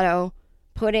Lovato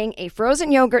putting a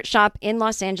frozen yogurt shop in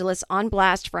Los Angeles on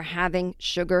blast for having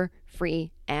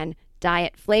sugar-free and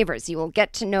diet flavors. You will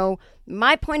get to know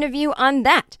my point of view on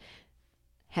that.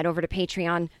 Head over to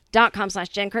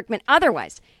patreon.com/Jen Kirkman.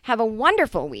 Otherwise, have a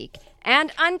wonderful week.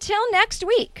 And until next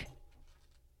week,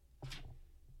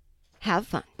 have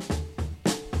fun.